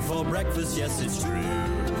 Barbecue for breakfast, yes, it's true.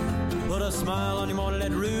 Put a smile on your morning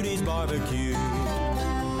at Rudy's Barbecue.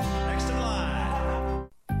 Next in line.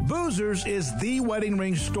 Boozers is the wedding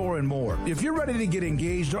ring store and more. If you're ready to get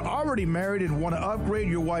engaged or already married and want to upgrade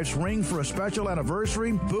your wife's ring for a special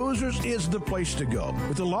anniversary, Boozers is the place to go.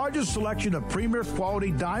 With the largest selection of premier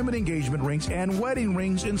quality diamond engagement rings and wedding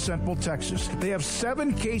rings in Central Texas. They have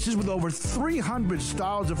 7 cases with over 300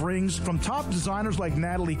 styles of rings from top designers like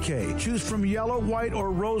Natalie Kay. Choose from yellow, white,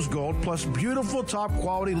 or rose gold, plus beautiful top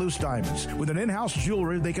quality loose diamonds. With an in-house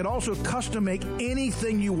jewelry, they can also custom make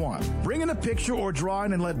anything you want. Bring in a picture or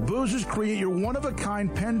drawing and let Boozers create your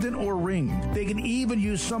one-of-a-kind pendant or ring. They can even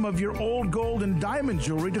use some of your old gold and diamond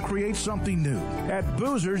jewelry to create something new. At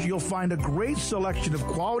Boozers, you'll find a great selection of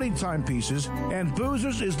quality timepieces, and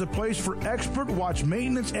Boozers is the place for expert watch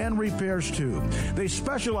maintenance and repairs, too. They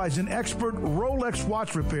specialize in expert Rolex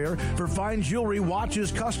watch repair for fine jewelry,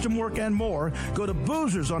 watches, custom work, and more. Go to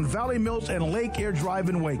Boozers on Valley Mills and Lake Air Drive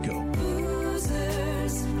in Waco.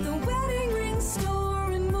 Boozers, the wedding ring store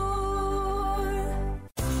and more.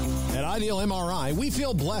 At Ideal MRI, we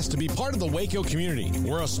feel blessed to be part of the Waco community.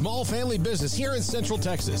 We're a small family business here in Central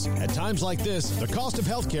Texas. At times like this, the cost of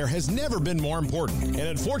healthcare has never been more important. And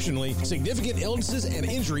unfortunately, significant illnesses and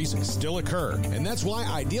injuries still occur. And that's why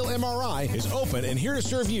Ideal MRI is open and here to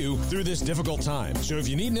serve you through this difficult time. So if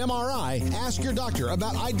you need an MRI, ask your doctor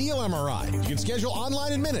about Ideal MRI. You can schedule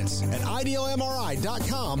online in minutes at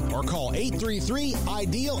idealmri.com or call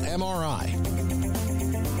 833-IDEAL-MRI.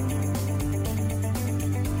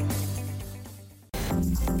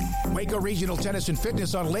 Waco Regional Tennis and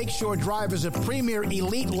Fitness on Lakeshore Drive is a premier,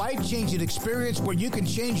 elite, life-changing experience where you can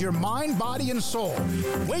change your mind, body, and soul.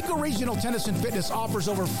 Waco Regional Tennis and Fitness offers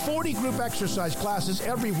over 40 group exercise classes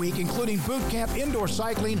every week, including boot camp, indoor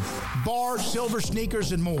cycling, bars, silver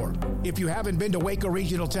sneakers, and more. If you haven't been to Waco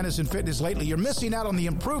Regional Tennis and Fitness lately, you're missing out on the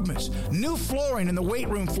improvements. New flooring in the weight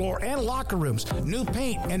room floor and locker rooms, new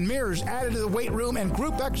paint and mirrors added to the weight room and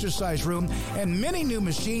group exercise room, and many new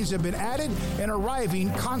machines have been added and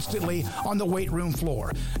arriving constantly on the weight room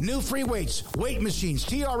floor. New free weights, weight machines,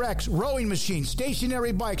 TRX, rowing machines,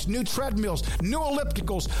 stationary bikes, new treadmills, new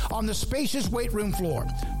ellipticals on the spacious weight room floor.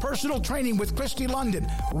 Personal training with Christy London,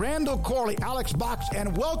 Randall Corley, Alex Box,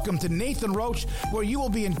 and welcome to Nathan Roach, where you will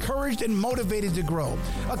be encouraged and motivated to grow.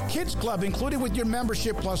 A kids club included with your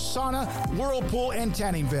membership, plus sauna, whirlpool, and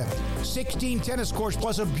tanning bed. 16 tennis courts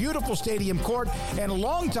plus a beautiful stadium court, and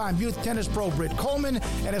longtime youth tennis pro Britt Coleman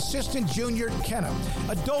and assistant junior Kenna.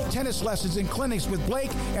 Adult tennis lessons and clinics with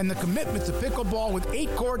Blake, and the commitment to pickleball with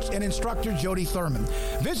 8 courts and instructor Jody Thurman.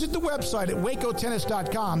 Visit the website at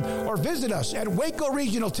wacotennis.com or visit us at Waco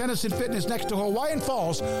Regional Tennis and Fitness next to Hawaiian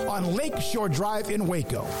Falls on Lakeshore Drive in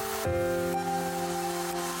Waco.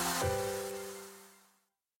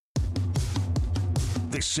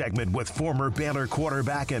 This segment with former Baylor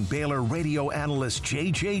quarterback and Baylor radio analyst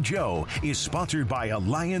J.J. Joe is sponsored by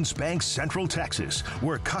Alliance Bank Central Texas,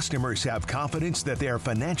 where customers have confidence that their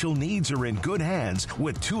financial needs are in good hands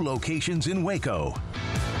with 2 locations in Waco.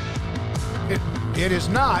 It is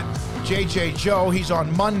not J.J. Joe. He's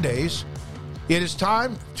on Mondays. It is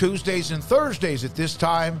time, Tuesdays and Thursdays at this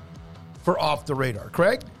time, for Off the Radar.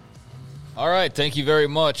 Craig? All right, thank you very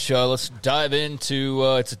much. Let's dive into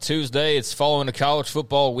it's a Tuesday. It's following a college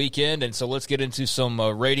football weekend, and so let's get into some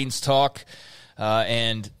ratings talk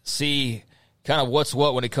and see kind of what's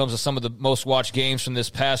what when it comes to some of the most watched games from this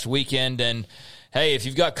past weekend. And, hey, if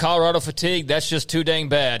you've got Colorado fatigue, that's just too dang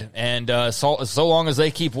bad. And so long as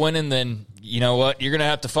they keep winning, then you know what? You're going to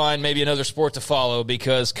have to find maybe another sport to follow,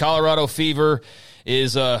 because Colorado fever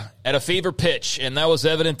is at a fever pitch, and that was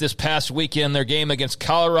evident this past weekend. Their game against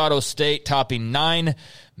Colorado State topping 9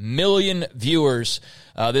 million viewers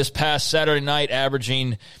this past Saturday night,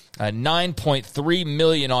 averaging 9.3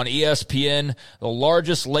 million on ESPN, the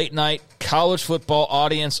largest late-night college football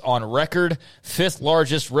audience on record, 5th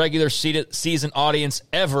largest regular season audience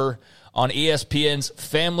ever on ESPN's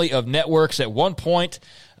family of networks. At one point,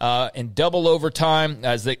 in double overtime,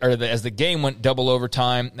 as the game went double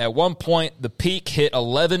overtime, at one point the peak hit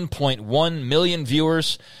 11.1 million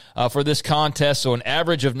viewers for this contest, so an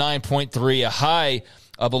average of 9.3, a high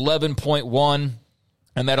of 11.1,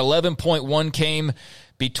 and that 11.1 came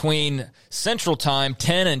between Central Time,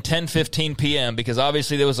 10 and 10:15 p.m., because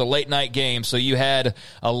obviously there was a late-night game, so you had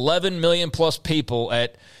 11 million-plus people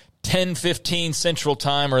at 10:15 Central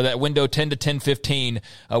Time, or that window 10 to 10:15,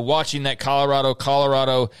 watching that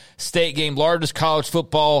Colorado State game, largest college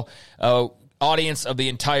football audience of the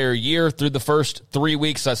entire year through the first 3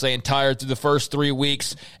 weeks. I say entire through the first 3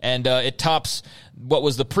 weeks, and it tops what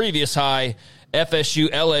was the previous high,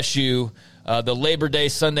 FSU LSU, the Labor Day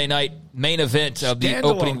Sunday night main event of the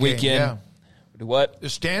opening weekend. Yeah. What? The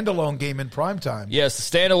standalone game in primetime. Yes,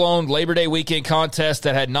 the standalone Labor Day weekend contest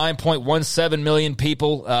that had 9.17 million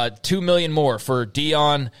people, 2 million more for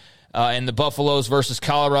Dion and the Buffaloes versus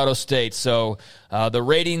Colorado State. So the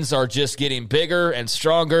ratings are just getting bigger and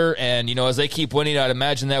stronger, and as they keep winning, I'd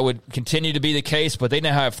imagine that would continue to be the case. But they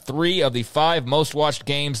now have 3 of the 5 most watched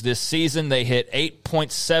games this season. They hit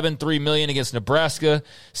 8.73 million against Nebraska,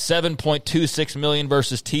 7.26 million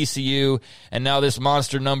versus TCU, and now this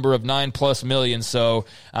monster number of 9+ million. So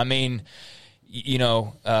I mean,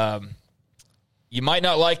 you might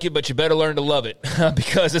not like it, but you better learn to love it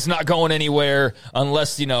because it's not going anywhere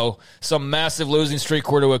unless, some massive losing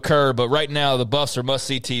streak were to occur. But right now, the Buffs are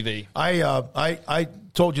must-see TV. I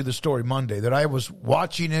told you the story Monday that I was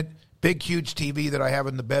watching it, big, huge TV that I have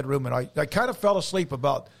in the bedroom, and I kind of fell asleep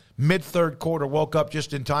about mid-third quarter, woke up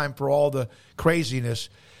just in time for all the craziness.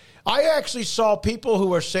 I actually saw people who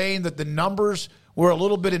were saying that the numbers were a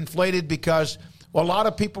little bit inflated because – well, a lot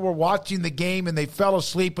of people were watching the game and they fell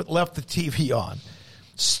asleep but left the TV on.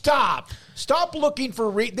 Stop. Stop looking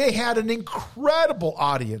for they had an incredible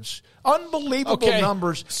audience, unbelievable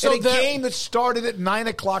numbers, so in a game that started at 9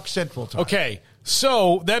 o'clock Central Time. Okay,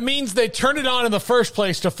 so that means they turned it on in the first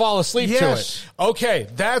place to fall asleep to it. Okay,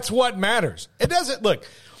 that's what matters. It doesn't look.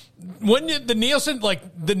 When the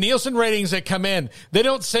Nielsen ratings that come in, they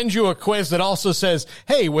don't send you a quiz that also says,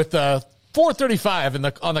 "Hey, with 4:35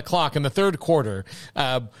 on the clock in the third quarter,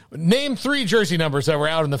 name 3 jersey numbers that were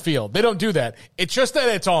out in the field." They don't do that. It's just that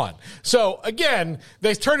it's on. So again,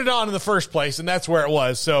 they turned it on in the first place, and that's where it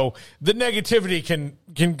was. So the negativity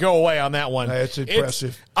can go away on that one. It's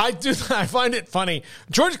impressive. I find it funny.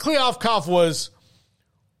 George Kliavkoff was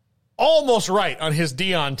almost right on his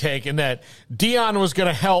Dion take in that Dion was going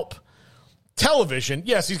to help television.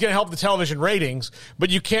 Yes, he's going to help the television ratings, but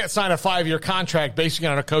you can't sign a 5-year contract based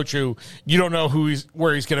on a coach who you don't know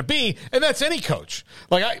where he's going to be, and that's any coach.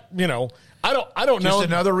 Like I don't know. Just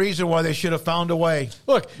another reason why they should have found a way.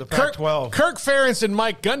 Look, the Pac-12. Kirk Ferentz and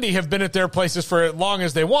Mike Gundy have been at their places for as long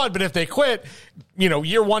as they want, but if they quit,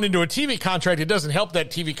 year one into a TV contract, it doesn't help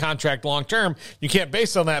that TV contract long term. You can't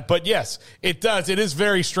base on that. But yes, it does. It is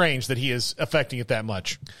very strange that he is affecting it that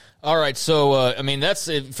much. All right, so that's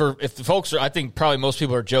it if the folks are. I think probably most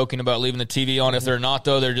people are joking about leaving the TV on. If they're not,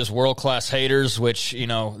 though, they're just world class haters. Which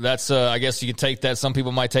that's I guess you can take that. Some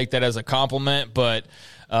people might take that as a compliment, but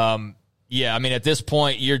yeah, I mean at this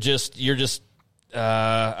point you're just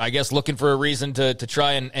I guess looking for a reason to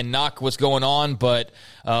try and knock what's going on. But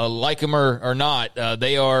like them or not,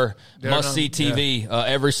 they are must-see TV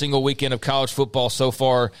every single weekend of college football so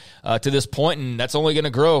far to this point, and that's only going to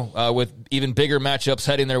grow with even bigger matchups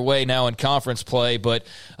heading their way now in conference play. But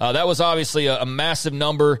that was obviously a massive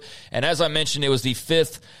number, and as I mentioned, it was the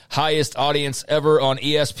 5th highest audience ever on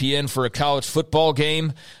ESPN for a college football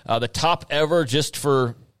game. The top ever, just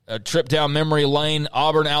for a trip down memory lane,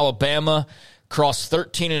 Auburn, Alabama, crossed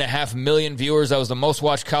 13.5 million viewers. That was the most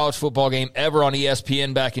watched college football game ever on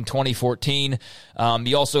ESPN back in 2014.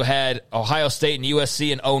 You also had Ohio State and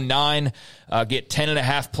USC in 2009 get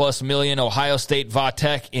 10.5 plus million. Ohio State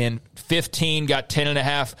Va-Tech in 2015 got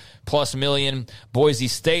 10.5 plus million. Boise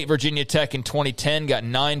State, Virginia Tech in 2010 got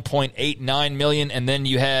 9.89 million. And then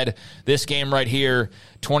you had this game right here,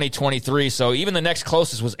 2023. So even the next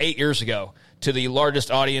closest was 8 years ago to the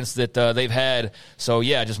largest audience that they've had. So,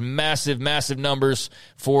 yeah, just massive, massive numbers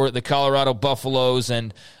for the Colorado Buffaloes.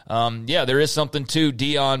 And, there is something to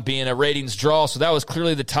Dion being a ratings draw. So that was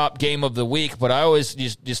clearly the top game of the week. But I always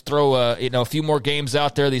just throw a few more games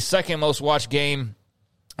out there. The second most watched game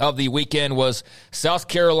of the weekend was South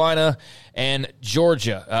Carolina and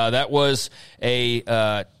Georgia. That was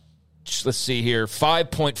let's see here,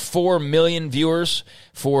 5.4 million viewers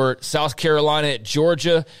for South Carolina at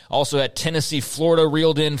Georgia. Also had Tennessee, Florida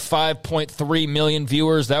reeled in 5.3 million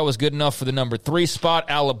viewers. That was good enough for the number 3 spot.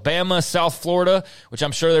 Alabama, South Florida, which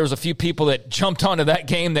I'm sure there was a few people that jumped onto that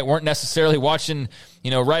game that weren't necessarily watching,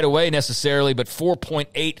 right away necessarily, but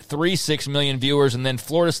 4.836 million viewers. And then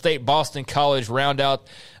Florida State, Boston College round out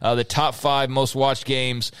the top 5 most watched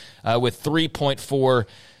games with 3.4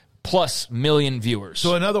 plus million viewers.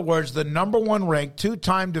 So in other words, the number 1 ranked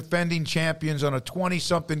 2-time defending champions on a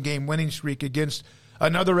 20-something game winning streak against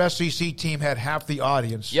another SEC team had half the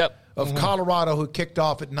audience of Colorado, who kicked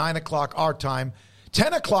off at 9 o'clock our time,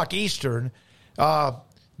 10 o'clock Eastern.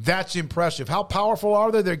 That's impressive. How powerful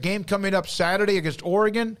are they? Their game coming up Saturday against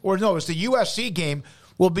Oregon, or no, it's the USC game,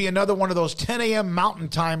 will be another one of those 10 a.m. Mountain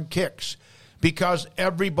Time kicks, because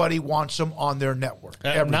everybody wants them on their network.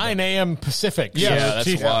 9 a.m. Pacific. Yeah,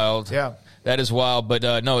 that's wild. Yeah. That is wild. But,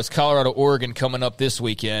 no, it's Colorado, Oregon coming up this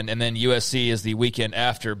weekend, and then USC is the weekend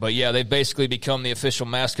after. But, yeah, they've basically become the official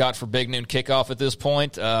mascot for Big Noon Kickoff at this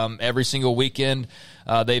point. Every single weekend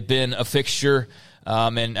they've been a fixture.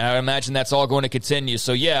 And I imagine that's all going to continue.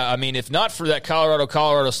 So, yeah, I mean, if not for that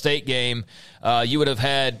Colorado State game, you would have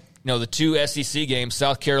had – the 2 SEC games,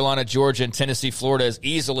 South Carolina, Georgia, and Tennessee, Florida, is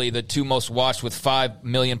easily the 2 most watched with 5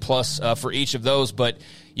 million plus for each of those. But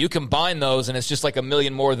you combine those, and it's just like 1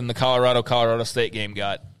 million more than the Colorado State game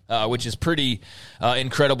got, which is pretty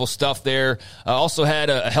incredible stuff there. Also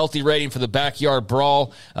had a healthy rating for the Backyard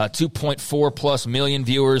Brawl, 2.4 plus million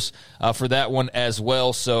viewers for that one as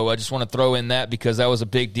well. So I just want to throw in that because that was a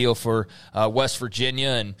big deal for West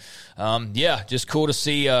Virginia. And just cool to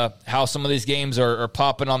see how some of these games are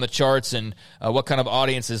popping on the charts and what kind of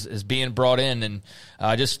audience is being brought in. And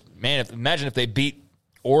imagine if they beat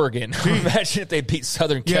Oregon. Imagine if they beat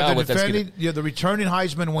Southern Cal. The returning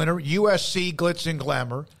Heisman winner, USC Glitz and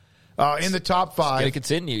Glamour, in the top 5. It's going to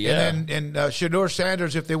continue, yeah. And Shedeur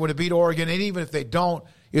Sanders, if they would have beat Oregon, and even if they don't,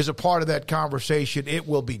 is a part of that conversation. It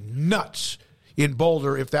will be nuts in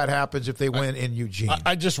Boulder if that happens, if they win in Eugene.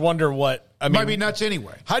 I just wonder what – I mean, might be nuts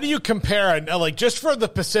anyway. How do you compare – just for the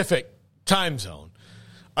Pacific time zone,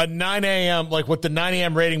 a 9 a.m. – like what the 9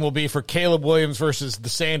 a.m. rating will be for Caleb Williams versus the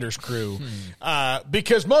Sanders crew.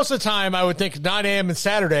 Because most of the time I would think 9 a.m. and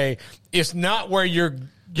Saturday is not where you're –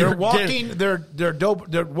 They're walking.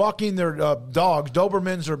 They're walking their dogs,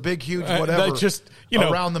 Dobermans or big, huge, whatever. Just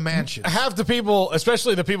around the mansion. Half the people,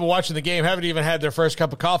 especially the people watching the game, haven't even had their first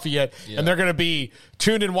cup of coffee yet, and they're going to be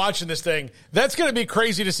tuned in watching this thing. That's going to be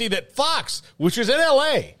crazy to see that Fox, which is in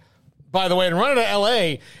L.A., by the way, and running to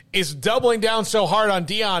L.A., is doubling down so hard on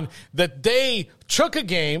Deion that they took a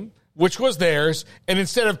game, which was theirs, and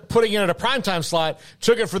instead of putting it at a primetime slot,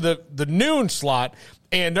 took it for the noon slot.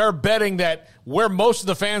 And they're betting that where most of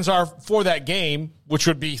the fans are for that game, which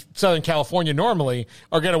would be Southern California normally,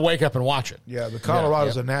 are going to wake up and watch it. Yeah, the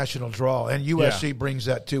Colorado's a national draw, and USC brings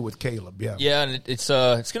that too with Caleb. Yeah, and it's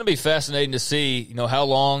going to be fascinating to see how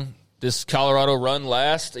long this Colorado run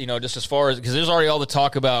lasts. Just as far as because there's already all the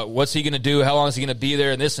talk about what's he going to do, how long is he going to be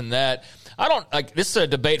there, and this and that. I don't like this is a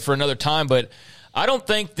debate for another time, but I don't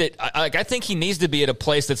think that I think he needs to be at a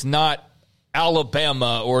place that's not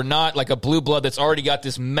Alabama or not like a blue blood that's already got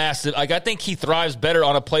this massive I think he thrives better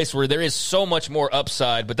on a place where there is so much more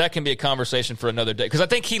upside, but that can be a conversation for another day because I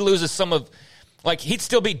think he loses some of he'd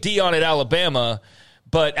still be Deion at Alabama,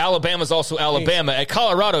 but Alabama's also Alabama. At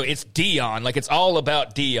Colorado, it's Deion. It's all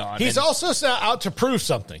about Deion. He's also out to prove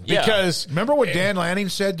something. Because remember what Dan Lanning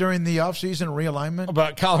said during the offseason realignment?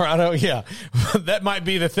 About Colorado? Yeah. That might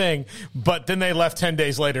be the thing. But then they left 10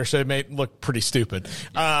 days later, so it made it look pretty stupid.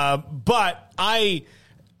 But I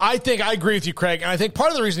think I agree with you, Craig. And I think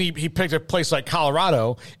part of the reason he picked a place like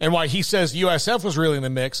Colorado and why he says USF was really in the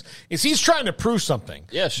mix is he's trying to prove something.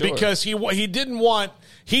 Yeah, sure. Because he didn't want –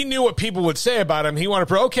 he knew what people would say about him. He wanted to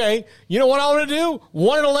prove, okay, you know what I want to do?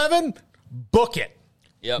 1-11, book it.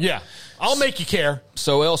 Yep. Yeah, I'll make you care.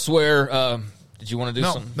 So elsewhere, did you want to do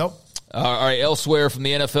something? Nope. All right, elsewhere from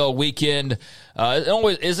the NFL weekend.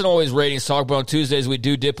 It isn't always ratings talk, but on Tuesdays we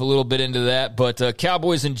do dip a little bit into that. But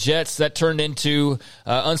Cowboys and Jets, that turned into,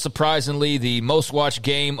 unsurprisingly, the most watched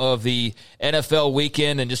game of the NFL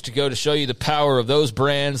weekend. And just to go to show you the power of those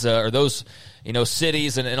brands or those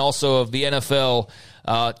cities and also of the NFL,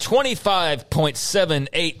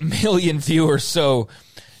 25.78 million viewers. So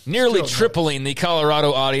nearly tripling the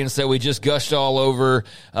Colorado audience that we just gushed all over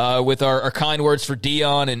with our kind words for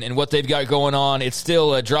Deion and what they've got going on. It's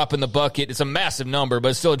still a drop in the bucket. It's a massive number, but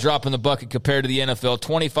it's still a drop in the bucket compared to the NFL.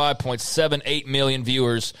 25.78 million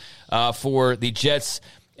viewers for the Jets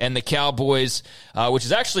and the Cowboys, which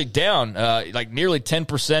is actually down nearly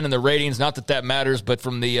 10% in the ratings. Not that matters, but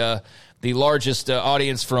from the largest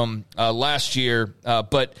audience from last year.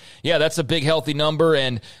 But, yeah, that's a big, healthy number.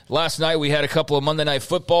 And last night we had a couple of Monday Night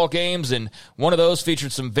Football games, and one of those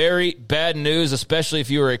featured some very bad news, especially if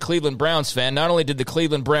you were a Cleveland Browns fan. Not only did the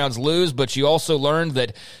Cleveland Browns lose, but you also learned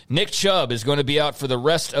that Nick Chubb is going to be out for the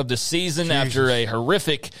rest of the season after a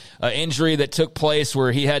horrific injury that took place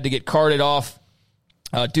where he had to get carted off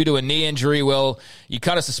due to a knee injury. Well, you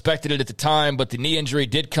kind of suspected it at the time, but the knee injury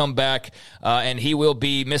did come back, and he will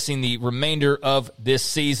be missing the remainder of this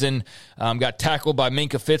season. Got tackled by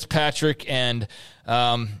Minkah Fitzpatrick, and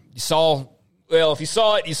if you saw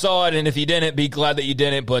it, you saw it, and if you didn't, be glad that you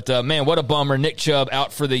didn't. But, man, what a bummer. Nick Chubb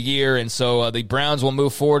out for the year, and so the Browns will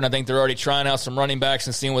move forward, and I think they're already trying out some running backs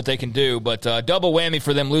and seeing what they can do. But double whammy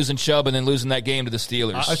for them losing Chubb and then losing that game to the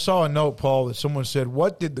Steelers. I saw a note, Paul, that someone said,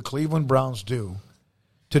 what did the Cleveland Browns do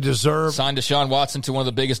to deserve sign Deshaun Watson to one of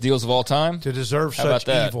the biggest deals of all time? To deserve such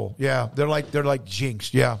evil. Yeah, they're like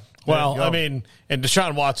jinxed. Yeah. Well, I mean, and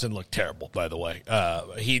Deshaun Watson looked terrible, by the way.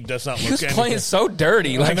 He does not look He was playing so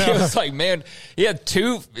dirty. It was like, man, he had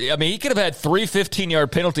he could have had 3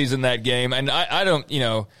 15-yard penalties in that game. And I don't,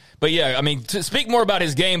 but yeah, I mean, to speak more about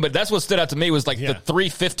his game, but that's what stood out to me was the 3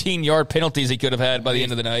 15-yard penalties he could have had by the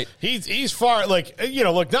end of the night. He's far,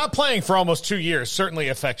 not playing for almost 2 years certainly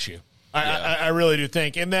affects you. I really do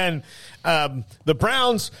think. And then the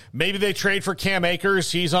Browns, maybe they trade for Cam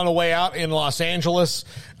Akers. He's on the way out in Los Angeles.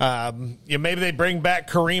 Maybe they bring back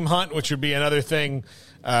Kareem Hunt, which would be another thing,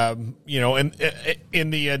 in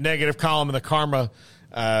the negative column in the karma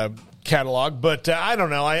catalog. But I don't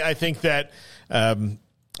know. I think that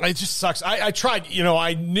it just sucks. I tried,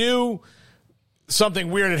 I knew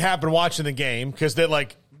something weird had happened watching the game because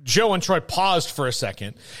Joe and Troy paused for a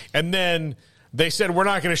second, and then they said, we're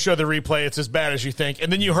not going to show the replay. It's as bad as you think. And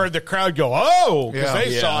then you heard the crowd go, oh, because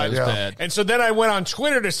they saw it. Bad. And so then I went on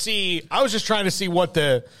Twitter to see, I was just trying to see what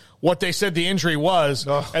they said the injury was.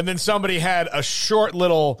 And then somebody had a short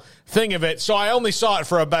little thing of it. So I only saw it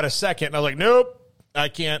for about a second. And I was like, nope, I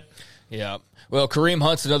can't. Yeah. Well, Kareem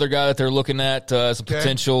Hunt's another guy that they're looking at as a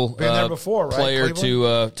potential before, right? player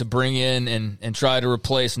to bring in and try to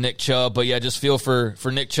replace Nick Chubb. But, yeah, just feel for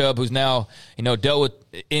Nick Chubb, who's now, dealt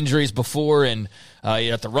with injuries before, and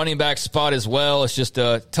at the running back spot as well. It's just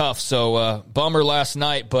tough. So, bummer last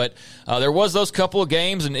night. But there was those couple of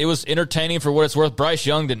games, and it was entertaining for what it's worth. Bryce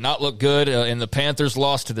Young did not look good, and the Panthers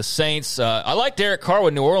lost to the Saints. I like Derek Carr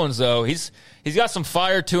with New Orleans, though. He's got some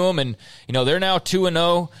fire to him, and, they're now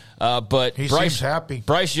 2-0. But he seems happy.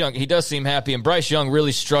 Bryce Young, he does seem happy, and Bryce Young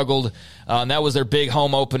really struggled, and that was their big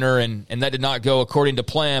home opener, and that did not go according to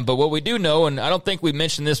plan. But what we do know, and I don't think we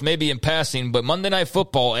mentioned this maybe in passing, but Monday Night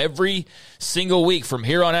Football every single week from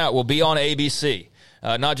here on out will be on ABC.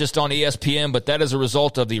 Not just on ESPN, but that is a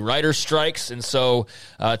result of the writers' strikes, and so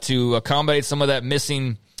to accommodate some of that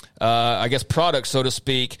missing product, so to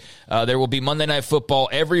speak. There will be Monday Night Football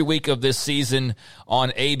every week of this season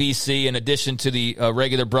on ABC, in addition to the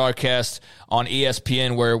regular broadcast on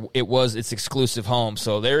ESPN, where it was its exclusive home.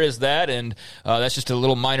 So there is that, and that's just a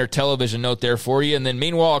little minor television note there for you. And then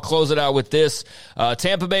meanwhile, I'll close it out with this.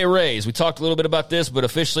 Tampa Bay Rays, we talked a little bit about this, but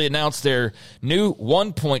officially announced their new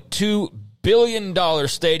 $1.2 billion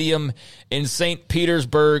stadium in St.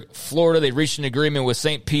 Petersburg, Florida. They reached an agreement with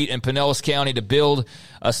St. Pete and Pinellas County to build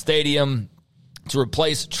a stadium to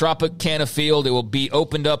replace Tropicana Field. It will be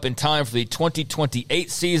opened up in time for the 2028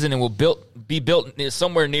 season and will be built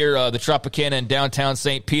somewhere near the Tropicana in downtown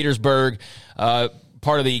St. Petersburg, part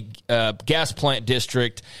of the gas plant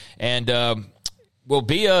district, and will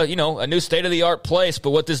be a new state-of-the-art place. But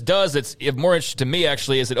what this does, it's more interesting to me,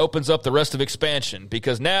 actually, is it opens up the rest of expansion,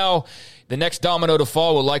 because now the next domino to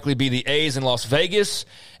fall will likely be the A's in Las Vegas,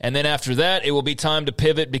 and then after that, it will be time to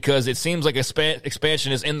pivot, because it seems like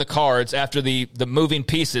expansion is in the cards after the moving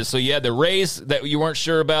pieces. So you had the Rays that you weren't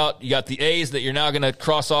sure about, you got the A's that you're now going to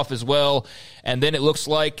cross off as well, and then it looks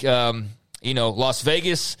like Las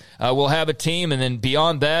Vegas will have a team, and then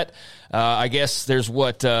beyond that, I guess there's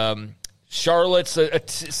Charlotte's a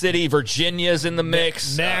city. Virginia's in the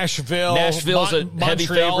mix. Nashville's a heavy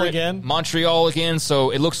favorite. Again. Montreal again.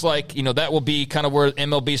 So it looks like that will be kind of where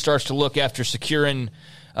MLB starts to look after securing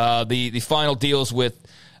the final deals with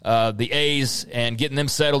the A's and getting them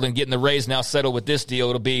settled, and getting the Rays now settled with this deal.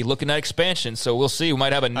 It'll be looking at expansion. So we'll see. We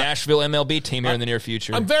might have a Nashville MLB team here in the near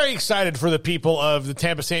future. I'm very excited for the people of the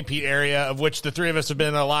Tampa-St. Pete area, of which the three of us have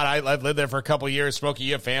been a lot. I've lived there for a couple of years. Smokey,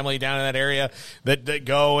 you have family down in that area that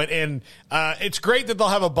go. And it's great that they'll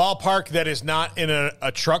have a ballpark that is not in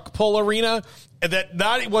a truck pull arena,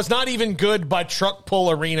 that was not even good by truck pull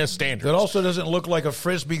arena standards. It also doesn't look like a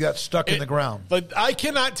Frisbee got stuck in the ground. But I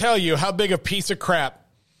cannot tell you how big a piece of crap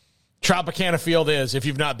Tropicana Field is if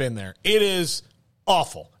you've not been there. It is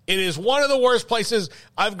awful. It is one of the worst places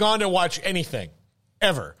I've gone to watch anything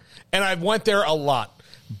ever. And I went there a lot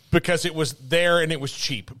because it was there and it was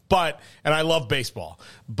cheap. And I love baseball.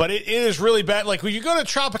 But it is really bad. Like, when you go to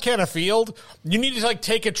Tropicana Field, you need to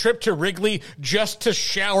take a trip to Wrigley just to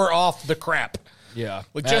shower off the crap. Yeah.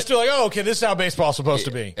 Just to okay, this is how baseball's supposed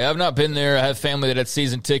to be. I've not been there. I have family that had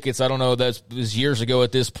season tickets. I don't know, that was years ago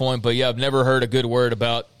at this point. But, yeah, I've never heard a good word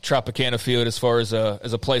about Tropicana Field as far as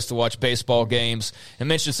a place to watch baseball games. And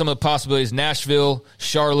mentioned some of the possibilities. Nashville,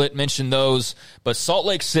 Charlotte, mentioned those. But Salt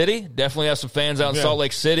Lake City, definitely have some fans out in Salt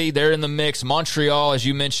Lake City. They're in the mix. Montreal, as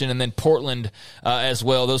you mentioned, and then Portland as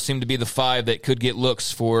well. Those seem to be the five that could get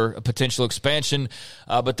looks for a potential expansion.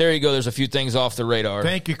 But there you go. There's a few things off the radar.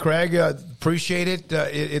 Thank you, Craig. Appreciate it.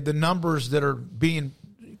 The numbers that are being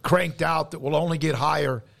cranked out that will only get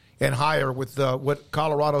higher and higher with what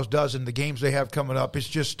Colorado does in the games they have coming up. It's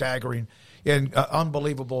just staggering and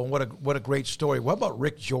unbelievable, and what a great story. What about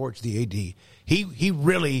Rick George, the AD? He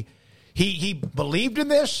really believed in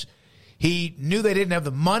this. He knew they didn't have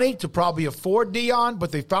the money to probably afford Dion,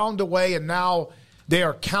 but they found a way, and now they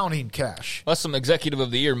are counting cash. That's some executive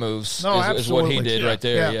of the year moves. No, is what he did right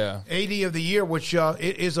there. Yeah. AD of the year, which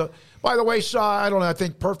is a. By the way, I don't know. I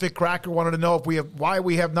think Perfect Cracker wanted to know why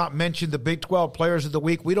we have not mentioned the Big 12 Players of the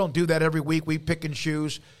Week. We don't do that every week. We pick and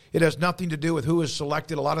choose. It has nothing to do with who is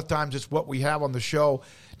selected. A lot of times it's what we have on the show.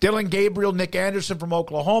 Dylan Gabriel, Nick Anderson from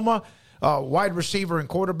Oklahoma, wide receiver and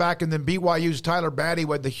quarterback, and then BYU's Tyler Batty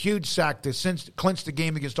with the huge sack that clinched the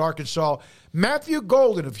game against Arkansas. Matthew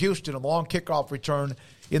Golden of Houston, a long kickoff return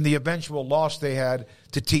in the eventual loss they had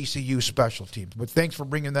to TCU special teams. But thanks for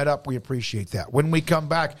bringing that up. We appreciate that. When we come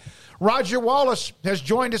back, Roger Wallace has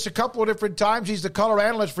joined us a couple of different times. He's the color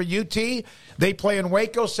analyst for UT. They play in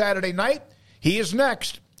Waco Saturday night. He is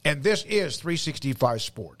next, and this is 365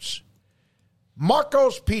 Sports.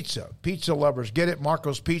 Marco's Pizza. Pizza lovers get it.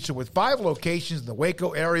 Marco's Pizza with 5 locations in the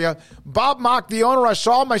Waco area. Bob Mock, the owner, I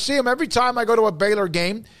saw him. I see him every time I go to a Baylor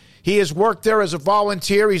game. He has worked there as a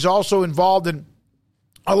volunteer. He's also involved in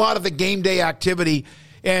a lot of the game day activity,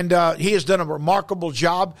 and he has done a remarkable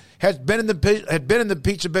job. Had been in the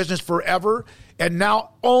pizza business forever, and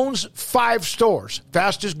now owns 5 stores.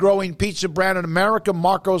 Fastest growing pizza brand in America,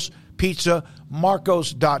 Marco's Pizza,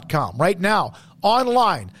 Marcos.com. Right now,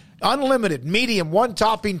 online, unlimited, medium,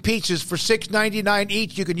 one-topping pizzas for $6.99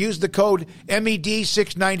 each. You can use the code MED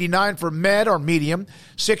 $6.99 for med or medium,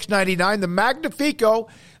 $6.99. The Magnifico,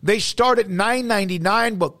 they start at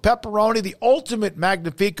 $9.99 with pepperoni, the ultimate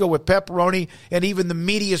Magnifico with pepperoni, and even the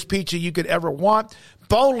meatiest pizza you could ever want.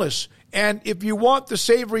 Boneless. And if you want the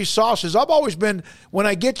savory sauces, I've always been, when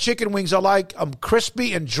I get chicken wings, I like them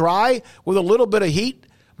crispy and dry with a little bit of heat,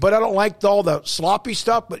 but I don't like all the sloppy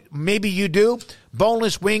stuff, but maybe you do.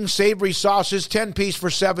 Boneless wings, savory sauces, 10-piece for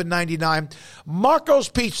 $7.99. Marco's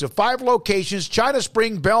Pizza, 5 locations, China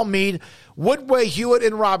Spring, Belmead, Woodway, Hewitt,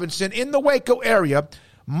 and Robinson in the Waco area.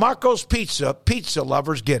 Marco's Pizza, pizza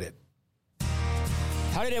lovers get it.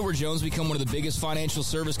 How did Edward Jones become one of the biggest financial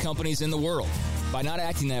service companies in the world? By not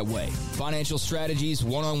acting that way. Financial strategies,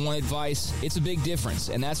 one-on-one advice, it's a big difference.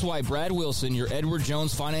 And that's why Brad Wilson, your Edward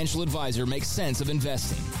Jones financial advisor, makes sense of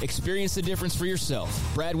investing. Experience the difference for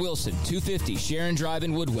yourself. Brad Wilson, 250 Sharon Drive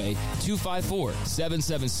in Woodway,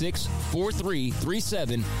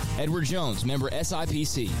 254-776-4337. Edward Jones, member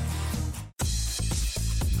SIPC.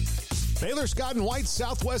 Baylor Scott & White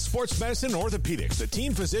Southwest Sports Medicine and Orthopedics, the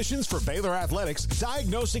team physicians for Baylor Athletics,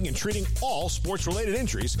 diagnosing and treating all sports-related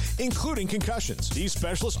injuries, including concussions. These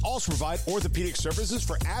specialists also provide orthopedic services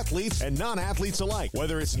for athletes and non-athletes alike,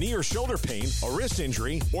 whether it's knee or shoulder pain, a wrist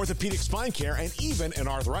injury, orthopedic spine care, and even an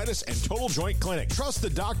arthritis and total joint clinic. Trust the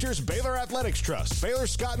doctors Baylor Athletics trust. Baylor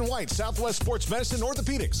Scott & White Southwest Sports Medicine and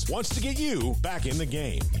Orthopedics wants to get you back in the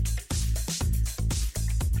game.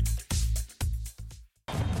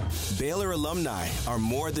 Baylor alumni are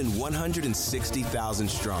more than 160,000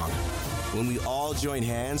 strong. When we all join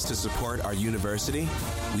hands to support our university,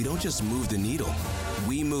 we don't just move the needle,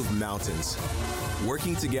 we move mountains.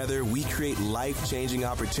 Working together, we create life-changing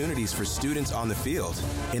opportunities for students on the field,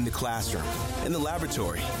 in the classroom, in the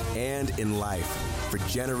laboratory, and in life for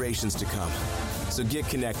generations to come. So get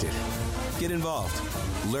connected. Get involved.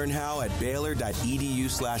 Learn how at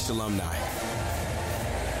baylor.edu/alumni.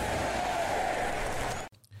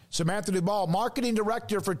 Samantha Duvall, Marketing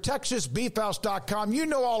Director for TexasBeefHouse.com. You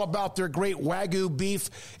know all about their great Wagyu beef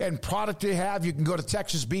and product they have. You can go to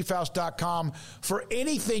TexasBeefHouse.com for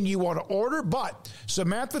anything you want to order. But,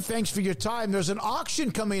 Samantha, thanks for your time. There's an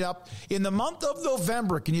auction coming up in the month of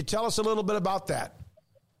November. Can you tell us a little bit about that?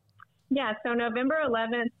 Yeah, so November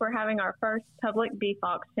 11th, we're having our first public beef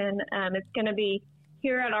auction. It's going to be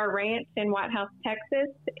here at our ranch in White House, Texas.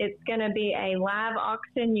 It's going to be a live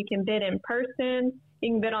auction. You can bid in person.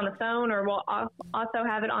 You can bid on the phone, or we'll also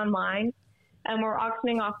have it online. And we're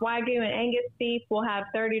auctioning off Wagyu and Angus beef. We'll have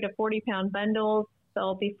 30 to 40-pound bundles.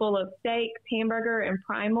 They'll be full of steaks, hamburger, and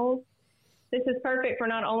primals. This is perfect for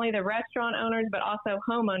not only the restaurant owners, but also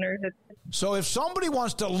homeowners. So if somebody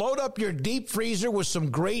wants to load up your deep freezer with some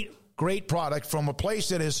great product from a place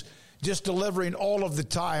that is just delivering all of the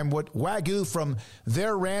time, with Wagyu from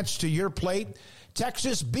their ranch to your plate,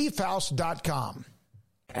 TexasBeefHouse.com.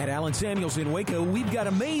 At Allen Samuels in Waco, we've got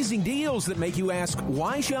amazing deals that make you ask,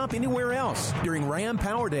 why shop anywhere else? During Ram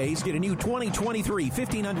Power Days, get a new 2023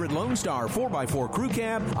 1500 Lone Star 4x4 Crew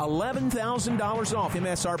Cab, $11,000 off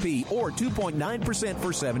MSRP, or 2.9%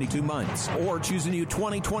 for 72 months. Or choose a new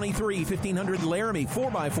 2023 1500 Laramie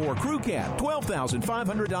 4x4 Crew Cab,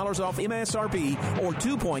 $12,500 off MSRP, or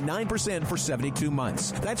 2.9% for 72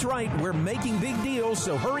 months. That's right, we're making big deals,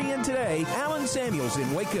 so hurry in today. Allen Samuels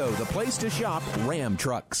in Waco, the place to shop Ram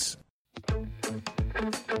trucks.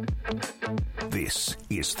 This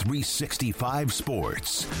is 365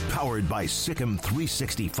 Sports, powered by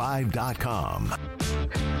Sikkim365.com.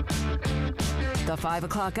 The 5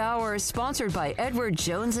 o'clock hour is sponsored by Edward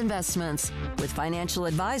Jones Investments with financial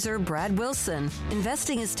advisor Brad Wilson.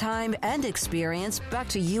 Investing is time and experience back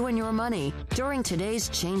to you and your money during today's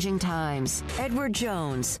changing times. Edward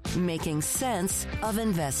Jones, making sense of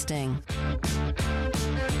investing.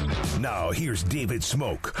 Now here's David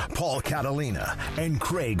Smoak, Paul Catalina, and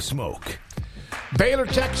Craig Smoak. Baylor,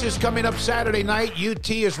 Texas, coming up Saturday night. UT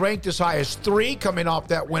is ranked as high as 3, coming off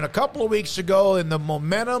that win a couple of weeks ago, and the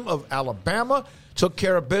momentum of Alabama took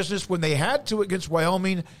care of business when they had to against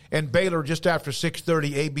Wyoming, and Baylor just after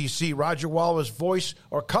 6:30 ABC. Roger Wallace, voice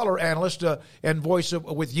or color analyst and voice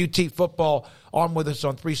with UT football, on with us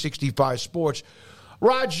on 365 Sports.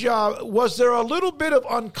 Raj, was there a little bit of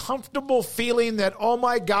uncomfortable feeling that, oh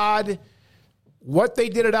my God, what they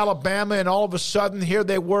did at Alabama, and all of a sudden here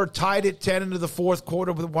they were tied at 10 into the fourth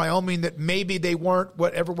quarter with Wyoming, that maybe they weren't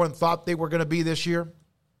what everyone thought they were going to be this year?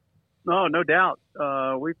 No, no doubt.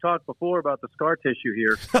 We've talked before about the scar tissue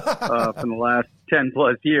here from the last 10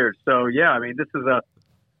 plus years. So yeah, I mean, this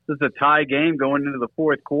is a tie game going into the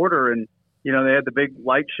fourth quarter, and you know they had the big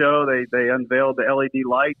light show. They unveiled the LED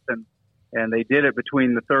lights, and they did it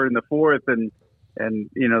between the third and the fourth, and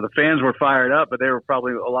you know the fans were fired up, but they were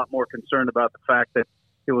probably a lot more concerned about the fact that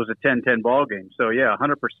it was a 10-10 ball game. So yeah,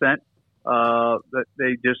 100%. That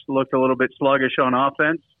they just looked a little bit sluggish on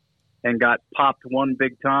offense and got popped one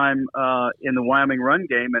big time in the Wyoming run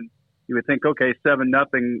game. And you would think, okay,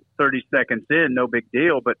 7-0, 30 seconds in, no big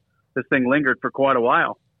deal. But this thing lingered for quite a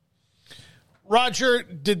while. Roger,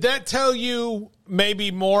 did that tell you maybe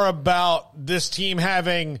more about this team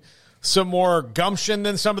having some more gumption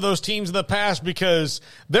than some of those teams in the past? Because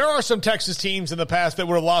there are some Texas teams in the past that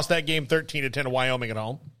would have lost that game 13-10 to Wyoming at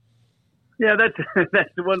home. Yeah, that's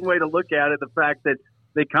one way to look at it, the fact that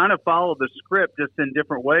they kind of follow the script just in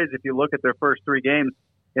different ways. If you look at their first three games,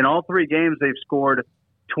 in all three games they've scored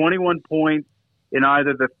 21 points in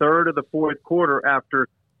either the third or the fourth quarter after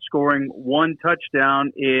scoring one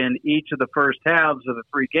touchdown in each of the first halves of the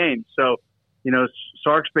three games. So, you know,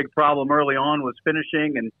 Sark's big problem early on was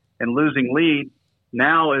finishing and losing leads.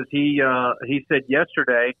 Now, as he said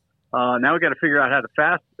yesterday, now we got to figure out how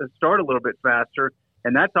to start a little bit faster.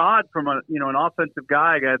 And that's odd from an offensive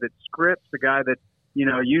guy, a guy that scripts, a guy that, you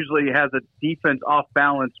know, usually has a defense off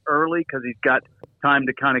balance early because he's got time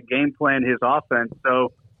to kind of game plan his offense.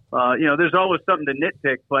 So, you know, there's always something to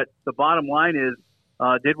nitpick, but the bottom line is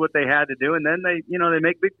did what they had to do. And then they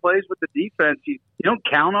make big plays with the defense. You don't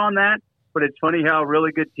count on that, but it's funny how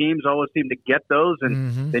really good teams always seem to get those.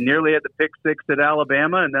 And they nearly had the pick six at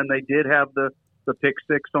Alabama, and then they did have the pick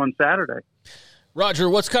six on Saturday. Roger,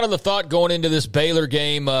 what's kind of the thought going into this Baylor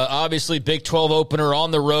game? Obviously, Big 12 opener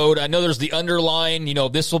on the road. I know there's the underlying, you know,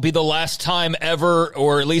 this will be the last time ever,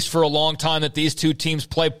 or at least for a long time, that these two teams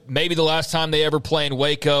play, maybe the last time they ever play in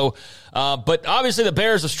Waco. But obviously the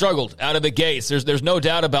Bears have struggled out of the gates. There's no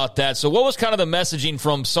doubt about that. So what was kind of the messaging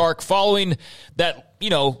from Sark following that, you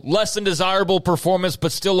know, less than desirable performance,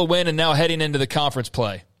 but still a win, and now heading into the conference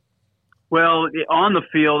play? Well, on the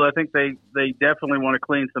field, I think they definitely want to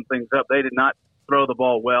clean some things up. They did not throw the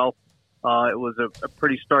ball well. It was a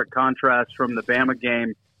pretty stark contrast from the Bama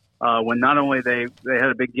game when not only they had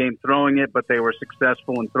a big game throwing it, but they were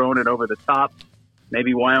successful in throwing it over the top.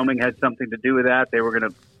 Maybe Wyoming had something to do with that. They were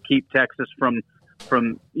going to keep Texas from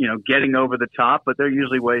getting over the top, but there are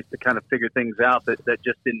usually ways to kind of figure things out that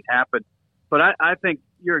just didn't happen. But I think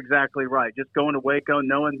you're exactly right. Just going to Waco,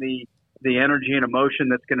 knowing the energy and emotion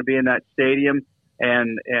that's going to be in that stadium,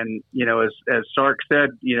 and you know, as Sark said,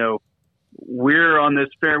 you know, we're on this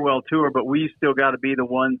farewell tour, but we still got to be the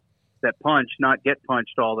ones that punch, not get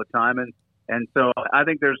punched all the time. And so I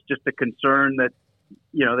think there's just a concern that,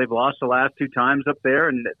 you know, they've lost the last two times up there,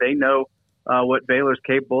 and they know what Baylor's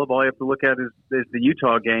capable of. All you have to look at is the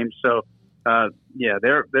Utah game. So, yeah,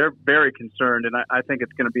 they're very concerned, and I think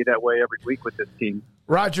it's going to be that way every week with this team.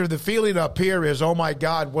 Roger, the feeling up here is, oh, my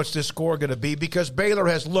God, what's this score going to be? Because Baylor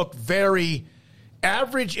has looked very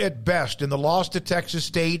average at best in the loss to Texas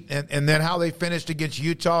State, and then how they finished against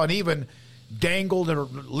Utah, and even dangled or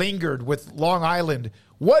lingered with Long Island.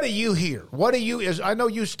 What do you hear? I know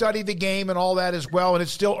you study the game and all that as well, and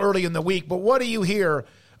it's still early in the week, but what do you hear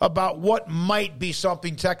about what might be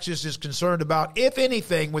something Texas is concerned about, if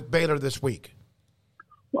anything, with Baylor this week?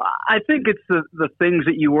 Well, I think it's the things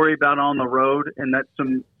that you worry about on the road, and that's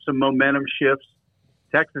some momentum shifts.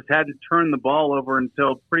 Texas hadn't turned the ball over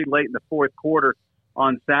until pretty late in the fourth quarter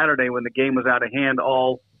on Saturday when the game was out of hand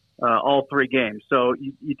all three games. So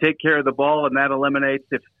you take care of the ball, and that eliminates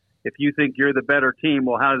if you think you're the better team,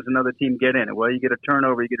 well, how does another team get in it? Well, you get a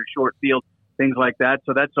turnover, you get a short field, things like that.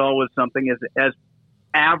 So that's always something. As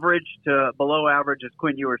average to below average as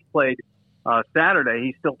Quinn Ewers played Saturday,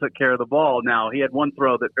 he still took care of the ball. Now, he had one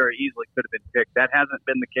throw that very easily could have been picked. That hasn't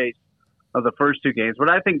been the case of the first two games. But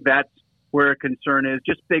I think that's where a concern is,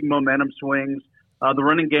 just big momentum swings. The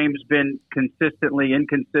running game's been consistently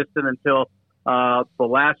inconsistent until the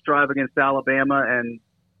last drive against Alabama and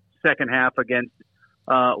second half against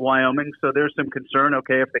Wyoming. So there's some concern.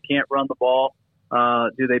 Okay, if they can't run the ball,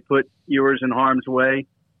 do they put Ewers in harm's way?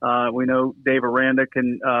 We know Dave Aranda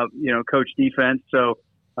can, coach defense. So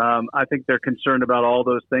I think they're concerned about all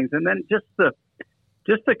those things. And then just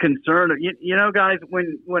the concern, guys,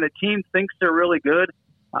 when a team thinks they're really good,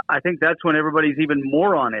 I think that's when everybody's even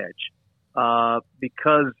more on edge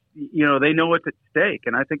because, they know what's at stake.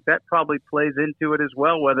 And I think that probably plays into it as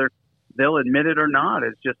well, whether they'll admit it or not.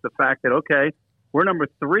 It's just the fact that, okay, we're number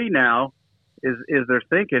 3 now. Is they're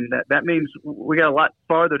thinking that means we got a lot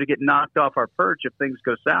farther to get knocked off our perch if things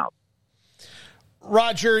go south.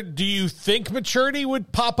 Roger, do you think maturity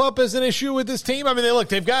would pop up as an issue with this team? I mean,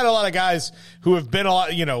 they've got a lot of guys who have been a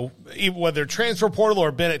lot, whether transfer portal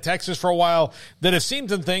or been at Texas for a while that have seen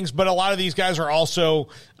some things, but a lot of these guys are also,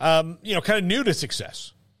 kind of new to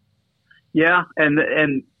success. Yeah. And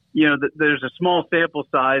there's a small sample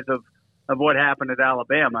size of what happened at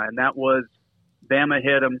Alabama, and that was Bama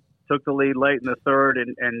hit them, took the lead late in the third,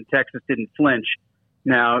 and Texas didn't flinch.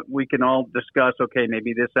 Now we can all discuss, okay,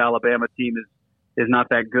 maybe this Alabama team is not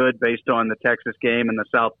that good based on the Texas game and the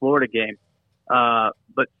South Florida game.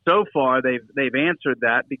 But so far they've answered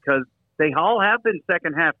that because they all have been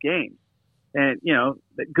second half games, and,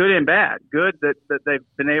 good and bad. Good that they've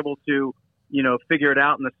been able to, figure it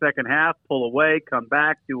out in the second half, pull away, come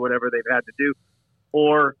back, do whatever they've had to do.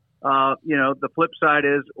 Or, the flip side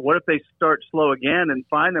is, what if they start slow again and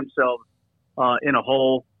find themselves in a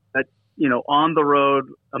hole that's, on the road,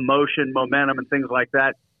 emotion, momentum, and things like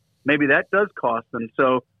that? Maybe that does cost them.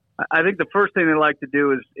 So I think the first thing they like to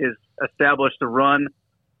do is establish the run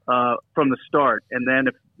from the start. And then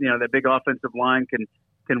if, that big offensive line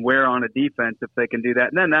can wear on a defense, if they can do that,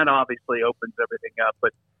 and then that obviously opens everything up.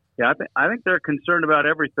 But yeah, I think they're concerned about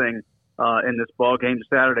everything in this ball game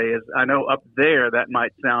Saturday. Is I know up there that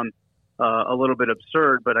might sound a little bit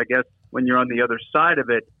absurd, but I guess when you're on the other side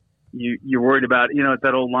of it, you're worried about, it's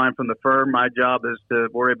that old line from The Firm, my job is to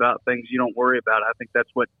worry about things you don't worry about. I think that's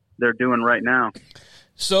what they're doing right now.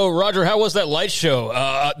 So, Roger, how was that light show?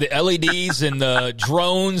 The LEDs and the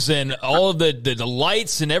drones and all of the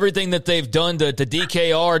lights and everything that they've done to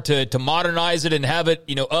DKR to modernize it and have it,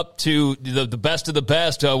 up to the best of the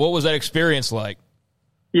best. What was that experience like?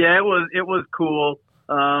 Yeah, it was cool.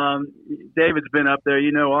 David's been up there.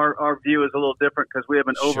 Our view is a little different because we have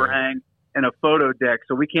an overhang and a photo deck,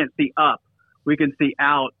 so we can't see up. We can see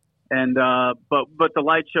out. And but the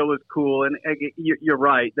light show was cool, and you're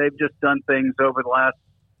right. They've just done things over the last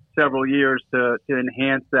several years to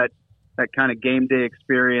enhance that kind of game day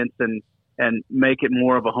experience and make it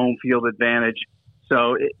more of a home field advantage.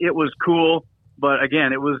 So it was cool, but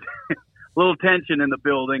again, it was a little tension in the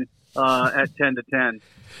building at 10-10.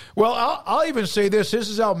 Well, I'll even say this. This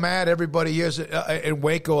is how mad everybody is in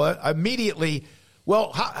Waco. Immediately,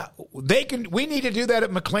 well, we need to do that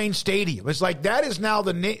at McClain Stadium. It's like that is now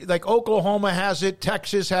like Oklahoma has it,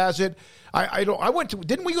 Texas has it.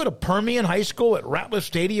 Didn't we go to Permian High School at Ratliff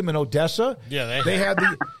Stadium in Odessa? Yeah, they had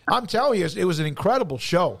I'm telling you, it was an incredible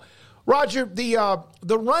show. Roger,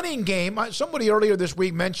 the running game, somebody earlier this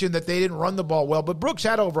week mentioned that they didn't run the ball well, but Brooks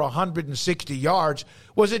had over 160 yards.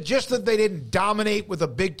 Was it just that they didn't dominate with a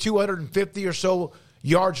big 250 or so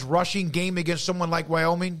yards rushing game against someone like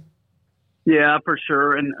Wyoming? Yeah, for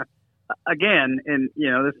sure. And again,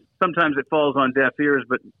 sometimes it falls on deaf ears,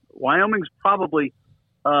 but Wyoming's probably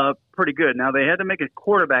pretty good. Now, they had to make a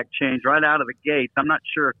quarterback change right out of the gates. I'm not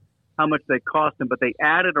sure how much they cost him, but they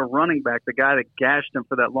added a running back, the guy that gashed him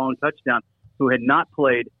for that long touchdown, who had not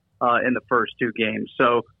played in the first two games.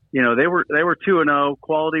 So, they were 2-0,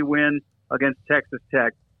 quality win against Texas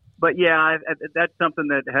Tech. But yeah, that's something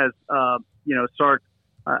that has, Sark,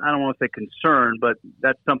 I don't want to say concern, but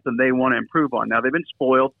that's something they want to improve on. Now, they've been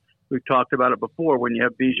spoiled. We've talked about it before when you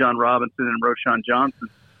have Bijan Robinson and Roschon Johnson.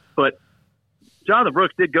 But Jonathan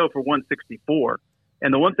Brooks did go for 164.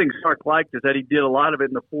 And the one thing Sark liked is that he did a lot of it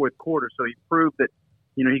in the fourth quarter. So he proved that,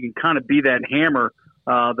 he can kind of be that hammer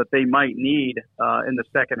that they might need in the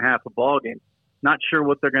second half of ball games. Not sure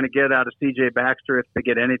what they're going to get out of C.J. Baxter if they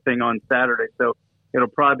get anything on Saturday. So it'll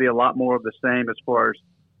probably be a lot more of the same as far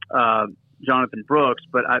as Jonathan Brooks.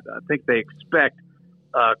 But I think they expect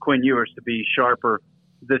Quinn Ewers to be sharper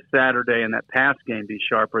this Saturday and that pass game be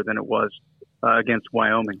sharper than it was against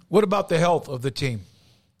Wyoming. What about the health of the team?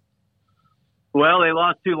 Well, they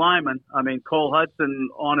lost two linemen. I mean, Cole Hudson,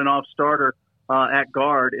 on and off starter at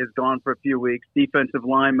guard, is gone for a few weeks. Defensive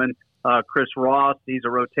lineman Chris Ross, he's a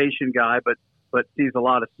rotation guy, but sees a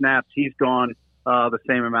lot of snaps. He's gone the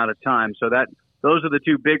same amount of time. So those are the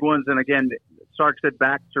two big ones. And again, Sark said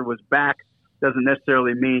Baxter was back. Doesn't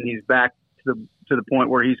necessarily mean he's back to the point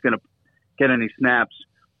where he's going to get any snaps.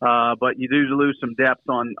 But you do lose some depth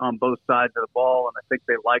on both sides of the ball, and I think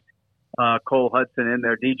they liked Cole Hudson in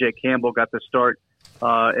there. DJ Campbell got the start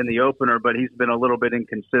in the opener, but he's been a little bit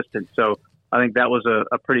inconsistent. So I think that was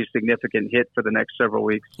a pretty significant hit for the next several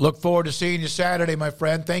weeks. Look forward to seeing you Saturday, my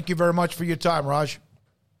friend. Thank you very much for your time, Raj.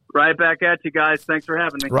 Right back at you guys. Thanks for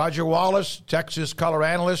having me. Roger Wallace, Texas color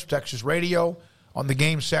analyst, Texas Radio, on the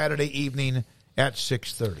game Saturday evening at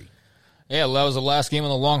 6:30. Yeah, that was the last game on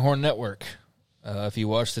the Longhorn Network. if you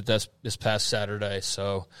watched it this past Saturday.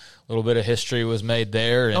 So a little bit of history was made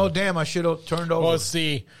there. And oh, damn, I should have turned over. Well, it's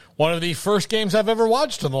one of the first games I've ever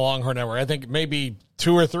watched on the Longhorn Network. I think maybe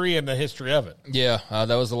 2 or 3 in the history of it. Yeah,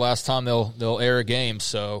 that was the last time they'll air a game.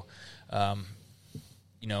 So,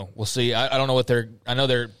 we'll see. I don't know I know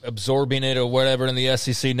they're absorbing it or whatever in the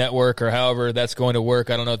SEC network or however that's going to work.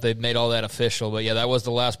 I don't know if they've made all that official, but yeah, that was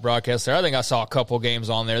the last broadcast there. I think I saw a couple games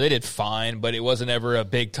on there. They did fine, but it wasn't ever a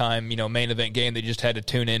big time, main event game they just had to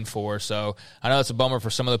tune in for. So I know it's a bummer for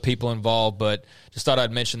some of the people involved, but just thought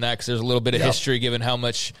I'd mention that because there's a little bit of history given how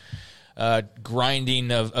much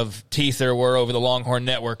grinding of teeth there were over the Longhorn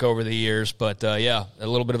Network over the years. But, a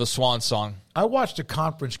little bit of a swan song. I watched a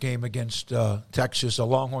conference game against Texas, a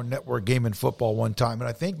Longhorn Network game in football one time, and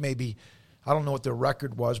I think maybe, I don't know what their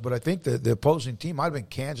record was, but I think the opposing team might have been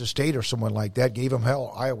Kansas State or someone like that, gave them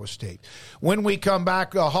hell, Iowa State. When we come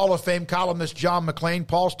back, Hall of Fame columnist John McClain,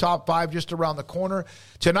 Paul's Top 5 just around the corner.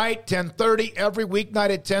 Tonight, 10:30, every weeknight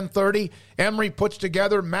at 10:30, Emory puts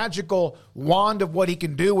together magical wand of what he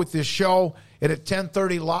can do with this show, and at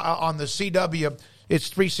 10:30 on the CW, it's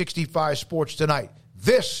 365 Sports Tonight.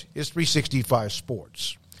 This is 365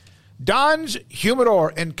 Sports. Don's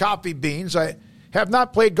Humidor and Coffee Beans. I have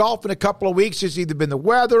not played golf in a couple of weeks. It's either been the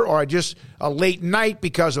weather or just a late night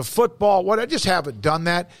because of football. I just haven't done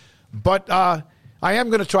that. But I am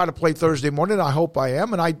going to try to play Thursday morning. I hope I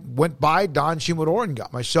am. And I went by Don's Humidor and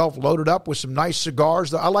got myself loaded up with some nice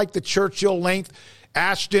cigars. I like the Churchill length,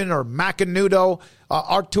 Ashton or Macanudo,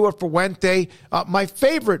 Arturo Fuente. My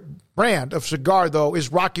favorite brand of cigar, though,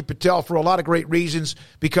 is Rocky Patel for a lot of great reasons,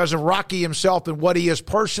 because of Rocky himself and what he is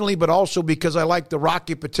personally, but also because I like the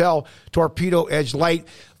Rocky Patel Torpedo Edge Light.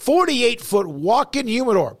 48-foot walk-in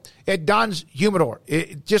humidor at Don's Humidor,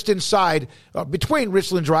 just inside, between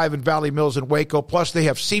Richland Drive and Valley Mills in Waco. Plus, they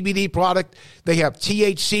have CBD product. They have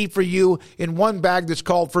THC for you in one bag that's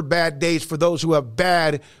called For Bad Days, for those who have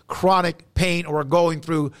bad chronic pain or are going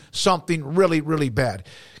through something really, really bad.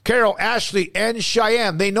 Carol, Ashley, and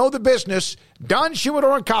Cheyenne, they know the business. Don's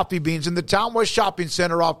Humidor and Coffee Beans in the Town West Shopping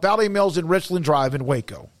Center off Valley Mills and Richland Drive in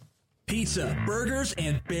Waco. Pizza, burgers,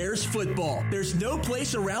 and Bears football. There's no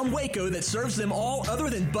place around Waco that serves them all other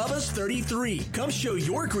than Bubba's 33. Come show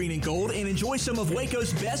your green and gold and enjoy some of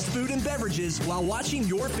Waco's best food and beverages while watching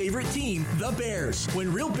your favorite team, the Bears.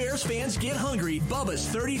 When real Bears fans get hungry, Bubba's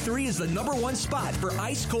 33 is the #1 spot for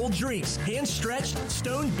ice-cold drinks, hand-stretched,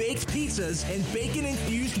 stone-baked pizzas, and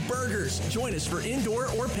bacon-infused burgers. Join us for indoor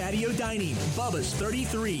or patio dining. Bubba's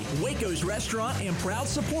 33, Waco's restaurant and proud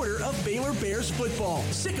supporter of Baylor Bears football.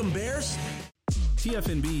 Sick 'em, Bears.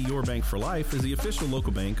 TFNB Your Bank for Life is the official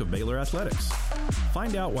local bank of Baylor Athletics.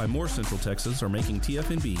 Find out why more Central Texans are making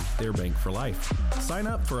TFNB their bank for life. Sign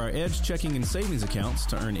up for our Edge checking and savings accounts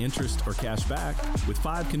to earn interest or cash back. With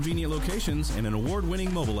 5 convenient locations and an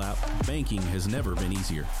award-winning mobile app, banking has never been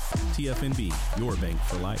easier. TFNB Your Bank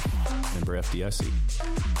for Life. Member FDIC.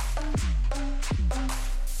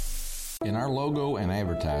 In our logo and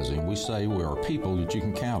advertising, we say we are people that you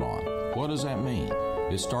can count on. What does that mean?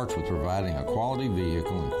 It starts with providing a quality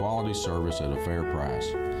vehicle and quality service at a fair price.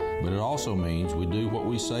 But it also means we do what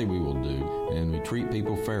we say we will do, and we treat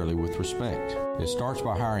people fairly with respect. It starts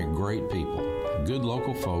by hiring great people, good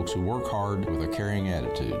local folks who work hard with a caring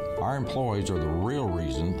attitude. Our employees are the real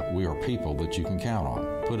reason we are people that you can count on.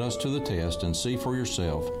 Put us to the test and see for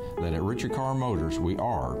yourself that at Richard Carr Motors, we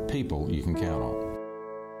are people you can count on.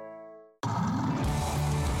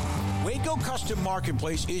 Waco Custom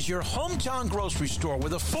Marketplace is your hometown grocery store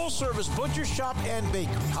with a full-service butcher shop and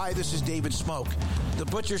bakery. Hi, this is David Smoak. The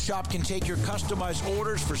butcher shop can take your customized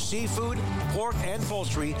orders for seafood, pork, and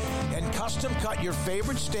poultry, and custom cut your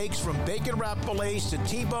favorite steaks from bacon-wrapped fillets to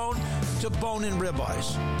T-bone to bone-in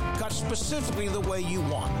ribeyes, cut specifically the way you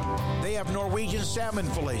want. They have Norwegian salmon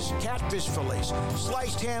fillets, catfish fillets,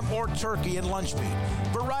 sliced ham or turkey and lunch meat,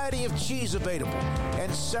 variety of cheese available,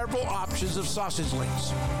 and several options of sausage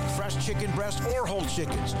links, fresh chicken breast or whole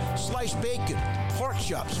chickens, sliced bacon, pork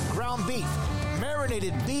chops, ground beef,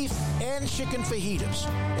 marinated beef, and chicken fajitas,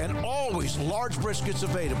 and always large briskets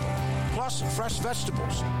available, plus fresh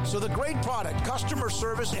vegetables. So the great product, customer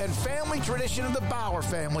service, and family tradition of the Bauer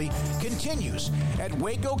family continues at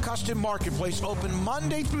Waco Custom Marketplace, open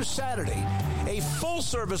Monday through Saturday. A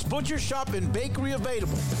full-service butcher shop and bakery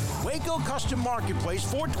available. Waco Custom Marketplace,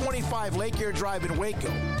 425 Lake Air Drive in Waco,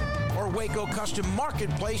 or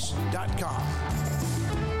WacoCustomMarketplace.com.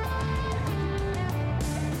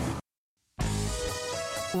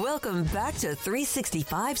 Welcome back to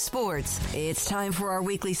 365 Sports. It's time for our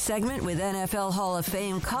weekly segment with NFL Hall of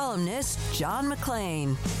Fame columnist John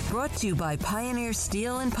McClain. Brought to you by Pioneer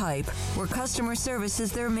Steel and Pipe, where customer service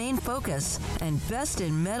is their main focus, and best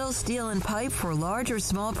in metal, steel, and pipe for large or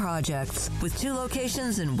small projects, with 2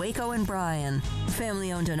 locations in Waco and Bryan.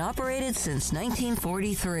 Family owned and operated since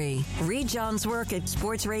 1943. Read John's work at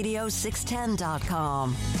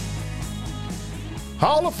sportsradio610.com.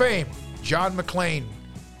 Hall of Fame, John McClain.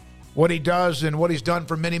 What he does and what he's done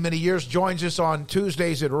for many, many years, joins us on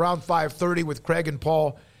Tuesdays at around 5:30 with Craig and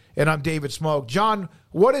Paul, and I'm David Smoak. John,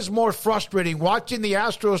 what is more frustrating, watching the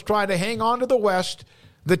Astros try to hang on to the West,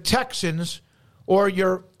 the Texans, or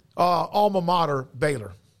your alma mater,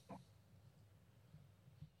 Baylor?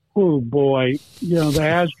 Oh, boy. You know, the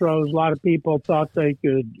Astros, a lot of people thought they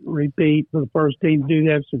could repeat for the first team to do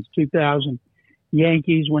that since 2000.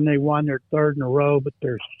 Yankees, when they won their 3rd in a row, but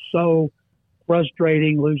they're so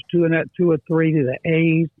frustrating. Lose 2 of 3 to the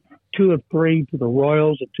A's, 2 of 3 to the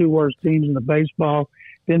Royals, the 2 worst teams in the baseball.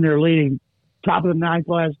 Then they're leading top of the 9th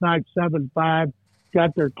last night, 7-5.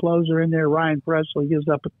 Got their closer in there. Ryan Presley gives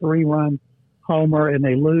up a 3-run homer, and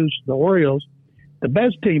they lose to the Orioles, the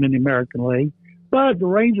best team in the American League. But the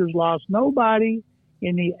Rangers lost. Nobody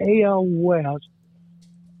in the AL West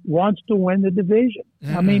wants to win the division.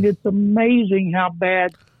 Mm-hmm. I mean, it's amazing how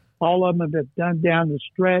bad all of them have done down the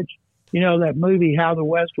stretch. You know, that movie, How the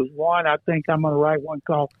West Was Won, I think I'm going to write one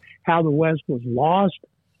called How the West Was Lost,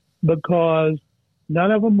 because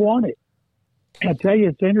none of them won it. I tell you,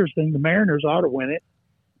 it's interesting. The Mariners ought to win it,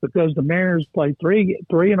 because the Mariners play three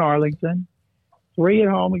in Arlington, 3 at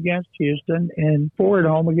home against Houston, and 4 at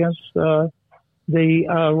home against the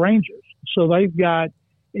Rangers. So they've got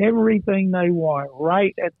everything they want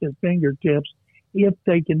right at their fingertips if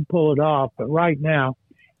they can pull it off. But right now,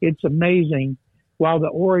 it's amazing. While the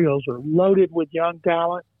Orioles are loaded with young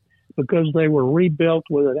talent because they were rebuilt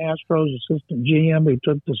with an Astros assistant GM who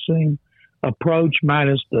took the same approach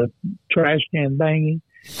minus the trash can banging.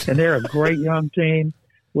 And they're a great young team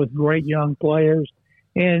with great young players.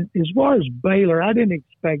 And as far as Baylor, I didn't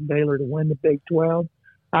expect Baylor to win the Big 12.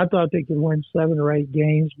 I thought they could win 7 or 8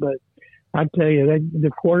 games, but I tell you,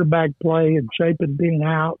 the quarterback play and Chapin being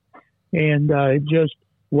out, and it just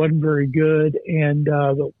wasn't very good. And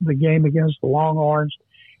the game against the Longhorns,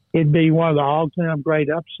 it'd be one of the all-time great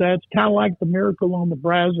upsets, kind of like the Miracle on the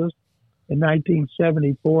Brazos in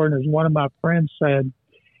 1974. And as one of my friends said,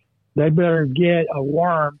 they better get a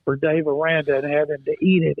worm for Dave Aranda and have him to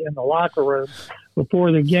eat it in the locker room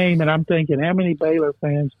before the game. And I'm thinking, how many Baylor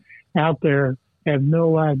fans out there have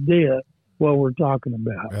no idea what we're talking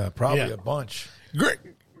about? Probably a bunch. Great.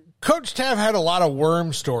 Coach Tav had a lot of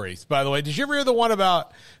worm stories, by the way. Did you ever hear the one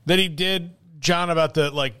about that he did, John, about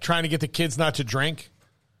the trying to get the kids not to drink?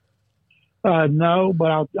 No,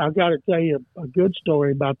 but I've got to tell you a good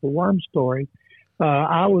story about the worm story.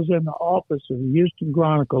 I was in the office of the Houston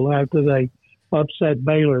Chronicle after they upset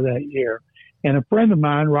Baylor that year. And a friend of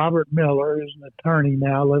mine, Robert Miller, who's an attorney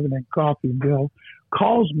now living in Coffeyville,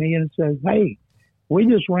 calls me and says, "Hey, we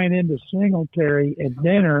just ran into Singletary at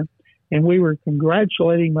dinner, and we were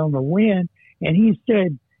congratulating him on the win. And he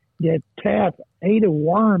said that Taft ate a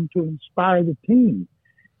worm to inspire the team."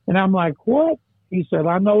 And I'm like, "What?" He said,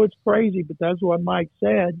 "I know it's crazy, but that's what Mike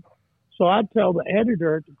said." So I tell the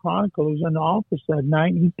editor at the Chronicle who's in the office that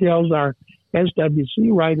night, and he tells our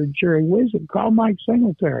SWC writer, Jerry Wizen, call Mike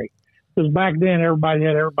Singletary. Because back then everybody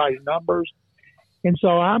had everybody's numbers. And so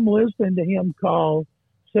I'm listening to him call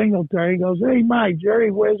Singletary. He goes, "Hey, Mike,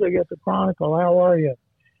 Jerry Wizen at the Chronicle. How are you?"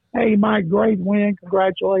 "Hey, Mike, great win.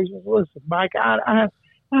 Congratulations." "Listen, Mike, I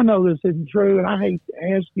know this isn't true, and I hate to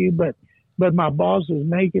ask you, but my boss is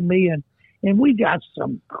making me, and we got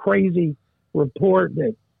some crazy report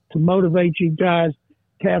that to motivate you guys.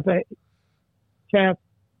 Taft,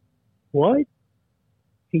 what?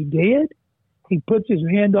 He did?" He puts his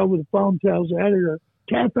hand over the phone, tells the editor,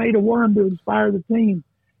 "Taft ate a worm to inspire the team."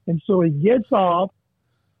 And so he gets off,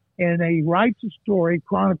 and he writes a story.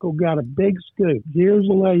 Chronicle got a big scoop. Years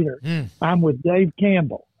later, I'm with Dave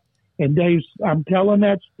Campbell. And I'm telling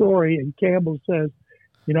that story, and Campbell says,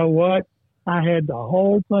 "You know what? I had the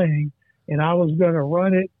whole thing, and I was going to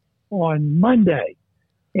run it on Monday."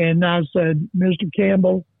 And I said, "Mr.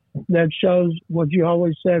 Campbell, that shows what you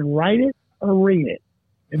always said, write it or read it."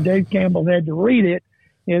 And Dave Campbell had to read it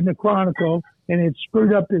in the Chronicle, and it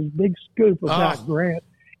screwed up his big scoop about Grant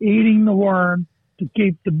eating the worm to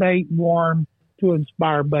keep the bait warm to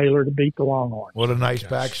inspire Baylor to beat the Longhorns. What a nice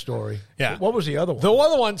backstory. Yeah. What was the other one? The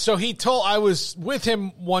other one, so I was with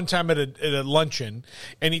him one time at a luncheon,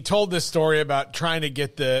 and he told this story about trying to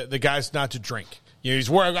get the guys not to drink. You know, he's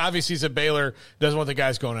worried. Obviously, he's a Baylor, doesn't want the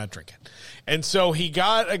guys going out drinking. And so he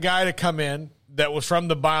got a guy to come in that was from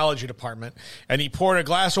the biology department, and he poured a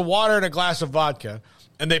glass of water and a glass of vodka,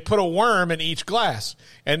 and they put a worm in each glass.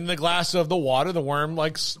 And in the glass of the water, the worm,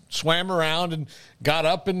 like, swam around and got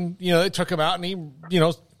up, and, you know, they took him out, and he, you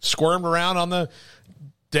know, squirmed around on the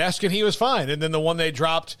desk, and he was fine. And then the one they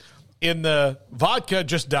dropped in the vodka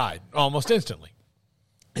just died almost instantly.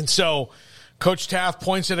 And so Coach Taft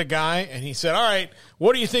points at a guy, and he said, all right,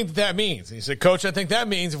 what do you think that means? And he said, Coach, I think that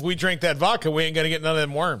means if we drink that vodka, we ain't going to get none of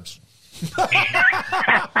them worms.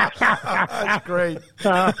 That's great.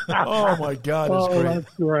 Oh, my God, that's great.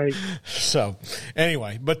 That's great. So,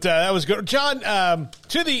 anyway, but that was good. John,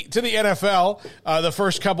 to the NFL, the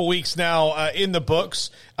first couple weeks now in the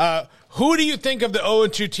books, who do you think of the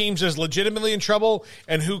 0-2 teams is legitimately in trouble,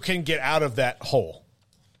 and who can get out of that hole?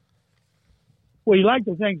 Well, you like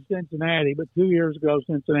to think Cincinnati, but 2 years ago,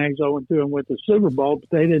 Cincinnati's 0-2 and went to the Super Bowl, but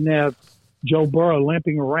they didn't have Joe Burrow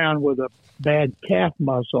limping around with a bad calf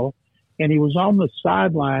muscle, and he was on the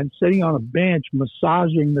sideline sitting on a bench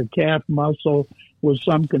massaging the calf muscle with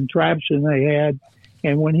some contraption they had.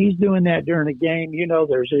 And when he's doing that during a game, you know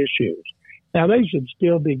there's issues. Now, they should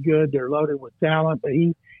still be good. They're loaded with talent, but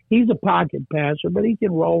he's a pocket passer, but he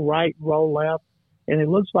can roll right, roll left, and it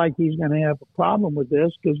looks like he's going to have a problem with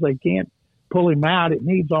this because they can't pull him out. It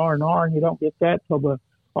needs R&R, and you don't get that till the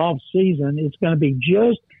off season. It's going to be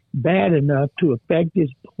just bad enough to affect his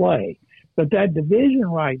play. But that division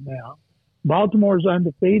right now, Baltimore's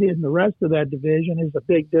undefeated, and the rest of that division is a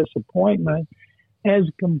big disappointment as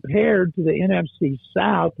compared to the NFC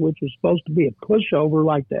South, which was supposed to be a pushover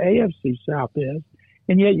like the AFC South is,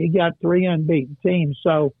 and yet you got 3 unbeaten teams.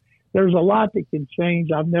 So there's a lot that can change.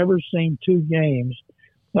 I've never seen 2 games.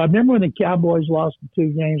 I remember when the Cowboys lost the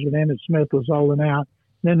 2 games when Emmitt Smith was holding out,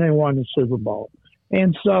 then they won the Super Bowl.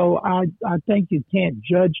 And so I think you can't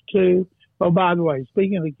judge 2. Oh, by the way,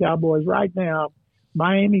 speaking of the Cowboys, right now,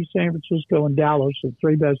 Miami, San Francisco, and Dallas are the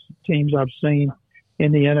 3 best teams I've seen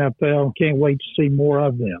in the NFL. Can't wait to see more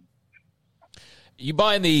of them. You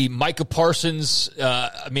buying the Micah Parsons?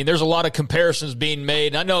 I mean, there's a lot of comparisons being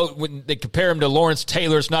made. I know when they compare him to Lawrence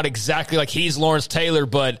Taylor, it's not exactly like he's Lawrence Taylor,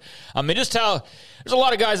 but I mean, just how there's a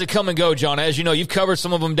lot of guys that come and go, John. As you know, you've covered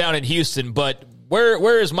some of them down in Houston, but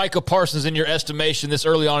where is Micah Parsons in your estimation this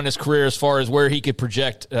early on in his career as far as where he could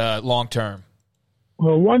project long term?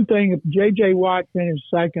 Well, one thing, if J.J. Watt finished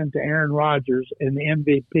second to Aaron Rodgers in the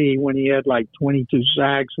MVP when he had like 22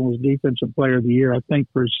 sacks and was Defensive Player of the Year, I think,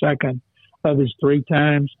 for a second of his 3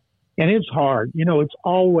 times. And it's hard. You know, it's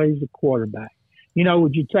always the quarterback. You know,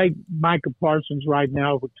 would you take Micah Parsons right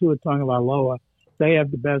now over Tua Tagovailoa? They have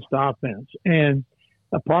the best offense. And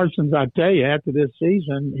Parsons, I tell you, after this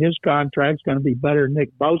season, his contract's going to be better than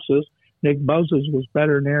Nick Bosa's. Nick Bosa's was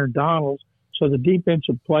better than Aaron Donald's. So the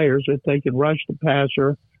defensive players, if they can rush the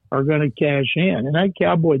passer, are going to cash in. And that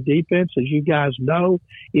Cowboy defense, as you guys know,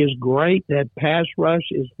 is great. That pass rush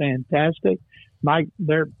is fantastic.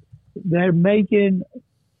 They're making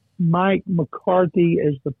Mike McCarthy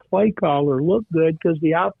as the play caller look good because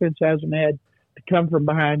the offense hasn't had to come from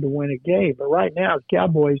behind to win a game. But right now, the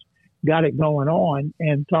Cowboys got it going on,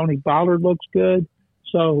 and Tony Pollard looks good.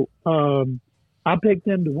 So I picked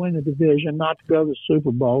them to win the division, not to go to the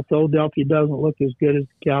Super Bowl. Philadelphia doesn't look as good as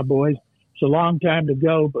the Cowboys. It's a long time to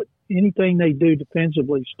go, but anything they do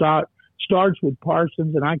defensively starts with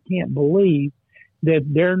Parsons, and I can't believe that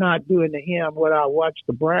they're not doing to him what I watched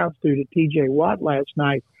the Browns do to T.J. Watt last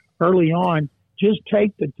night early on. Just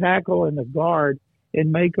take the tackle and the guard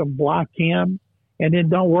and make them block him, and then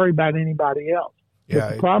don't worry about anybody else. Yeah,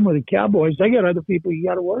 but the problem with the Cowboys, they got other people you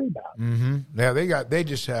got to worry about. Mm-hmm. Yeah, they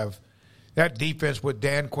just have that defense with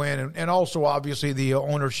Dan Quinn and also obviously the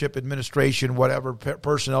ownership, administration, whatever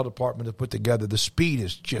personnel department to put together. The speed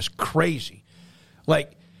is just crazy.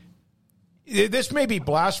 Like, this may be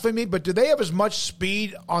blasphemy, but do they have as much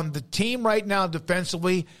speed on the team right now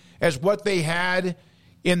defensively as what they had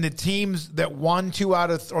in the teams that won 3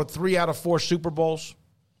 out of 4 Super Bowls?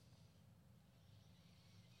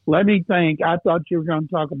 Let me think. I thought you were going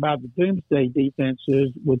to talk about the Doomsday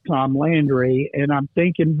defenses with Tom Landry, and I'm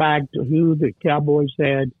thinking back to who the Cowboys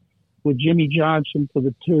had with Jimmy Johnson for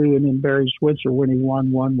the 2 and then Barry Switzer when he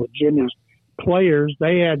won 1 with Jimmy's players.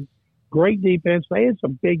 They had great defense. They had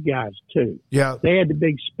some big guys, too. Yeah. They had the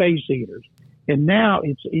big space eaters. And now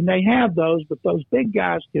and they have those, but those big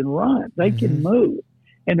guys can run. They can move.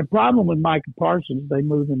 And the problem with Micah Parsons, they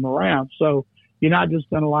move him around. So you're not just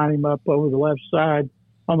going to line him up over the left side,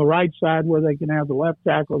 on the right side where they can have the left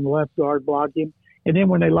tackle and the left guard block him. And then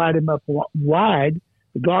when they line him up wide,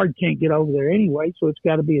 the guard can't get over there anyway, so it's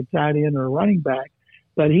got to be a tight end or a running back.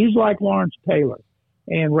 But he's like Lawrence Taylor.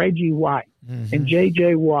 and Reggie White and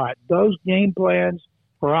J.J. Watt. Those game plans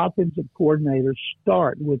for offensive coordinators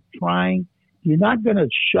start with trying, you're not going to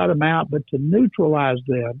shut them out, but to neutralize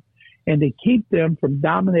them and to keep them from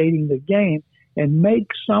dominating the game and make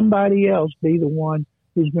somebody else be the one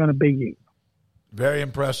who's going to beat you. Very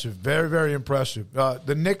impressive. Very, very impressive.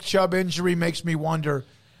 The Nick Chubb injury makes me wonder,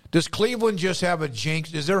 does Cleveland just have a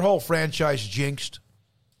jinx? Is their whole franchise jinxed?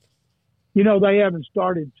 You know, they haven't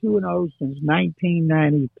started 2-0 since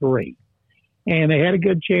 1993. And they had a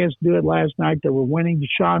good chance to do it last night. They were winning.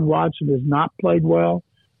 Deshaun Watson has not played well.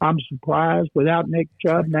 I'm surprised. Without Nick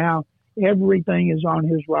Chubb, now everything is on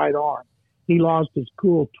his right arm. He lost his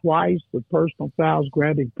cool twice with personal fouls,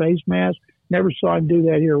 grabbing face masks. Never saw him do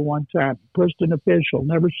that here one time. Pushed an official.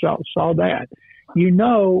 Never saw that. You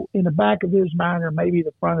know, in the back of his mind, or maybe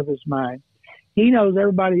the front of his mind, he knows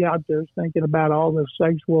everybody out there is thinking about all the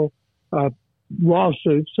sexual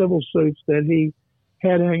lawsuits, civil suits that he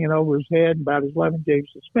had hanging over his head about his 11-game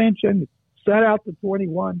suspension. Sat out the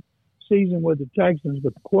 21 season with the Texans,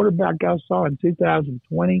 but the quarterback I saw in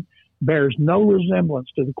 2020 bears no resemblance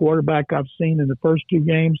to the quarterback I've seen in the first two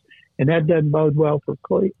games, and that doesn't bode well for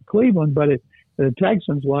Cleveland, but the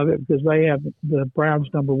Texans love it because they have the Browns'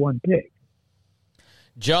 number one pick.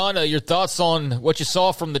 John, your thoughts on what you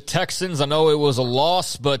saw from the Texans? I know it was a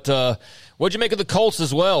loss, but what'd you make of the Colts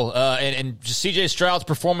as well? And C.J. Stroud's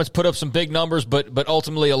performance put up some big numbers, but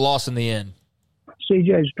ultimately a loss in the end.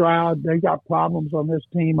 C.J. Stroud, they got problems on this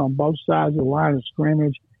team on both sides of the line of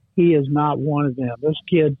scrimmage. He is not one of them. This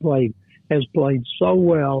kid has played so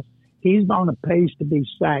well. He's on a pace to be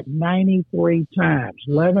sacked 93 times,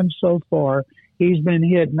 11 so far. He's been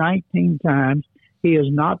hit 19 times. He has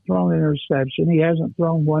not thrown an interception. He hasn't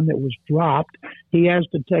thrown one that was dropped. He has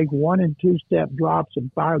to take 1- and 2-step drops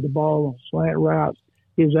and fire the ball on slant routes.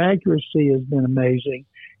 His accuracy has been amazing,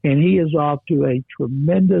 and he is off to a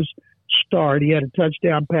tremendous start. He had a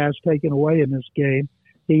touchdown pass taken away in this game.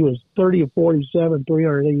 He was 30 of 47,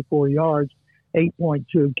 384 yards,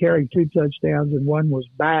 8.2, carried 2 touchdowns, and one was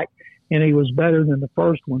back, and he was better than the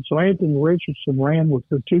first one. So Anthony Richardson ran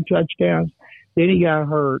for 2 touchdowns. Then he got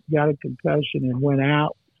hurt, got a concussion, and went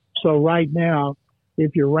out. So right now,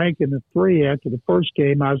 if you're ranking the 3 after the first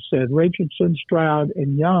game, I said Richardson, Stroud,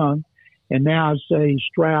 and Young. And now I say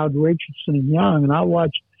Stroud, Richardson, and Young. And I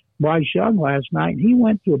watched Bryce Young last night, and he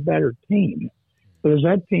went to a better team because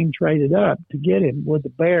that team traded up to get him with the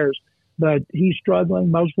Bears. But he's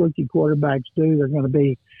struggling. Most rookie quarterbacks do. They're going to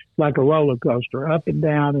be like a roller coaster, up and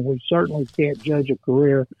down, and we certainly can't judge a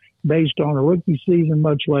career based on a rookie season,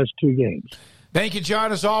 much less 2 games. Thank you,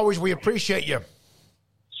 John. As always, we appreciate you.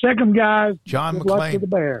 Second, guys. John Good luck McClain, to the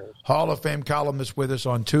Bears. Hall of Fame columnist, with us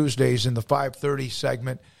on Tuesdays in the 5:30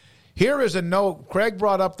 segment. Here is a note. Craig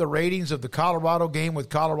brought up the ratings of the Colorado game with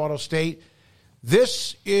Colorado State.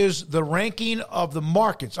 This is the ranking of the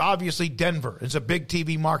markets. Obviously, Denver is a big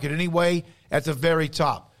TV market anyway, at the very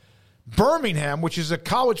top. Birmingham, which is a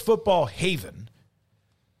college football haven.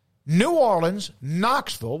 New Orleans,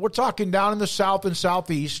 Knoxville, we're talking down in the south and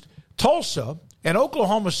southeast. Tulsa, and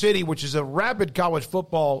Oklahoma City, which is a rabid college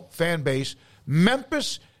football fan base.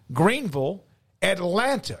 Memphis, Greenville,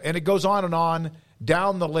 Atlanta, and it goes on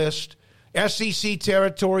down the list. SEC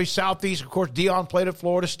territory, Southeast, of course, Deion played at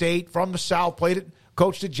Florida State. From the South,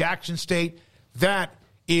 coached at Jackson State. That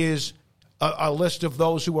is a list of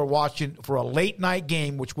those who are watching for a late-night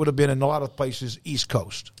game, which would have been in a lot of places East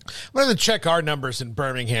Coast. I'm going to check our numbers in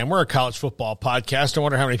Birmingham. We're a college football podcast. I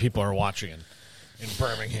wonder how many people are watching in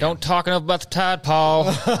Birmingham. Don't talk enough about the Tide, Paul.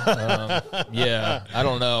 Yeah, I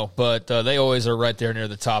don't know. But they always are right there near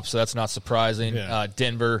the top, so that's not surprising. Yeah.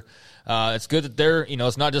 Denver, it's good that they're,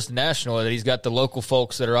 it's not just national, that he's got the local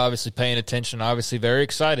folks that are obviously paying attention, obviously very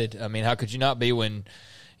excited. I mean, how could you not be when,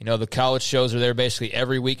 the college shows are there basically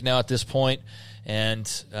every week now at this point,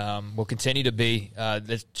 and will continue to be.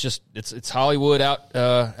 It's Hollywood out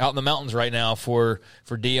in the mountains right now for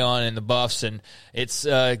Deion and the Buffs, and it's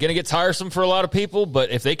going to get tiresome for a lot of people. But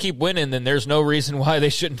if they keep winning, then there's no reason why they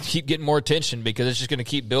shouldn't keep getting more attention, because it's just going to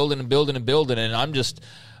keep building and building and building. And I'm just,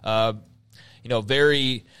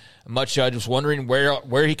 very much just wondering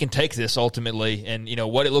where he can take this ultimately, and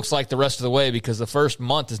what it looks like the rest of the way, because the first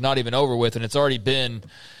month is not even over with, and it's already been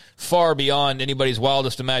far beyond anybody's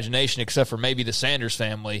wildest imagination, except for maybe the Sanders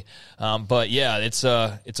family. But yeah, it's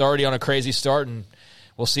already on a crazy start, and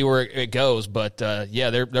we'll see where it goes. But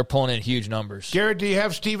they're pulling in huge numbers. Garrett, do you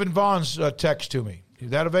have Stephen Vaughn's text to me?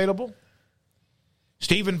 Is that available?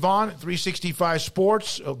 Stephen Vaughn, 365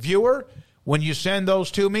 Sports viewer. When you send those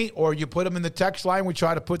to me or you put them in the text line, we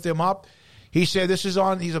try to put them up. He said this is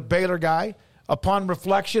on. He's a Baylor guy. Upon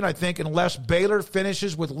reflection, I think unless Baylor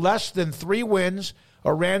finishes with less than 3 wins,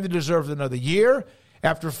 Aranda deserves another year.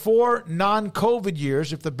 After 4 non-COVID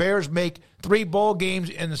years, if the Bears make 3 bowl games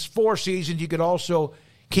in the 4 seasons, you could also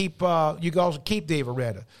keep Dave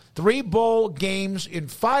Aranda. 3 bowl games in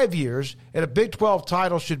 5 years and a Big 12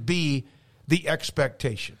 title should be the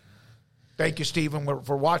expectation. Thank you, Stephen,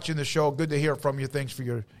 for watching the show. Good to hear from you. Thanks for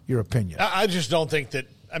your opinion. I just don't think that.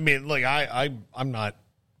 I mean, like I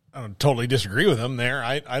don't totally disagree with him there.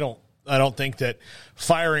 I don't think that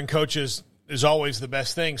firing coaches is always the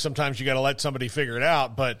best thing. Sometimes you got to let somebody figure it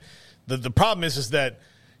out. But the problem is that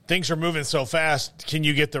things are moving so fast. Can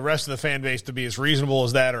you get the rest of the fan base to be as reasonable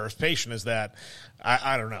as that or as patient as that?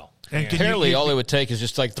 I don't know. And apparently, all it would take is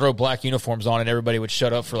just like throw black uniforms on, and everybody would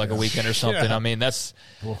shut up for like a weekend or something. Yeah. I mean, that's.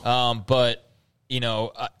 But you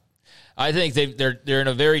know, I think they're in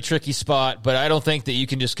a very tricky spot. But I don't think that you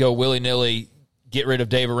can just go willy nilly get rid of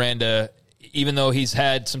Dave Aranda, even though he's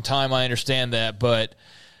had some time. I understand that, but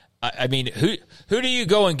I mean, who do you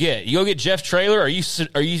go and get? You go get Jeff Traylor? Are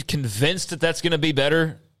you convinced that that's going to be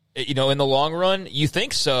better? You know, in the long run, you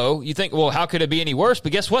think so. You think, well, how could it be any worse?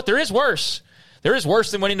 But guess what? There is worse. There is worse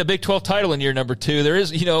than winning the Big 12 title in year number 2. There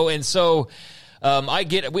is, you know, and so I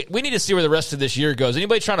get it. We need to see where the rest of this year goes.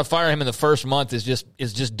 Anybody trying to fire him in the first month is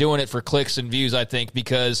just doing it for clicks and views, I think,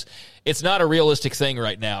 because it's not a realistic thing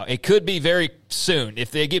right now. It could be very soon. If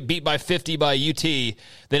they get beat by 50 by UT,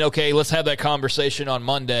 then okay, let's have that conversation on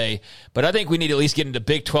Monday. But I think we need to at least get into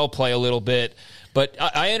Big 12 play a little bit. But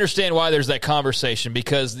I understand why there's that conversation,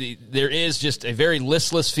 because there is just a very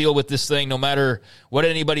listless feel with this thing, no matter what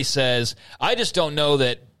anybody says. I just don't know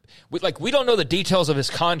that we don't know the details of his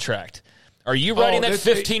contract. Are you writing that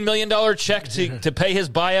 $15 million check to pay his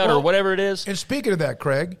buyout or whatever it is? And speaking of that,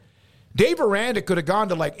 Craig, Dave Aranda could have gone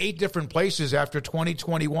to like 8 different places after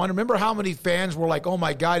 2021. Remember how many fans were like, oh,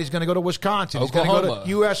 my God, he's going to go to Wisconsin. Oklahoma. He's going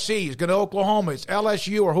to go to USC. He's going to Oklahoma. It's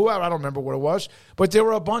LSU or whoever. I don't remember what it was. But there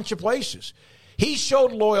were a bunch of places. He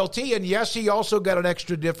showed loyalty, and yes, he also got an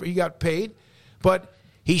extra he got paid, but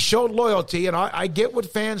he showed loyalty, and I get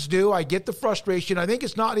what fans do. I get the frustration. I think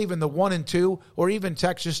it's not even the 1 and 2 or even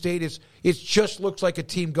Texas State. It just looks like a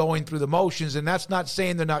team going through the motions, and that's not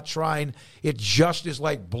saying they're not trying. It just is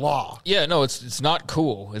like blah. Yeah, no, it's not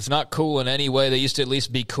cool. It's not cool in any way. They used to at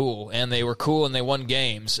least be cool, and they were cool, and they won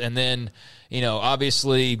games. And then, you know,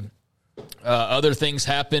 obviously other things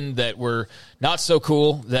happened that were not so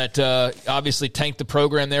cool that obviously tanked the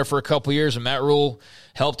program there for a couple years, and Matt Rule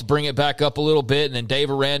helped bring it back up a little bit, and then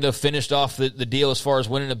Dave Aranda finished off the deal as far as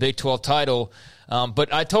winning a Big 12 title.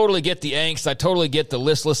 But I totally get the angst. I totally get the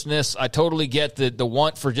listlessness. I totally get the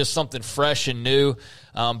want for just something fresh and new.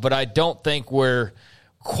 But I don't think we're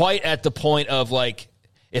quite at the point of, like,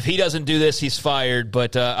 if he doesn't do this, he's fired.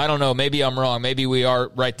 But I don't know. Maybe I'm wrong. Maybe we are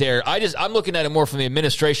right there. I'm looking at it more from the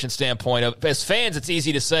administration standpoint. As fans, it's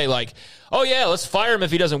easy to say, like, oh, yeah, let's fire him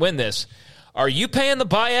if he doesn't win this. Are you paying the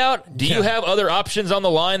buyout? Do you have other options on the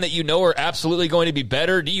line that you know are absolutely going to be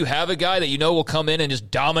better? Do you have a guy that you know will come in and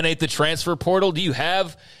just dominate the transfer portal? Do you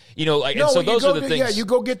have, you know, like, no, and so those are the things. Yeah, you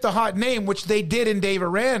go get the hot name, which they did in Dave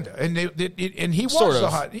Aranda, and he was sort of the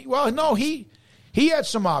hot. Well, no, he had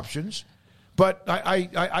some options. But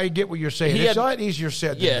I get what you're saying. It's a lot easier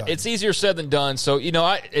said than done. Yeah, it's easier said than done. So, you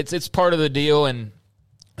know, it's part of the deal, and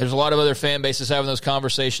there's a lot of other fan bases having those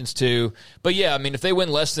conversations too. But, yeah, I mean, if they win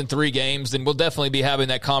less than 3 games, then we'll definitely be having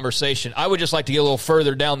that conversation. I would just like to get a little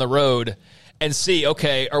further down the road and see,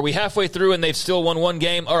 okay, are we halfway through and they've still won 1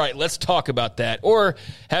 game? All right, let's talk about that. Or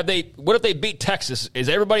what if they beat Texas? Is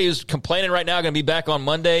everybody who's complaining right now going to be back on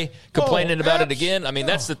Monday complaining about it again? I mean,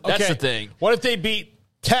 that's the thing. What if they beat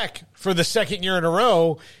Tech for the 2nd year in a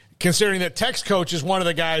row, considering that Tech's coach is one of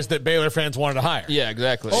the guys that Baylor fans wanted to hire? Yeah,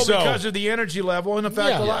 exactly. Because of the energy level and the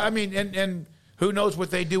fact I mean, and who knows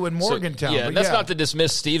what they do in Morgantown. So, that's not to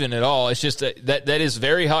dismiss Steven at all. It's just that is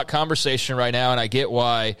very hot conversation right now, and I get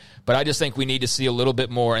why, but I just think we need to see a little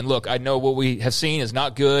bit more. And look, I know what we have seen is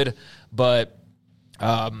not good, but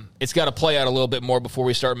it's got to play out a little bit more before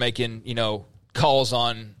we start making, you know, calls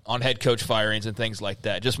on head coach firings and things like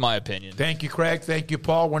that. Just my opinion. Thank you, Craig. Thank you,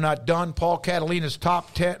 Paul. We're not done. Paul Catalina's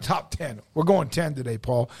top 10. We're going 10 today,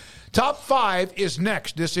 Paul. Top 5 is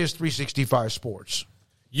next. This is 365 Sports.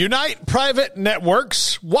 Unite Private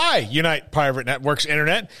Networks. Why Unite Private Networks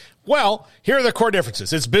Internet? Well, here are the core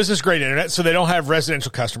differences. It's business-grade internet, so they don't have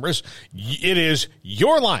residential customers. It is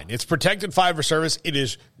your line. It's protected fiber service. It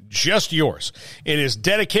is just yours. It is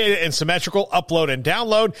dedicated and symmetrical upload and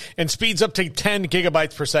download, and speeds up to 10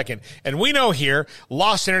 gigabytes per second. And we know here,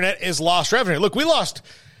 lost internet is lost revenue. Look,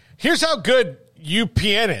 here's how good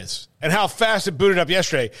UPN is. and how fast it booted up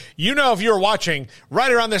yesterday. You know, if you were watching,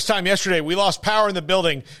 right around this time yesterday, we lost power in the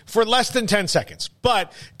building for less than 10 seconds.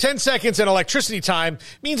 But 10 seconds in electricity time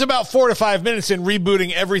means about 4 to 5 minutes in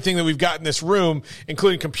rebooting everything that we've got in this room,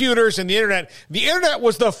 including computers and the internet. The internet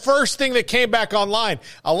was the first thing that came back online.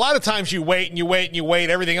 A lot of times you wait and you wait and you wait,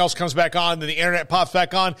 everything else comes back on, then the internet pops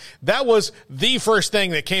back on. That was the first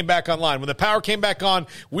thing that came back online. When the power came back on,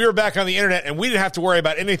 we were back on the internet, and we didn't have to worry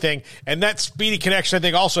about anything. And that speedy connection, I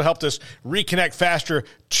think, also helped us reconnect faster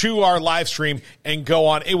to our live stream and go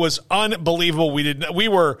on. It was unbelievable. We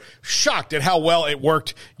were shocked at how well it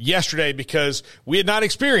worked yesterday because we had not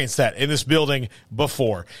experienced that in this building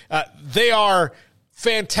before. They are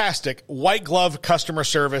fantastic white glove customer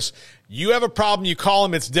service. You have a problem, you call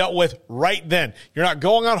them, it's dealt with right then. You're not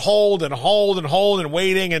going on hold and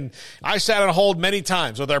waiting. And I sat on hold many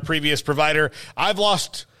times with our previous provider. I've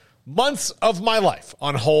lost months of my life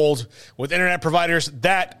on hold with internet providers.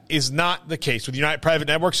 That is not the case with Unite Private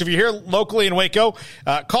Networks. If you're here locally in Waco,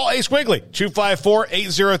 call Ace Quigley,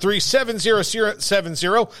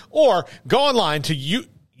 254-803-7070, or go online to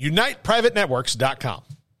uniteprivatenetworks.com.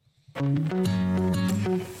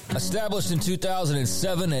 Established in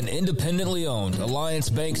 2007 and independently owned, Alliance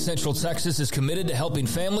Bank Central Texas is committed to helping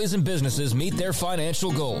families and businesses meet their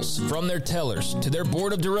financial goals. From their tellers to their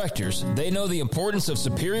board of directors, they know the importance of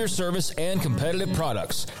superior service and competitive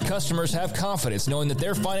products. Customers have confidence knowing that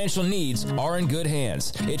their financial needs are in good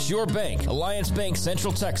hands. It's your bank, Alliance Bank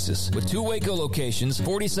Central Texas, with 2 Waco locations,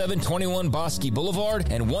 4721 Bosque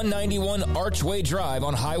Boulevard and 191 Archway Drive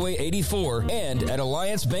on Highway 84, and at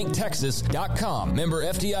AllianceBankTexas.com. Member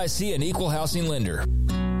FDIC, an equal housing lender.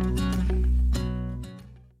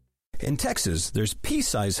 In Texas, there's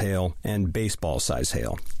pea-size hail and baseball-size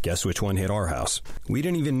hail. Guess which one hit our house? We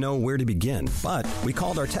didn't even know where to begin, but we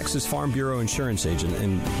called our Texas Farm Bureau insurance agent,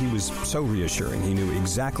 and he was so reassuring. He knew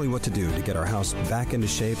exactly what to do to get our house back into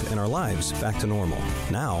shape and our lives back to normal.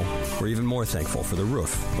 Now, we're even more thankful for the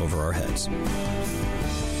roof over our heads.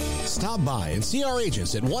 Stop by and see our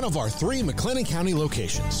agents at one of our 3 McClain County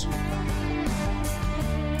locations.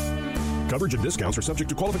 Coverage and discounts are subject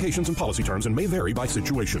to qualifications and policy terms and may vary by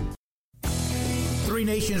situation. Three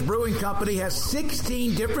Nations Brewing Company has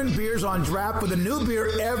 16 different beers on draft with a new beer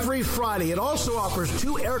every Friday. It also offers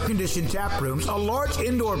 2 air-conditioned tap rooms, a large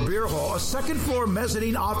indoor beer hall, a second-floor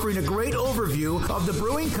mezzanine offering a great overview of the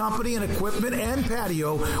brewing company and equipment and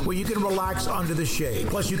patio where you can relax under the shade.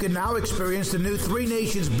 Plus, you can now experience the new Three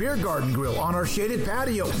Nations Beer Garden Grill on our shaded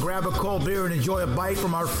patio. Grab a cold beer and enjoy a bite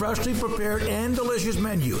from our freshly prepared and delicious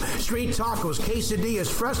menu. Street tacos, quesadillas,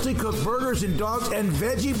 freshly cooked burgers and dogs, and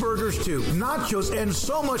veggie burgers too. Nachos and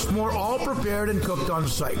so much more, all prepared and cooked on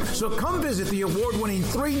site. So come visit the award-winning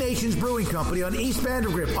Three Nations Brewing Company on East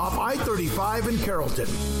Vandergrift off I-35 in Carrollton.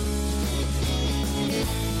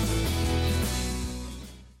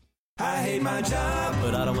 I hate my job,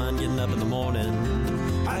 but I don't mind getting up in the morning.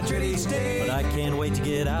 I dread each day, but I can't wait to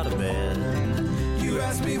get out of bed. You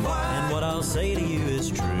ask me why, and what I'll say to you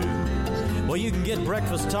is true. Well, you can get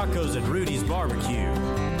breakfast tacos at Rudy's Barbecue.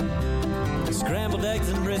 Scrambled eggs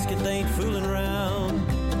and brisket, they ain't fooling around.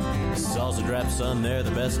 Salsa drap, son, they're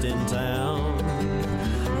the best in town.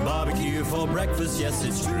 Barbecue for breakfast, yes,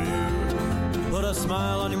 it's true. Put a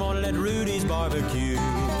smile on your morning at Rudy's Barbecue.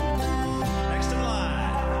 Next in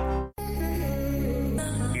line.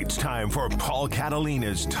 It's time for Paul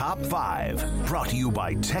Catalina's Top 5. Brought to you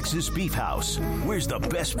by Texas Beef House. Where's the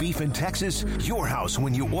best beef in Texas? Your house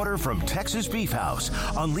when you order from Texas Beef House.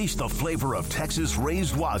 Unleash the flavor of Texas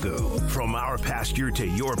raised Wagyu. From our pasture to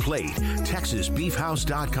your plate,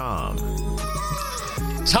 TexasBeefHouse.com.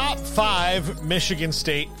 Top 5 Michigan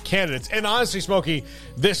State candidates. And honestly, Smokey,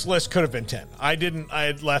 this list could have been 10. I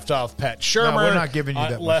had left off Pat Shermer. No, we're not giving you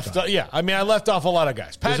that much time. I left off a lot of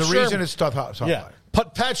guys. There's a reason it's top 5. Yeah.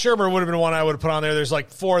 Pat Shermer would have been one I would have put on there. There's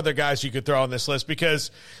like 4 other guys you could throw on this list because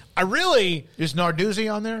I really... Is Narduzzi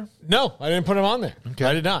on there? No, I didn't put him on there. Okay.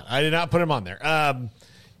 I did not put him on there.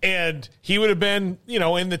 And he would have been,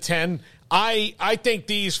 in the 10. I think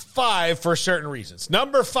these 5 for certain reasons.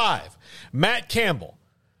 Number 5, Matt Campbell.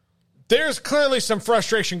 There's clearly some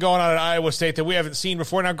frustration going on at Iowa State that we haven't seen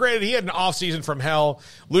before. Now, granted, he had an offseason from hell,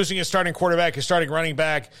 losing his starting quarterback, his starting running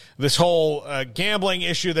back. This whole gambling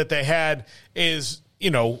issue that they had is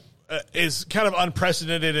kind of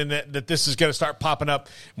unprecedented in that this is going to start popping up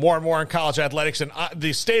more and more in college athletics. And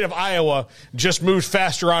the state of Iowa just moved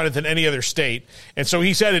faster on it than any other state. And so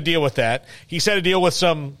he's had to deal with that. He's had to deal with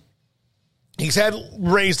some He's had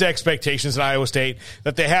raised expectations at Iowa State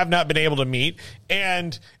that they have not been able to meet.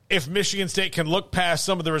 And if Michigan State can look past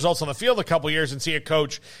some of the results on the field a couple years and see a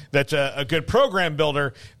coach that's a good program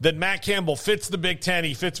builder, then Matt Campbell fits the Big Ten,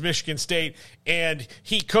 he fits Michigan State, and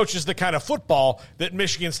he coaches the kind of football that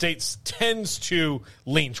Michigan State tends to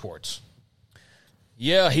lean towards.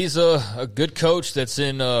 Yeah, he's a good coach that's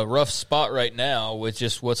in a rough spot right now with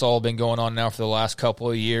just what's all been going on now for the last couple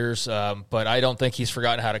of years. But I don't think he's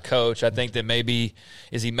forgotten how to coach. I think that maybe,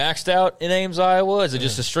 is he maxed out in Ames, Iowa? Is it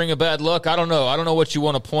just a string of bad luck? I don't know. I don't know what you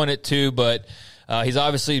want to point it to, but he's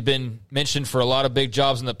obviously been mentioned for a lot of big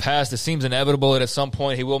jobs in the past. It seems inevitable that at some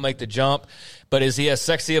point he will make the jump. But is he as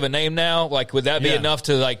sexy of a name now? Like, would that be enough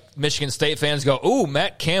to, like, Michigan State fans go, ooh,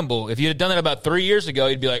 Matt Campbell. If you had done that about 3 years ago,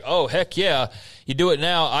 you'd be like, oh, heck yeah. You do it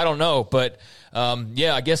now, I don't know. But,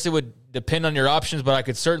 I guess it would depend on your options, but I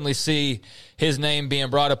could certainly see his name being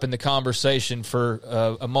brought up in the conversation for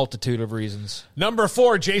a multitude of reasons. Number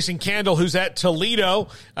 4, Jason Candle, who's at Toledo.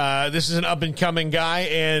 This is an up-and-coming guy,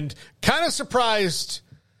 and kind of surprised.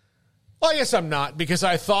 Well, I guess I'm not, because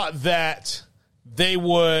I thought that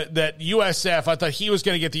USF, I thought he was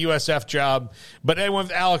going to get the USF job, but they went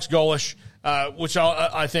with Alex Golesh, which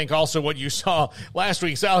I think also what you saw last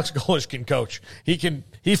week is Alex Golesh can coach. He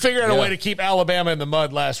figured out a way to keep Alabama in the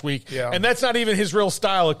mud last week, and that's not even his real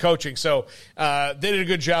style of coaching. So they did a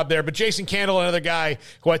good job there. But Jason Candle, another guy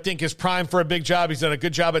who I think is primed for a big job. He's done a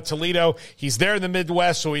good job at Toledo. He's there in the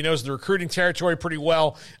Midwest, so he knows the recruiting territory pretty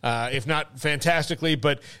well, if not fantastically.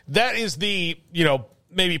 But that is the,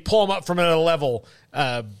 maybe pull him up from another level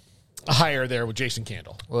higher there with Jason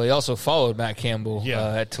Candle. Well, he also followed Matt Campbell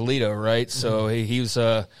at Toledo, right? So he was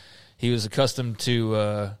accustomed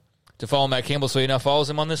to follow Matt Campbell, so he now follows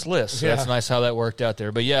him on this list. So that's nice how that worked out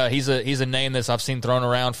there. But yeah, he's a name that I've seen thrown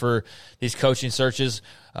around for these coaching searches.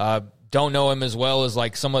 Don't know him as well as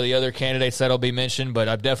like some of the other candidates that'll be mentioned, but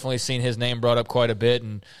I've definitely seen his name brought up quite a bit,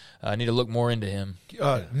 and I need to look more into him.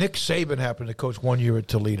 Nick Saban happened to coach 1 year at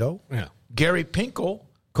Toledo. Yeah. Gary Pinkel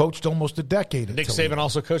coached almost a decade at Nick Toledo. Saban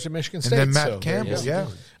also coached at Michigan State. And then Matt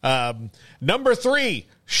Campbell, Number 3,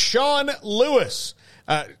 Sean Lewis.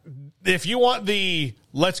 If you want the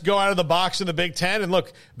let's go out of the box in the Big Ten, and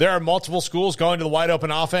look, there are multiple schools going to the wide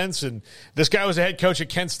open offense, and this guy was a head coach at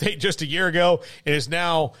Kent State just a year ago and is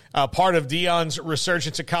now part of Deion's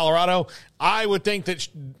resurgence at Colorado. I would think that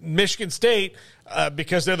Michigan State,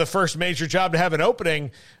 because they're the first major job to have an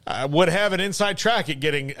opening, would have an inside track at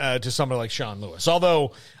getting to somebody like Sean Lewis.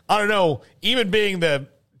 Although, I don't know, even being the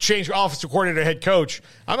change offensive coordinator head coach,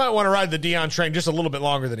 I might want to ride the Deion train just a little bit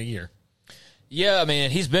longer than a year. Yeah, I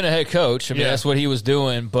mean, he's been a head coach. I mean, that's what he was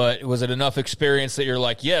doing, but was it enough experience that you're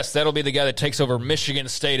like, yes, that'll be the guy that takes over Michigan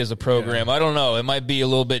State as a program? I don't know. It might be a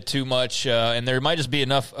little bit too much, and there might just be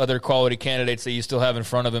enough other quality candidates that you still have in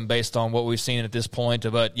front of him based on what we've seen at this point.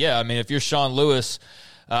 But, yeah, I mean, if you're Sean Lewis,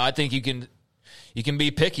 I think you can be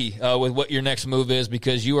picky with what your next move is,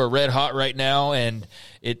 because you are red hot right now, and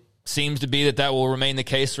it seems to be that will remain the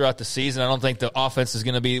case throughout the season. I don't think the offense is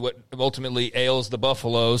going to be what ultimately ails the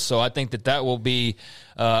Buffaloes, so I think that will be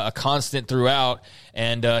a constant throughout,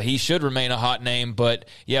 and he should remain a hot name. But,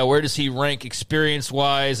 yeah, where does he rank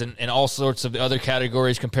experience-wise and all sorts of the other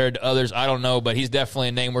categories compared to others? I don't know, but he's definitely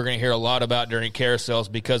a name we're going to hear a lot about during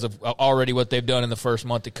carousels because of already what they've done in the first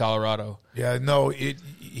month at Colorado. Yeah, no,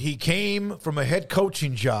 he came from a head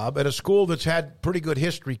coaching job at a school that's had pretty good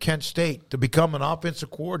history, Kent State, to become an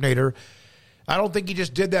offensive coordinator. I don't think he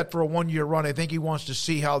just did that for a one-year run. I think he wants to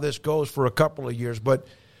see how this goes for a couple of years. But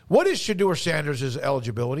what is Shedeur Sanders'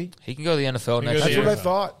 eligibility? He can go to the NFL next year. That's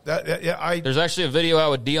what I thought. There's actually a video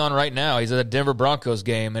out with Deion right now. He's at a Denver Broncos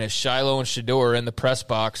game, and it's Shiloh and Shedeur in the press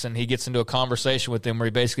box, and he gets into a conversation with them where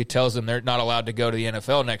he basically tells them they're not allowed to go to the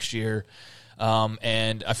NFL next year.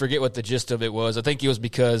 And I forget what the gist of it was. I think it was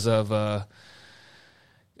because of I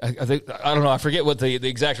don't know. I forget what the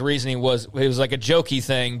exact reasoning was. It was like a jokey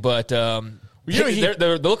thing, but the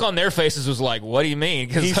look on their faces was like, "What do you mean?"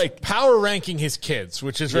 Because he's like power ranking his kids,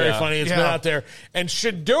 which is very funny. It's been out there. And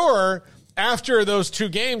Shedeur, after those 2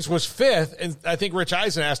 games, was 5th. And I think Rich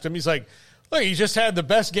Eisen asked him. He's like, look, he just had the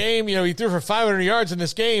best game. He threw for 500 yards in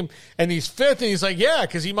this game, and he's 5th. And he's like, yeah,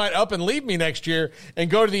 because he might up and leave me next year and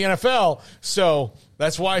go to the NFL. So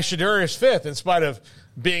that's why Shedeur is 5th, in spite of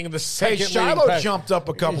being the second. Hey, Shiloh jumped up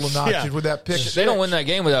a couple of notches with that pick. They don't win that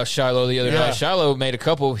game without Shiloh the other night. Shiloh made a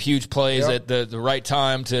couple of huge plays at the right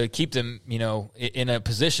time to keep them, in a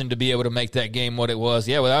position to be able to make that game what it was.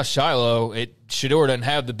 Yeah, without Shiloh, Shedeur doesn't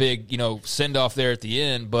have the big, send-off there at the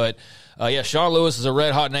end, but Sean Lewis is a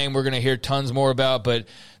red-hot name we're going to hear tons more about, but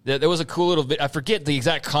there was a cool little bit. I forget the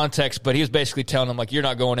exact context, but he was basically telling them, like, you're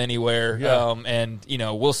not going anywhere. Yeah. And,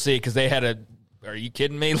 we'll see, because they had a, are you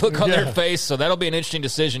kidding me, look on their face. So that'll be an interesting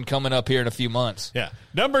decision coming up here in a few months. Yeah.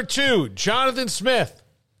 Number 2, Jonathan Smith.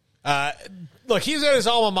 Look, he's at his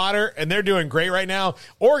alma mater, and they're doing great right now.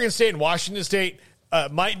 Oregon State and Washington State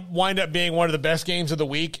might wind up being one of the best games of the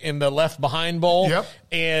week in the Left Behind Bowl. Yep.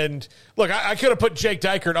 And look, I could have put Jake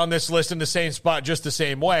Dykert on this list in the same spot just the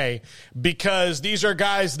same way, because these are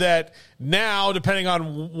guys that now, depending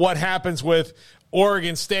on what happens with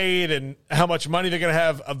Oregon State and how much money they're going to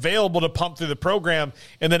have available to pump through the program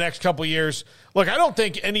in the next couple of years. Look, I don't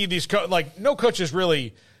think any of these no coaches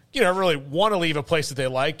really want to leave a place that they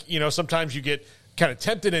like. Sometimes you get kind of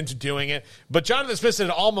tempted into doing it. But Jonathan Smith's at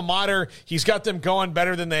an alma mater. He's got them going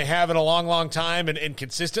better than they have in a long, long time, and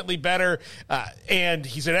consistently better. And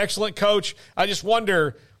he's an excellent coach. I just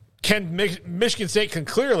wonder, can Michigan State can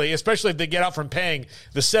clearly, especially if they get out from paying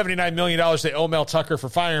the $79 million they owe Mel Tucker for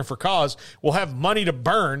firing for cause, will have money to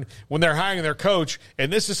burn when they're hiring their coach.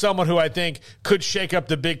 And this is someone who I think could shake up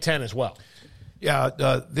the Big Ten as well. Yeah,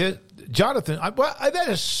 Jonathan, that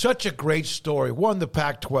is such a great story. Won the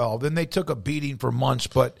Pac-12, then they took a beating for months,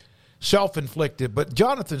 but self-inflicted. But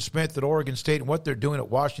Jonathan Smith at Oregon State and what they're doing at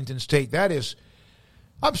Washington State,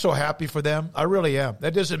 I'm so happy for them. I really am.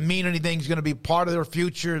 That doesn't mean anything's going to be part of their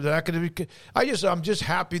future. They're not going to be. I'm just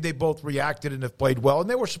happy they both reacted and have played well, and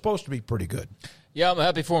they were supposed to be pretty good. Yeah, I'm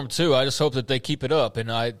happy for them too. I just hope that they keep it up,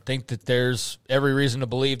 and I think that there's every reason to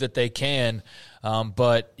believe that they can.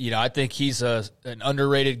 But I think he's an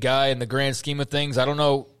underrated guy in the grand scheme of things. I don't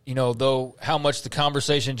know, though, how much the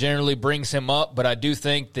conversation generally brings him up, but I do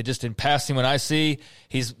think that just in passing, when I see,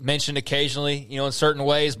 he's mentioned occasionally, in certain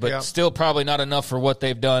ways, but still probably not enough for what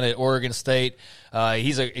they've done at Oregon State.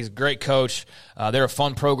 He's a great coach. They're a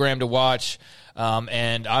fun program to watch.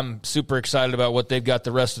 And I'm super excited about what they've got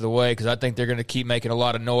the rest of the way, because I think they're going to keep making a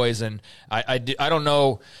lot of noise. And I don't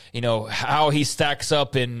know, how he stacks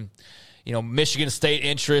up in, Michigan State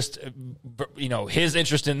interest, his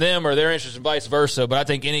interest in them or their interest and vice versa. But I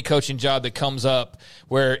think any coaching job that comes up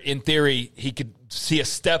where, in theory, he could see a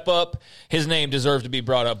step up, his name deserves to be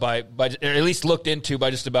brought up by or at least looked into by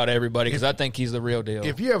just about everybody, because I think he's the real deal.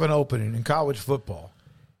 If you have an opening in college football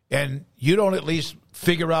and you don't at least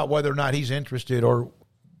figure out whether or not he's interested or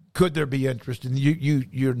could there be interest, and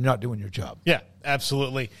you're not doing your job. Yeah,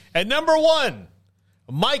 absolutely. At number 1,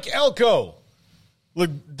 Mike Elko. Look,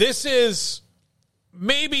 this is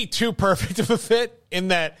maybe too perfect of a fit in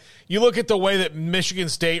that you look at the way that Michigan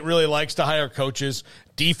State really likes to hire coaches,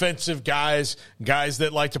 defensive guys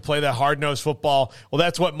that like to play that hard-nosed football. Well,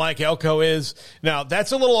 that's what Mike Elko is. Now,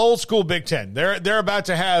 that's a little old school Big Ten. They're about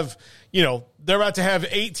to have, they're about to have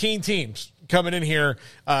 18 teams coming in here,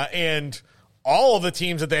 and all of the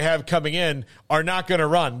teams that they have coming in are not going to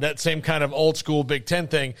run that same kind of old school Big Ten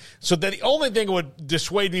thing. So that the only thing that would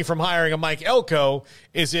dissuade me from hiring a Mike Elko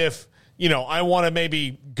is if, I want to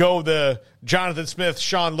maybe go the Jonathan Smith,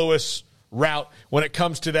 Sean Lewis route when it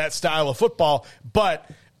comes to that style of football. But,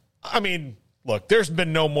 look, there's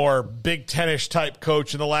been no more Big Ten-ish type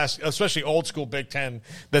coach in the last, especially old school Big Ten,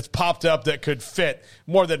 that's popped up that could fit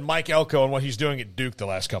more than Mike Elko and what he's doing at Duke the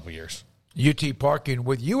last couple of years. UT Parking,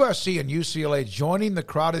 with USC and UCLA joining the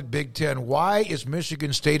crowded Big Ten, why is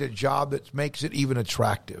Michigan State a job that makes it even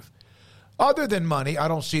attractive? Other than money, I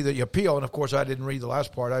don't see the appeal. And, of course, I didn't read the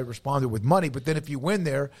last part. I responded with money. But then if you win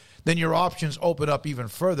there, then your options open up even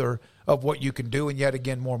further of what you can do, and yet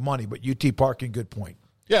again, more money. But UT Parking, good point.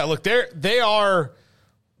 Yeah, look, they're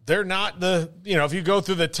not the, if you go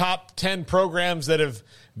through the top 10 programs that have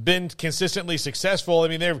been consistently successful,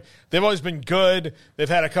 they've always been good. They've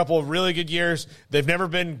had a couple of really good years. They've never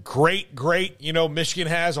been great. Michigan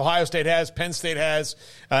has, Ohio State has, Penn State has.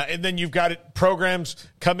 And then you've got programs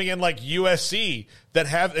coming in like USC that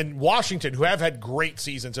have, and Washington, who have had great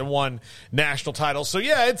seasons and won national titles. So,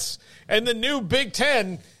 yeah, and the new Big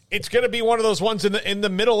Ten, it's going to be one of those ones in the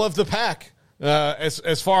middle of the pack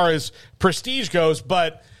as far as prestige goes.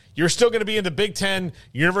 But you're still going to be in the Big Ten.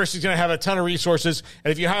 University's going to have a ton of resources.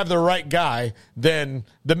 And if you have the right guy, then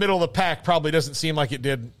the middle of the pack probably doesn't seem like it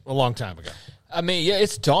did a long time ago.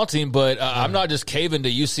 It's daunting, but I'm not just caving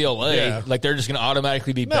to UCLA. Yeah. Like, they're just going to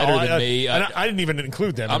automatically be better than me. I didn't even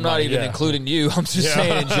include them. I'm not even including you. I'm just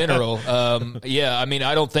saying in general.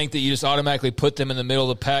 I don't think that you just automatically put them in the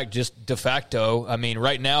middle of the pack just de facto.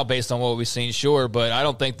 Right now, based on what we've seen, sure, but I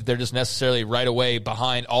don't think that they're just necessarily right away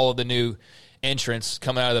behind all of the new entrants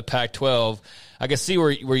coming out of the Pac-12. I can see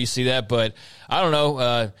where you see that, but I don't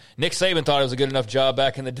know. Nick Saban thought it was a good enough job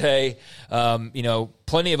back in the day.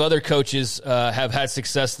 Plenty of other coaches have had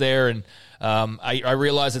success there, and I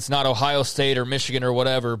realize it's not Ohio State or Michigan or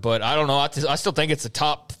whatever, but I don't know. I still think it's a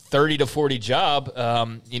top 30 to 40 job.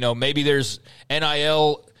 Maybe there's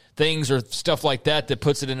NIL things or stuff like that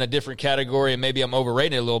puts it in a different category, and maybe I'm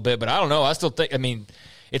overrating it a little bit, but I don't know. I still think,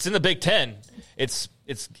 it's in the Big Ten.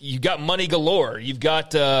 You've got money galore. You've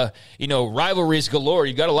got, rivalries galore.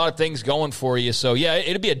 You've got a lot of things going for you. So, yeah,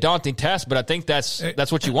 it'd be a daunting task, but I think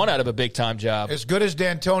that's what you want out of a big-time job. As good as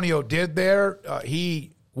D'Antonio did there,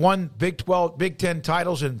 he won Big 10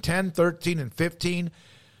 titles in 10, 13, and 15.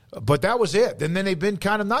 But that was it. And then they've been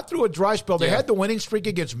kind of not through a dry spell. They had the winning streak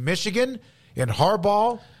against Michigan and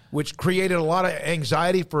Harbaugh, which created a lot of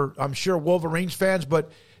anxiety for, I'm sure, Wolverines fans.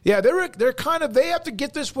 But, yeah, they're kind of – they have to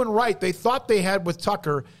get this one right. They thought they had with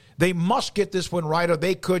Tucker. They must get this one right, or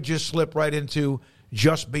they could just slip right into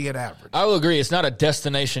just being average. I will agree. It's not a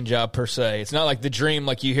destination job per se. It's not like the dream,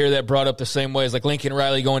 like you hear that brought up the same way as like Lincoln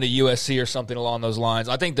Riley going to USC or something along those lines.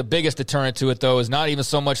 I think the biggest deterrent to it, though, is not even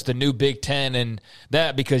so much the new Big Ten and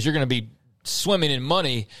that, because you're going to be swimming in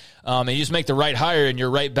money, and you just make the right hire and you're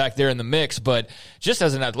right back there in the mix. But just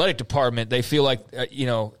as an athletic department, they feel like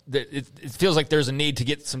it feels like there's a need to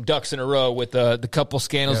get some ducks in a row with the couple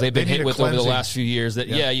scandals they've been hit with over the last few years.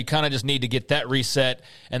 You kind of just need to get that reset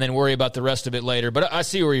and then worry about the rest of it later. But I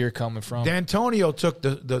see where you're coming from. D'Antonio took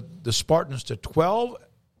the Spartans to 12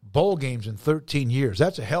 bowl games in 13 years.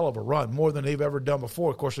 That's a hell of a run, more than they've ever done before.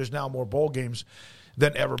 Of course, there's now more bowl games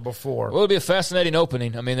than ever before. Well, it'll be a fascinating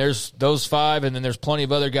opening. There's those 5, and then there's plenty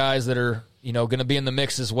of other guys that are, going to be in the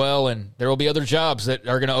mix as well, and there will be other jobs that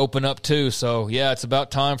are going to open up too. So, yeah, it's about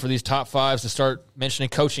time for these top 5s to start mentioning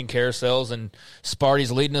coaching carousels, and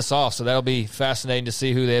Sparty's leading us off, so that'll be fascinating to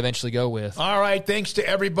see who they eventually go with. All right, thanks to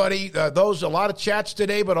everybody. A lot of chats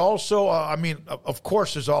today, but also, of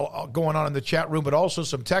course, there's all going on in the chat room, but also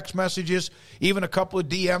some text messages, even a couple of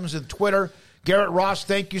DMs and Twitter. Garrett Ross,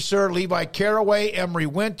 thank you, sir. Levi Caraway, Emery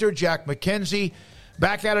Winter, Jack McKenzie.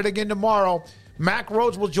 Back at it again tomorrow. Mac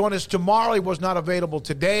Rhodes will join us tomorrow. He was not available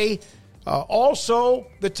today. Also,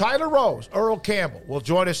 the Tyler Rose, Earl Campbell, will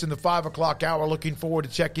join us in the 5 o'clock hour. Looking forward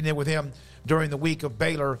to checking in with him during the week of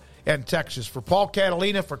Baylor and Texas. For Paul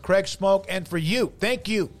Catalina, for Craig Smoak, and for you, thank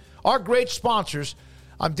you, our great sponsors.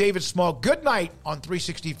 I'm David Smoak. Good night on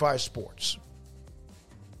 365 Sports.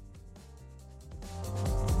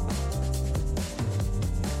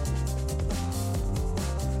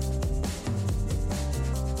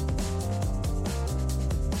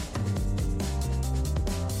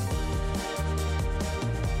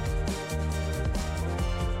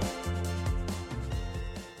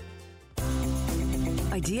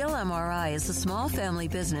 Ideal MRI is a small family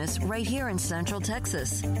business right here in Central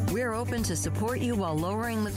Texas. We're open to support you while lowering the